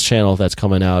Plus channel that's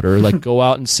coming out, or like go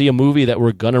out and see a movie that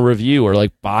we're gonna review, or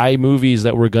like buy movies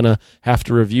that we're gonna have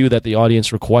to review that the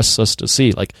audience requests us to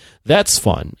see. Like that's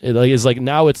fun. It's like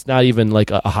now it's not even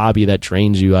like a hobby that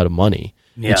drains you out of money.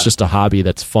 Yeah. It's just a hobby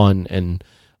that's fun and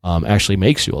actually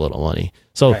makes you a little money.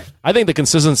 So right. I think the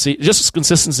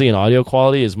consistency in audio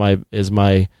quality is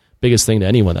my biggest thing to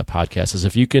anyone that podcasts. Is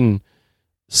if you can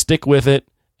stick with it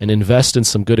and invest in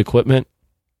some good equipment,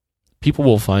 people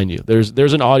will find you.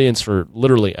 There's an audience for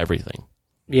literally everything.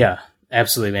 Yeah,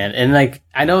 absolutely, man. And like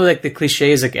I know like the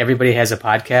cliche is like everybody has a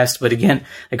podcast, but again,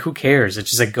 like who cares? It's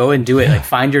just like go and do it. Like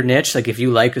find your niche. Like if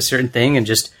you like a certain thing and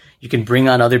just you can bring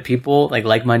on other people,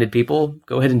 like-minded people,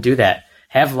 go ahead and do that.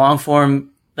 Have long form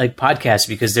like podcasts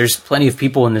because there's plenty of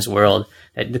people in this world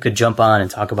that could jump on and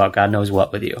talk about God knows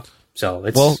what with you. So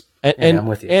it's I'm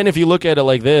with you. And if you look at it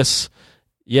like this,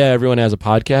 yeah, everyone has a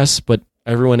podcast, but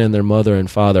everyone and their mother and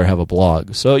father have a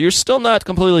blog. So you're still not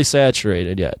completely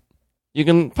saturated yet.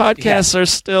 Podcasts are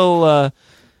still,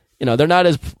 they're not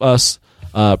as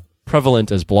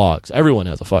prevalent as blogs. Everyone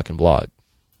has a fucking blog.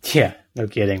 Yeah, no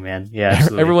kidding, man. Yeah,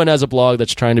 absolutely. Everyone has a blog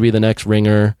that's trying to be the next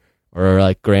Ringer or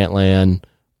like Grantland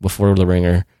before the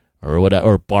Ringer or whatever,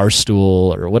 or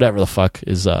Barstool or whatever the fuck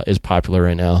is popular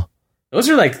right now. Those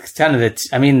are like kind of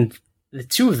the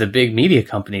two of the big media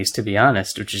companies, to be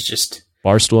honest, which is just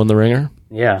Barstool and the Ringer.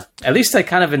 Yeah, at least like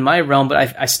kind of in my realm,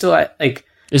 but I still like.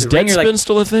 Is Deadspin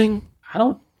still a thing?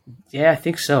 I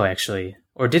think so actually.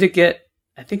 Or did it get?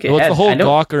 I think it. It's the whole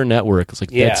Gawker network. It's like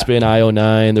Deadspin,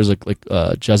 IO9. There's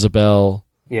like Jezebel.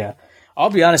 Yeah, I'll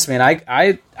be honest, man.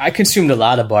 I consumed a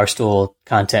lot of Barstool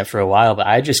content for a while, but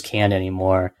I just can't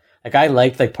anymore. Like I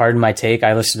liked like Pardon My Take.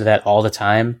 I listen to that all the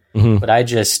time, but I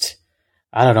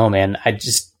don't know, man.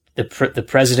 The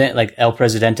president, like El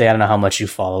Presidente, I don't know how much you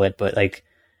follow it, but like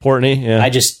Portney, yeah.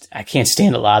 I can't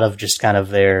stand a lot of just kind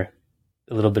of a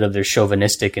little bit of their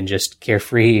chauvinistic and just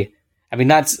carefree I mean,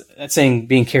 not saying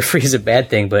being carefree is a bad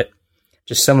thing, but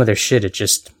just some of their shit, it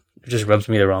just rubs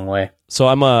me the wrong way. So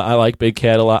I like Big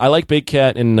Cat a lot. I like Big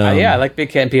Cat and I like Big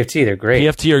Cat and PFT. They're great.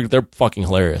 PFT they're fucking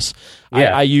hilarious.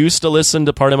 Yeah. I used to listen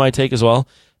to Part of My Take as well.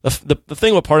 The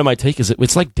thing with Part of My Take is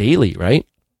it's like daily, right?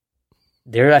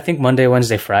 They're, I think, Monday,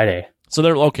 Wednesday, Friday. So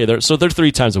they're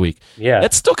 3 times a week. Yeah.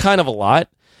 That's still kind of a lot.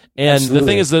 And Absolutely. The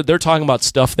thing is that they're talking about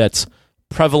stuff that's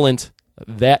prevalent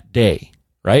that day,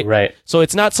 right? Right. So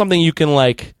it's not something you can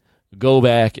like go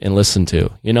back and listen to.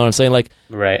 You know what I'm saying? Like,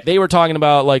 right. They were talking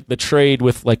about like the trade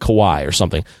with like Kawhi or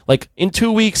something. Like in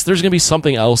 2 weeks, there's gonna be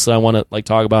something else that I want to like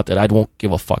talk about that I won't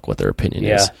give a fuck what their opinion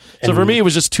is. So for me, it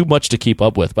was just too much to keep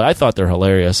up with. But I thought they're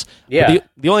hilarious. Yeah.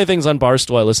 The only things on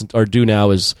Barstool I listen to, or do now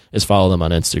is follow them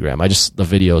on Instagram. The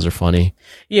videos are funny.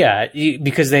 Yeah,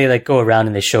 because they like go around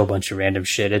and they show a bunch of random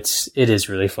shit. It is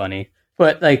really funny.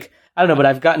 But like, I don't know, but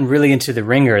I've gotten really into The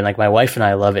Ringer, and like my wife and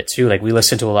I love it too. Like we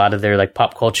listen to a lot of their like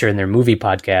pop culture and their movie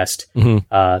podcast.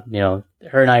 Mm-hmm. You know,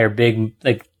 her and I are big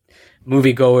like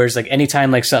movie goers. Like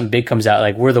anytime like something big comes out,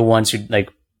 like we're the ones who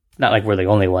like, not like we're the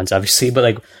only ones obviously, but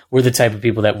like we're the type of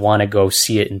people that want to go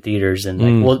see it in theaters.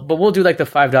 And like we'll do like the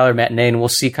 $5 matinee and we'll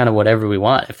see kind of whatever we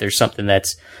want if there's something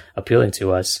that's appealing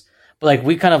to us. But like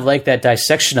we kind of like that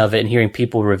dissection of it and hearing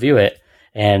people review it.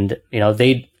 And, you know,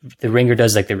 The Ringer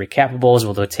does like the recapables,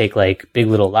 where they'll take like Big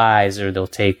Little Lies, or they'll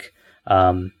take,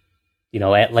 you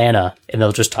know, Atlanta, and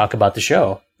they'll just talk about the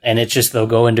show. And it's just, they'll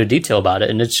go into detail about it.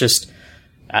 And it's just,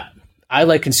 I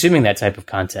like consuming that type of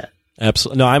content.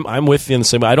 Absolutely. No, I'm with you in the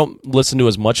same way. I don't listen to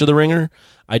as much of The Ringer.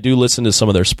 I do listen to some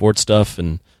of their sports stuff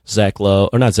and Zach Lowe,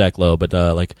 or not Zach Lowe, but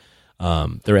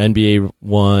their NBA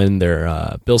one,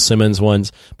 their Bill Simmons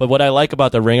ones. But what I like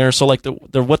about The Ringer, so like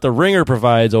what The Ringer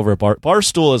provides over at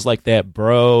Barstool is like that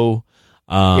bro,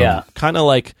 kind of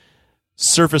like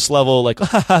surface level, like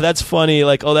that's funny,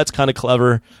 like oh that's kind of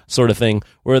clever sort of thing.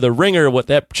 Where The Ringer, what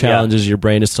that challenges your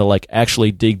brain is to like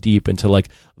actually dig deep into like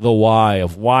the why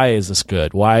of why is this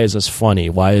good, why is this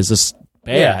funny, why is this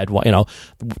bad. Yeah. You know,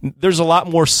 there's a lot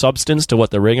more substance to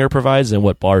what The Ringer provides than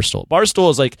what Barstool.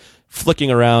 Barstool is like flicking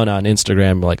around on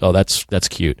Instagram, like, oh, that's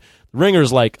cute. The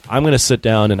Ringer's like, I'm going to sit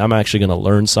down and I'm actually going to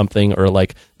learn something, or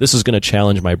like this is going to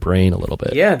challenge my brain a little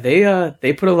bit. Yeah,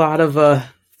 they put a lot of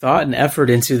thought and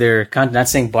effort into their content. Not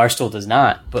saying Barstool does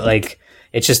not, but like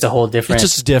it's just a whole different.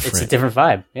 It's just different. It's a different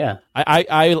vibe. Yeah,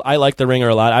 I like The Ringer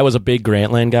a lot. I was a big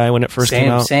Grantland guy when it first came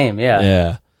out. Same, yeah.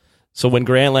 Yeah. So when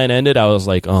Grantland ended, I was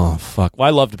like, oh, fuck. Well,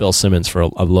 I loved Bill Simmons for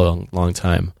a long, long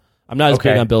time. I'm not as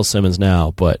big on Bill Simmons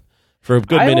now, but for a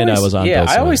good minute, I was on Bill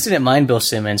Simmons. I always didn't mind Bill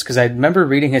Simmons because I remember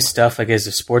reading his stuff like as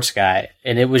a sports guy,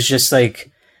 and it was just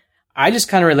like, I just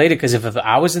kind of related because if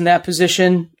I was in that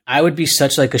position, I would be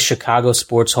such like a Chicago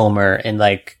sports homer and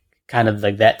like kind of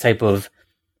like that type of,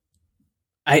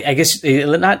 I guess,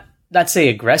 not say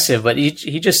aggressive, but he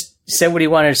just said what he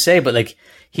wanted to say, but like,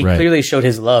 he clearly showed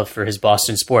his love for his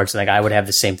Boston sports. Like I would have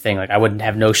the same thing. Like I wouldn't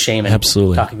have no shame in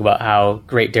talking about how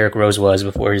great Derrick Rose was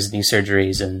before his knee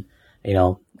surgeries and, you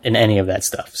know, and any of that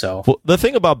stuff. So the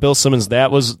thing about Bill Simmons,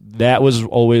 that was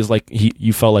always like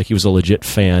you felt like he was a legit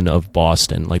fan of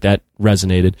Boston. Like that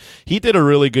resonated. He did a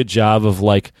really good job of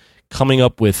like coming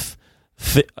up with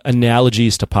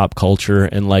analogies to pop culture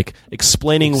and like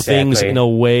explaining things in a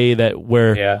way that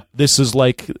where this is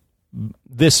like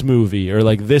this movie, or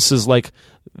like this is like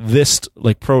this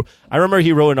like pro. I remember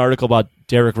he wrote an article about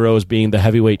Derrick Rose being the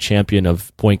heavyweight champion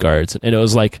of point guards, and it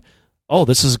was like, oh,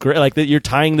 this is great. Like you're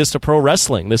tying this to pro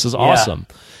wrestling. This is awesome.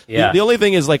 Yeah. The only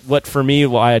thing is like what for me,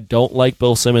 why I don't like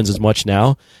Bill Simmons as much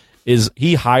now is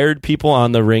he hired people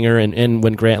on The Ringer and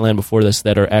when Grantland before this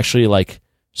that are actually like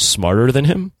smarter than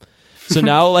him. So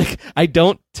now like I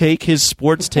don't take his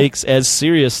sports takes as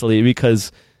seriously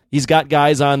because he's got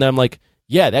guys on them like,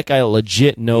 yeah, that guy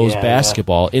legit knows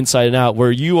basketball inside and out,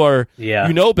 where you are,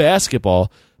 you know basketball,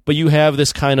 but you have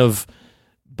this kind of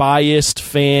biased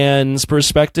fans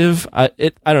perspective. I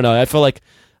don't know. I feel like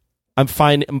I'm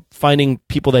finding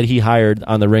people that he hired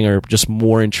on The Ringer just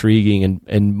more intriguing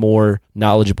and more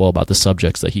knowledgeable about the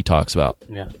subjects that he talks about.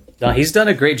 Yeah. No, he's done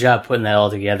a great job putting that all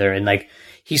together. And like,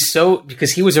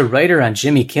 because he was a writer on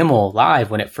Jimmy Kimmel Live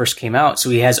when it first came out. So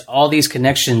he has all these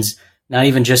connections, not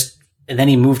even just, and then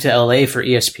he moved to LA for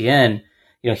ESPN.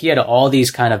 You know, he had all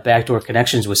these kind of backdoor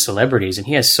connections with celebrities, and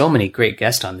he has so many great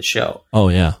guests on the show. Oh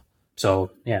yeah.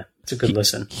 So yeah, it's a good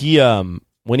listen. He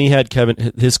when he had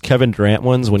his Kevin Durant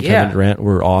ones, when Kevin Durant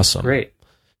were awesome. Great.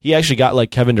 He actually got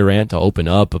like Kevin Durant to open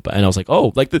up, and I was like,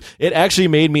 oh, like it actually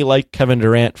made me like Kevin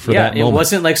Durant for that moment. It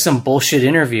wasn't like some bullshit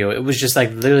interview. It was just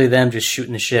like literally them just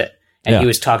shooting the shit, and he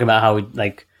was talking about how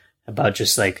about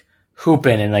just like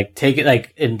hooping and like taking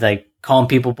like and like calling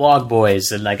people blog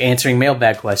boys and like answering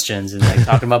mailbag questions and like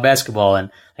talking about basketball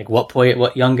and like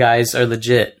what young guys are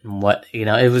legit and what, you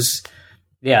know, it was,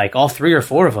 yeah, like all 3 or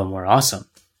 4 of them were awesome.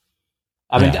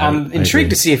 I'm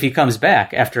intrigued to see if he comes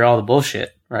back after all the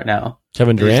bullshit right now.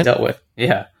 Kevin Durant dealt with.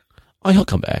 Yeah. Oh, he'll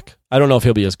come back. I don't know if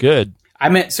he'll be as good. I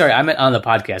meant on the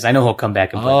podcast. I know he'll come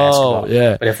back and play basketball.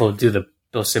 Yeah. But if we'll do the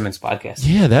Bill Simmons podcast.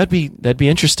 Yeah, that'd be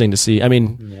interesting to see. I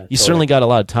mean, he's certainly got a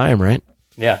lot of time, right?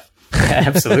 Yeah.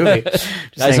 Absolutely.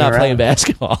 Guy's not playing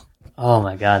basketball. Oh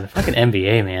my God. The fucking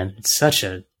NBA, man. It's such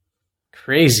a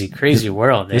crazy, crazy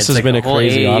world. This has been a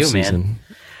crazy offseason. Man.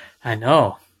 I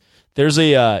know. There's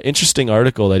a interesting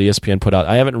article that ESPN put out.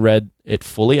 I haven't read it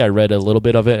fully. I read a little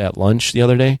bit of it at lunch the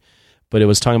other day, but it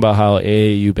was talking about how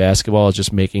AAU basketball is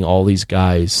just making all these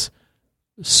guys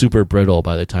super brittle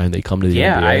by the time they come to the NBA.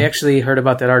 Yeah, I actually heard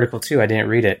about that article too. I didn't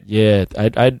read it. Yeah,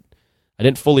 I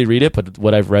didn't fully read it, but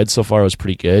what I've read so far was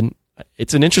pretty good.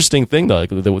 It's an interesting thing, though, like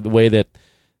the way that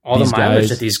all the mileage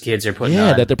that these kids are putting on.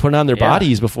 Yeah, that they're putting on their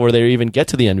bodies before they even get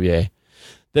to the NBA.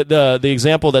 The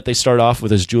example that they start off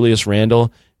with is Julius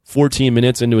Randle, 14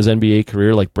 minutes into his NBA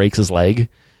career, like breaks his leg,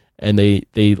 and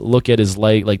they look at his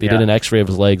leg, like they did an X-ray of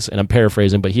his legs, and I'm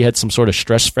paraphrasing, but he had some sort of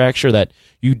stress fracture that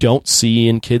you don't see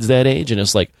in kids that age, and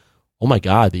it's like, oh my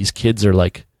God, these kids are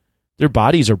like, their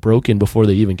bodies are broken before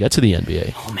they even get to the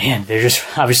NBA. Oh man, they're just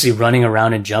obviously running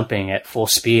around and jumping at full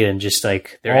speed and just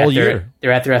like they're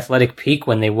at their athletic peak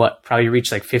when they probably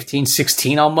reach like 15,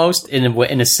 16 almost in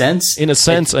a sense. In a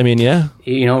sense, I mean, yeah.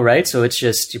 You know, right? So it's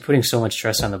just you're putting so much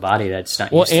stress on the body that's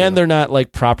not well, and they're not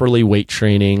like properly weight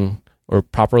training or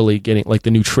properly getting like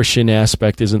the nutrition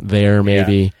aspect isn't there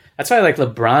maybe. Yeah. That's why like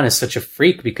LeBron is such a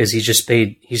freak because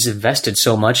he's invested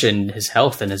so much in his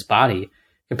health and his body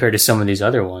compared to some of these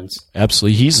other ones.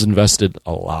 Absolutely. He's invested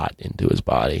a lot into his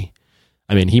body.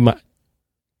 I mean,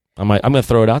 I'm going to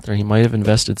throw it out there. He might have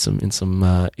invested in some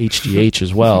HGH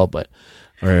as well, but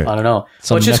I don't know.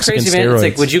 Well, it's just crazy, man. It's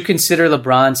like, would you consider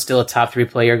LeBron still a top 3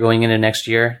 player going into next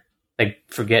year? Like,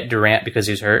 forget Durant because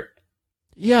he's hurt.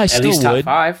 Yeah, I still would. At least top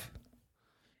 5.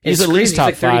 He's at least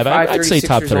top 5. I'd say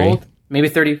top 3. Old, maybe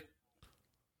 30.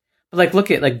 But like,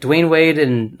 look at like Dwayne Wade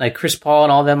and like Chris Paul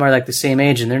and all them are like the same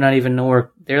age, and they're not even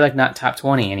nowhere. They're like not top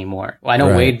 20 anymore. Well, I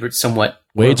know Wade's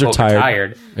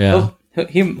retired. Yeah,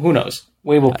 who knows?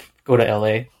 Wade will go to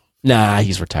LA. Nah,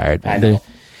 he's retired. Man. I know.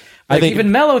 I think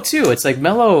even Melo too. It's like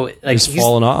Melo, like he's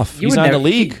fallen off. He's not in the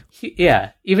league.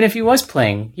 Even if he was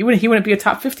playing, he wouldn't be a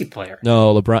top 50 player.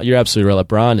 No, LeBron. You're absolutely right.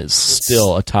 LeBron is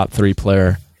still a top 3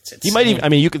 player. He might even. I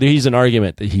mean, he's an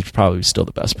argument that he's probably still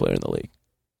the best player in the league.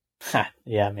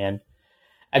 Yeah, man.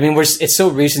 I mean, it's so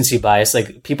recency bias.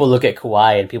 Like people look at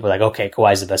Kawhi and people are like, okay,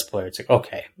 Kawhi's the best player. It's like,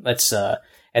 okay, let's. And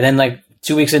then like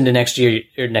 2 weeks into next year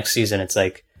or next season, it's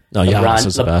like, no, Giannis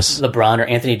is the best. LeBron or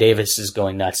Anthony Davis is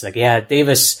going nuts. Like, yeah,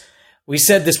 Davis. We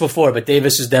said this before, but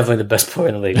Davis is definitely the best player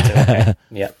in the league. So, okay.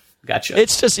 Yeah, gotcha.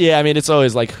 It's just I mean, it's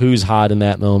always like who's hot in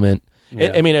that moment.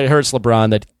 Yeah. I mean, it hurts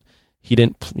LeBron that he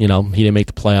didn't make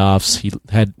the playoffs.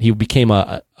 He became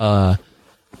an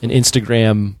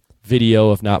Instagram video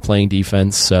of not playing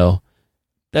defense, so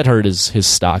that hurt his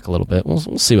stock a little bit.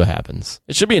 We'll see what happens.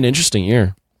 It should be an interesting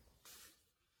year.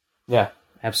 Yeah,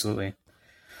 absolutely,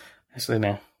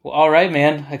 man. Well, all right,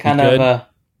 man. I kind of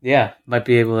might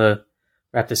be able to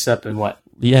wrap this up in what?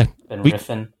 Yeah,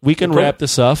 riffing. We can wrap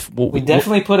this up. We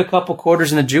definitely put a couple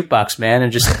quarters in the jukebox, man,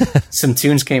 and just some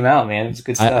tunes came out, man. It was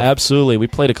good stuff. Absolutely, we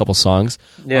played a couple songs.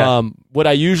 Yeah. What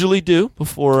I usually do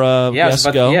before guests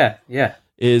go,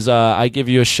 is I give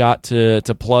you a shot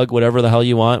to plug whatever the hell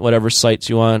you want, whatever sites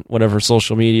you want, whatever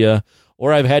social media.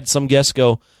 Or I've had some guests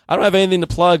go, I don't have anything to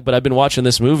plug, but I've been watching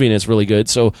this movie and it's really good.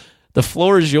 So the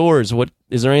floor is yours. What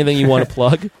is there anything you want to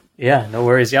plug? Yeah, no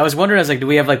worries. Yeah, I was wondering, I was like, do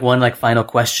we have like one like final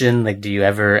question? Like, do you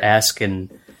ever ask and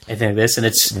anything like this? And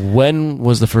it's when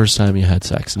was the first time you had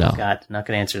sex? No, God, not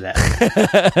gonna answer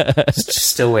that. Just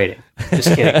still waiting.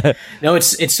 Just kidding. No,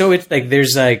 it's like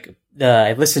there's like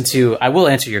I will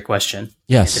answer your question.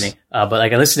 Yes, Anthony. But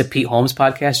like I listened to Pete Holmes'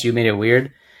 podcast. You Made It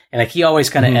Weird, and like he always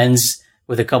kind of ends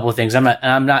with a couple of things.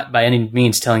 I'm not by any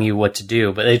means telling you what to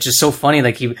do, but it's just so funny.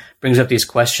 Like he brings up these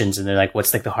questions, and they're like,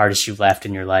 "What's like the hardest you've laughed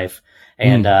in your life?"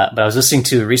 And but I was listening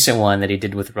to a recent one that he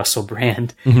did with Russell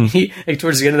Brand. He like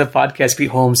towards the end of the podcast,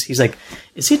 Pete Holmes, he's like,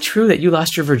 "Is it true that you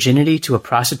lost your virginity to a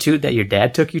prostitute that your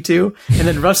dad took you to?" And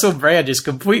then Russell Brand, just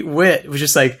complete wit, was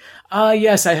just like,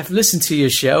 yes, I have listened to your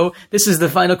show. This is the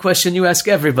final question you ask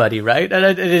everybody, right?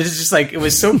 And it's just like, it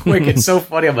was so quick and so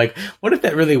funny. I'm like, what if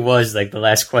that really was like the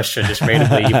last question, just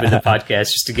randomly you put in the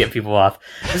podcast just to get people off?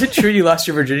 Is it true you lost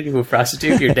your virginity to a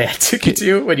prostitute your dad took you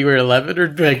to when you were 11 or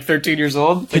like 13 years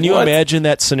old? Can you imagine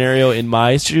that scenario in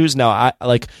my shoes? Now,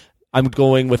 I'm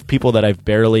going with people that I've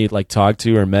barely like talked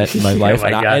to or met in my life,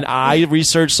 and I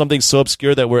research something so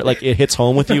obscure that where like it hits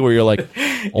home with you, where you're like,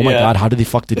 oh my god, how did he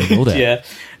know that? Yeah,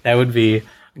 that would be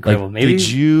incredible. Like, maybe did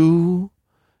you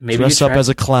dress up as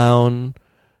a clown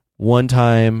one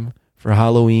time for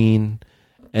Halloween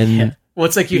and well,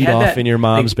 it's like you eat had off that in your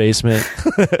mom's basement?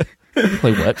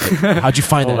 Like what? How'd you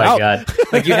find that out? Oh my god!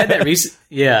 Like you had that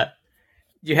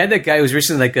you had that guy who was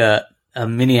recently like a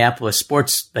Minneapolis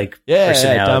sports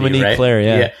personality, Dominique right? Claire,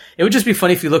 yeah. It would just be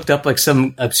funny if you looked up like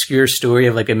some obscure story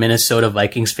of like a Minnesota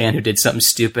Vikings fan who did something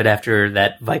stupid after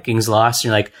that Vikings loss. And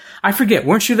you're like, I forget,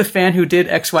 weren't you the fan who did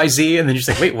XYZ? And then you're just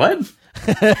like, wait, what?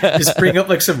 Just bring up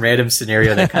like some random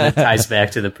scenario that kind of ties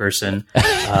back to the person.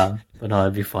 But no,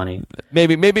 that'd be funny.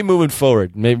 Maybe moving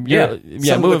forward. Maybe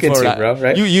moving forward. Bro,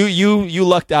 right? You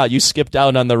lucked out. You skipped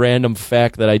out on the random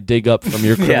fact that I dig up from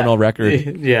your criminal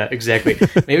record. Yeah, exactly.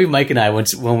 Maybe Mike and I,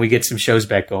 when we get some shows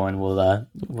back going, we'll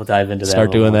dive into that.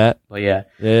 Start doing that. Well, yeah.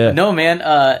 But no,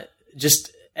 man.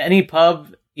 Just any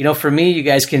pub. For me, you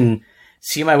guys can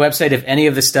see my website. If any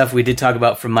of the stuff we did talk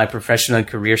about from my professional and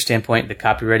career standpoint, the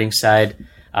copywriting side,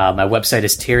 my website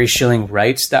is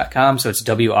terryschillingwrites.com. So it's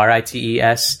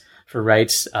WRITES for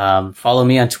writes. Follow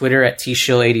me on Twitter at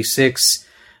tschill86,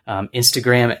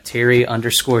 Instagram at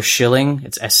Terry_Schilling.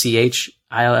 It's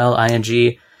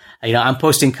SCHILLING. I'm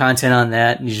posting content on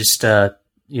that, and you just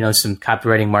some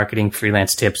copywriting, marketing,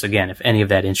 freelance tips. Again, if any of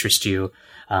that interests you,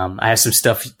 I have some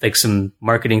stuff like some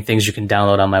marketing things you can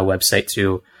download on my website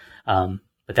too.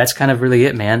 But that's kind of really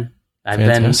it, man. I've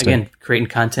been, again, creating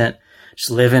content,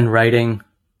 just living, writing,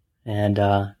 and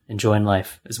enjoying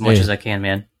life as much as I can,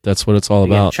 man. That's what it's all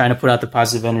about. Trying to put out the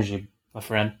positive energy, my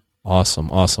friend. Awesome.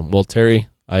 Well, Terry,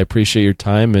 I appreciate your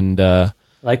time, and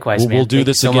likewise, man. We'll do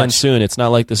this again soon. It's not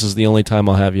like this is the only time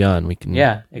I'll have you on. We can,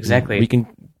 exactly. We can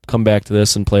come back to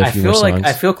this and play a few more songs.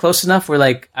 I feel close enough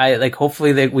where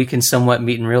hopefully that we can somewhat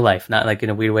meet in real life, not like in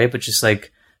a weird way, but just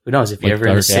like, who knows, if you're ever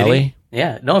in the city. Alley?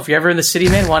 Yeah. No, if you're ever in the city,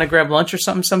 man, want to grab lunch or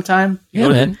something sometime?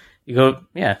 Man. You go,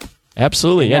 yeah.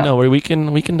 Absolutely. Yeah, no, we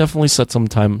can definitely set some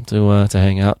time to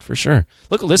hang out for sure.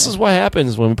 Look, this is what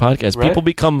happens when we podcast. Right? People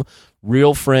become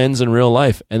real friends in real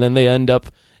life, and then they end up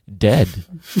dead.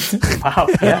 Wow.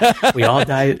 Yeah. We all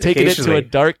die. Taking it to a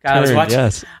dark turn.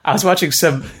 I was watching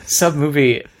some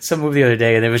movie the other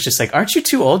day, and it was just like, aren't you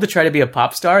too old to try to be a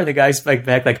pop star? And the guy's like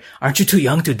back like, aren't you too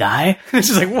young to die? It's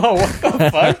just like, whoa, what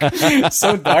the fuck?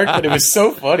 So dark, but it was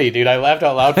so funny, dude. I laughed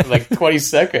out loud for like 20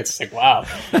 seconds. It's like, wow,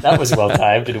 that was well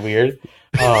timed and weird.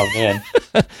 Oh man.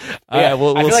 I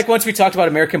feel like once we talked about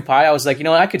American Pie, I was like,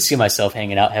 I could see myself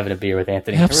hanging out having a beer with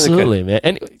Anthony. Absolutely, man.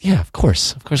 And yeah, of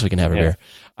course we can have a beer.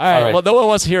 All right. Well, no one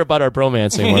wants to hear about our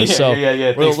bromance anymore, so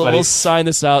we'll sign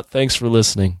this out. Thanks for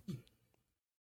listening.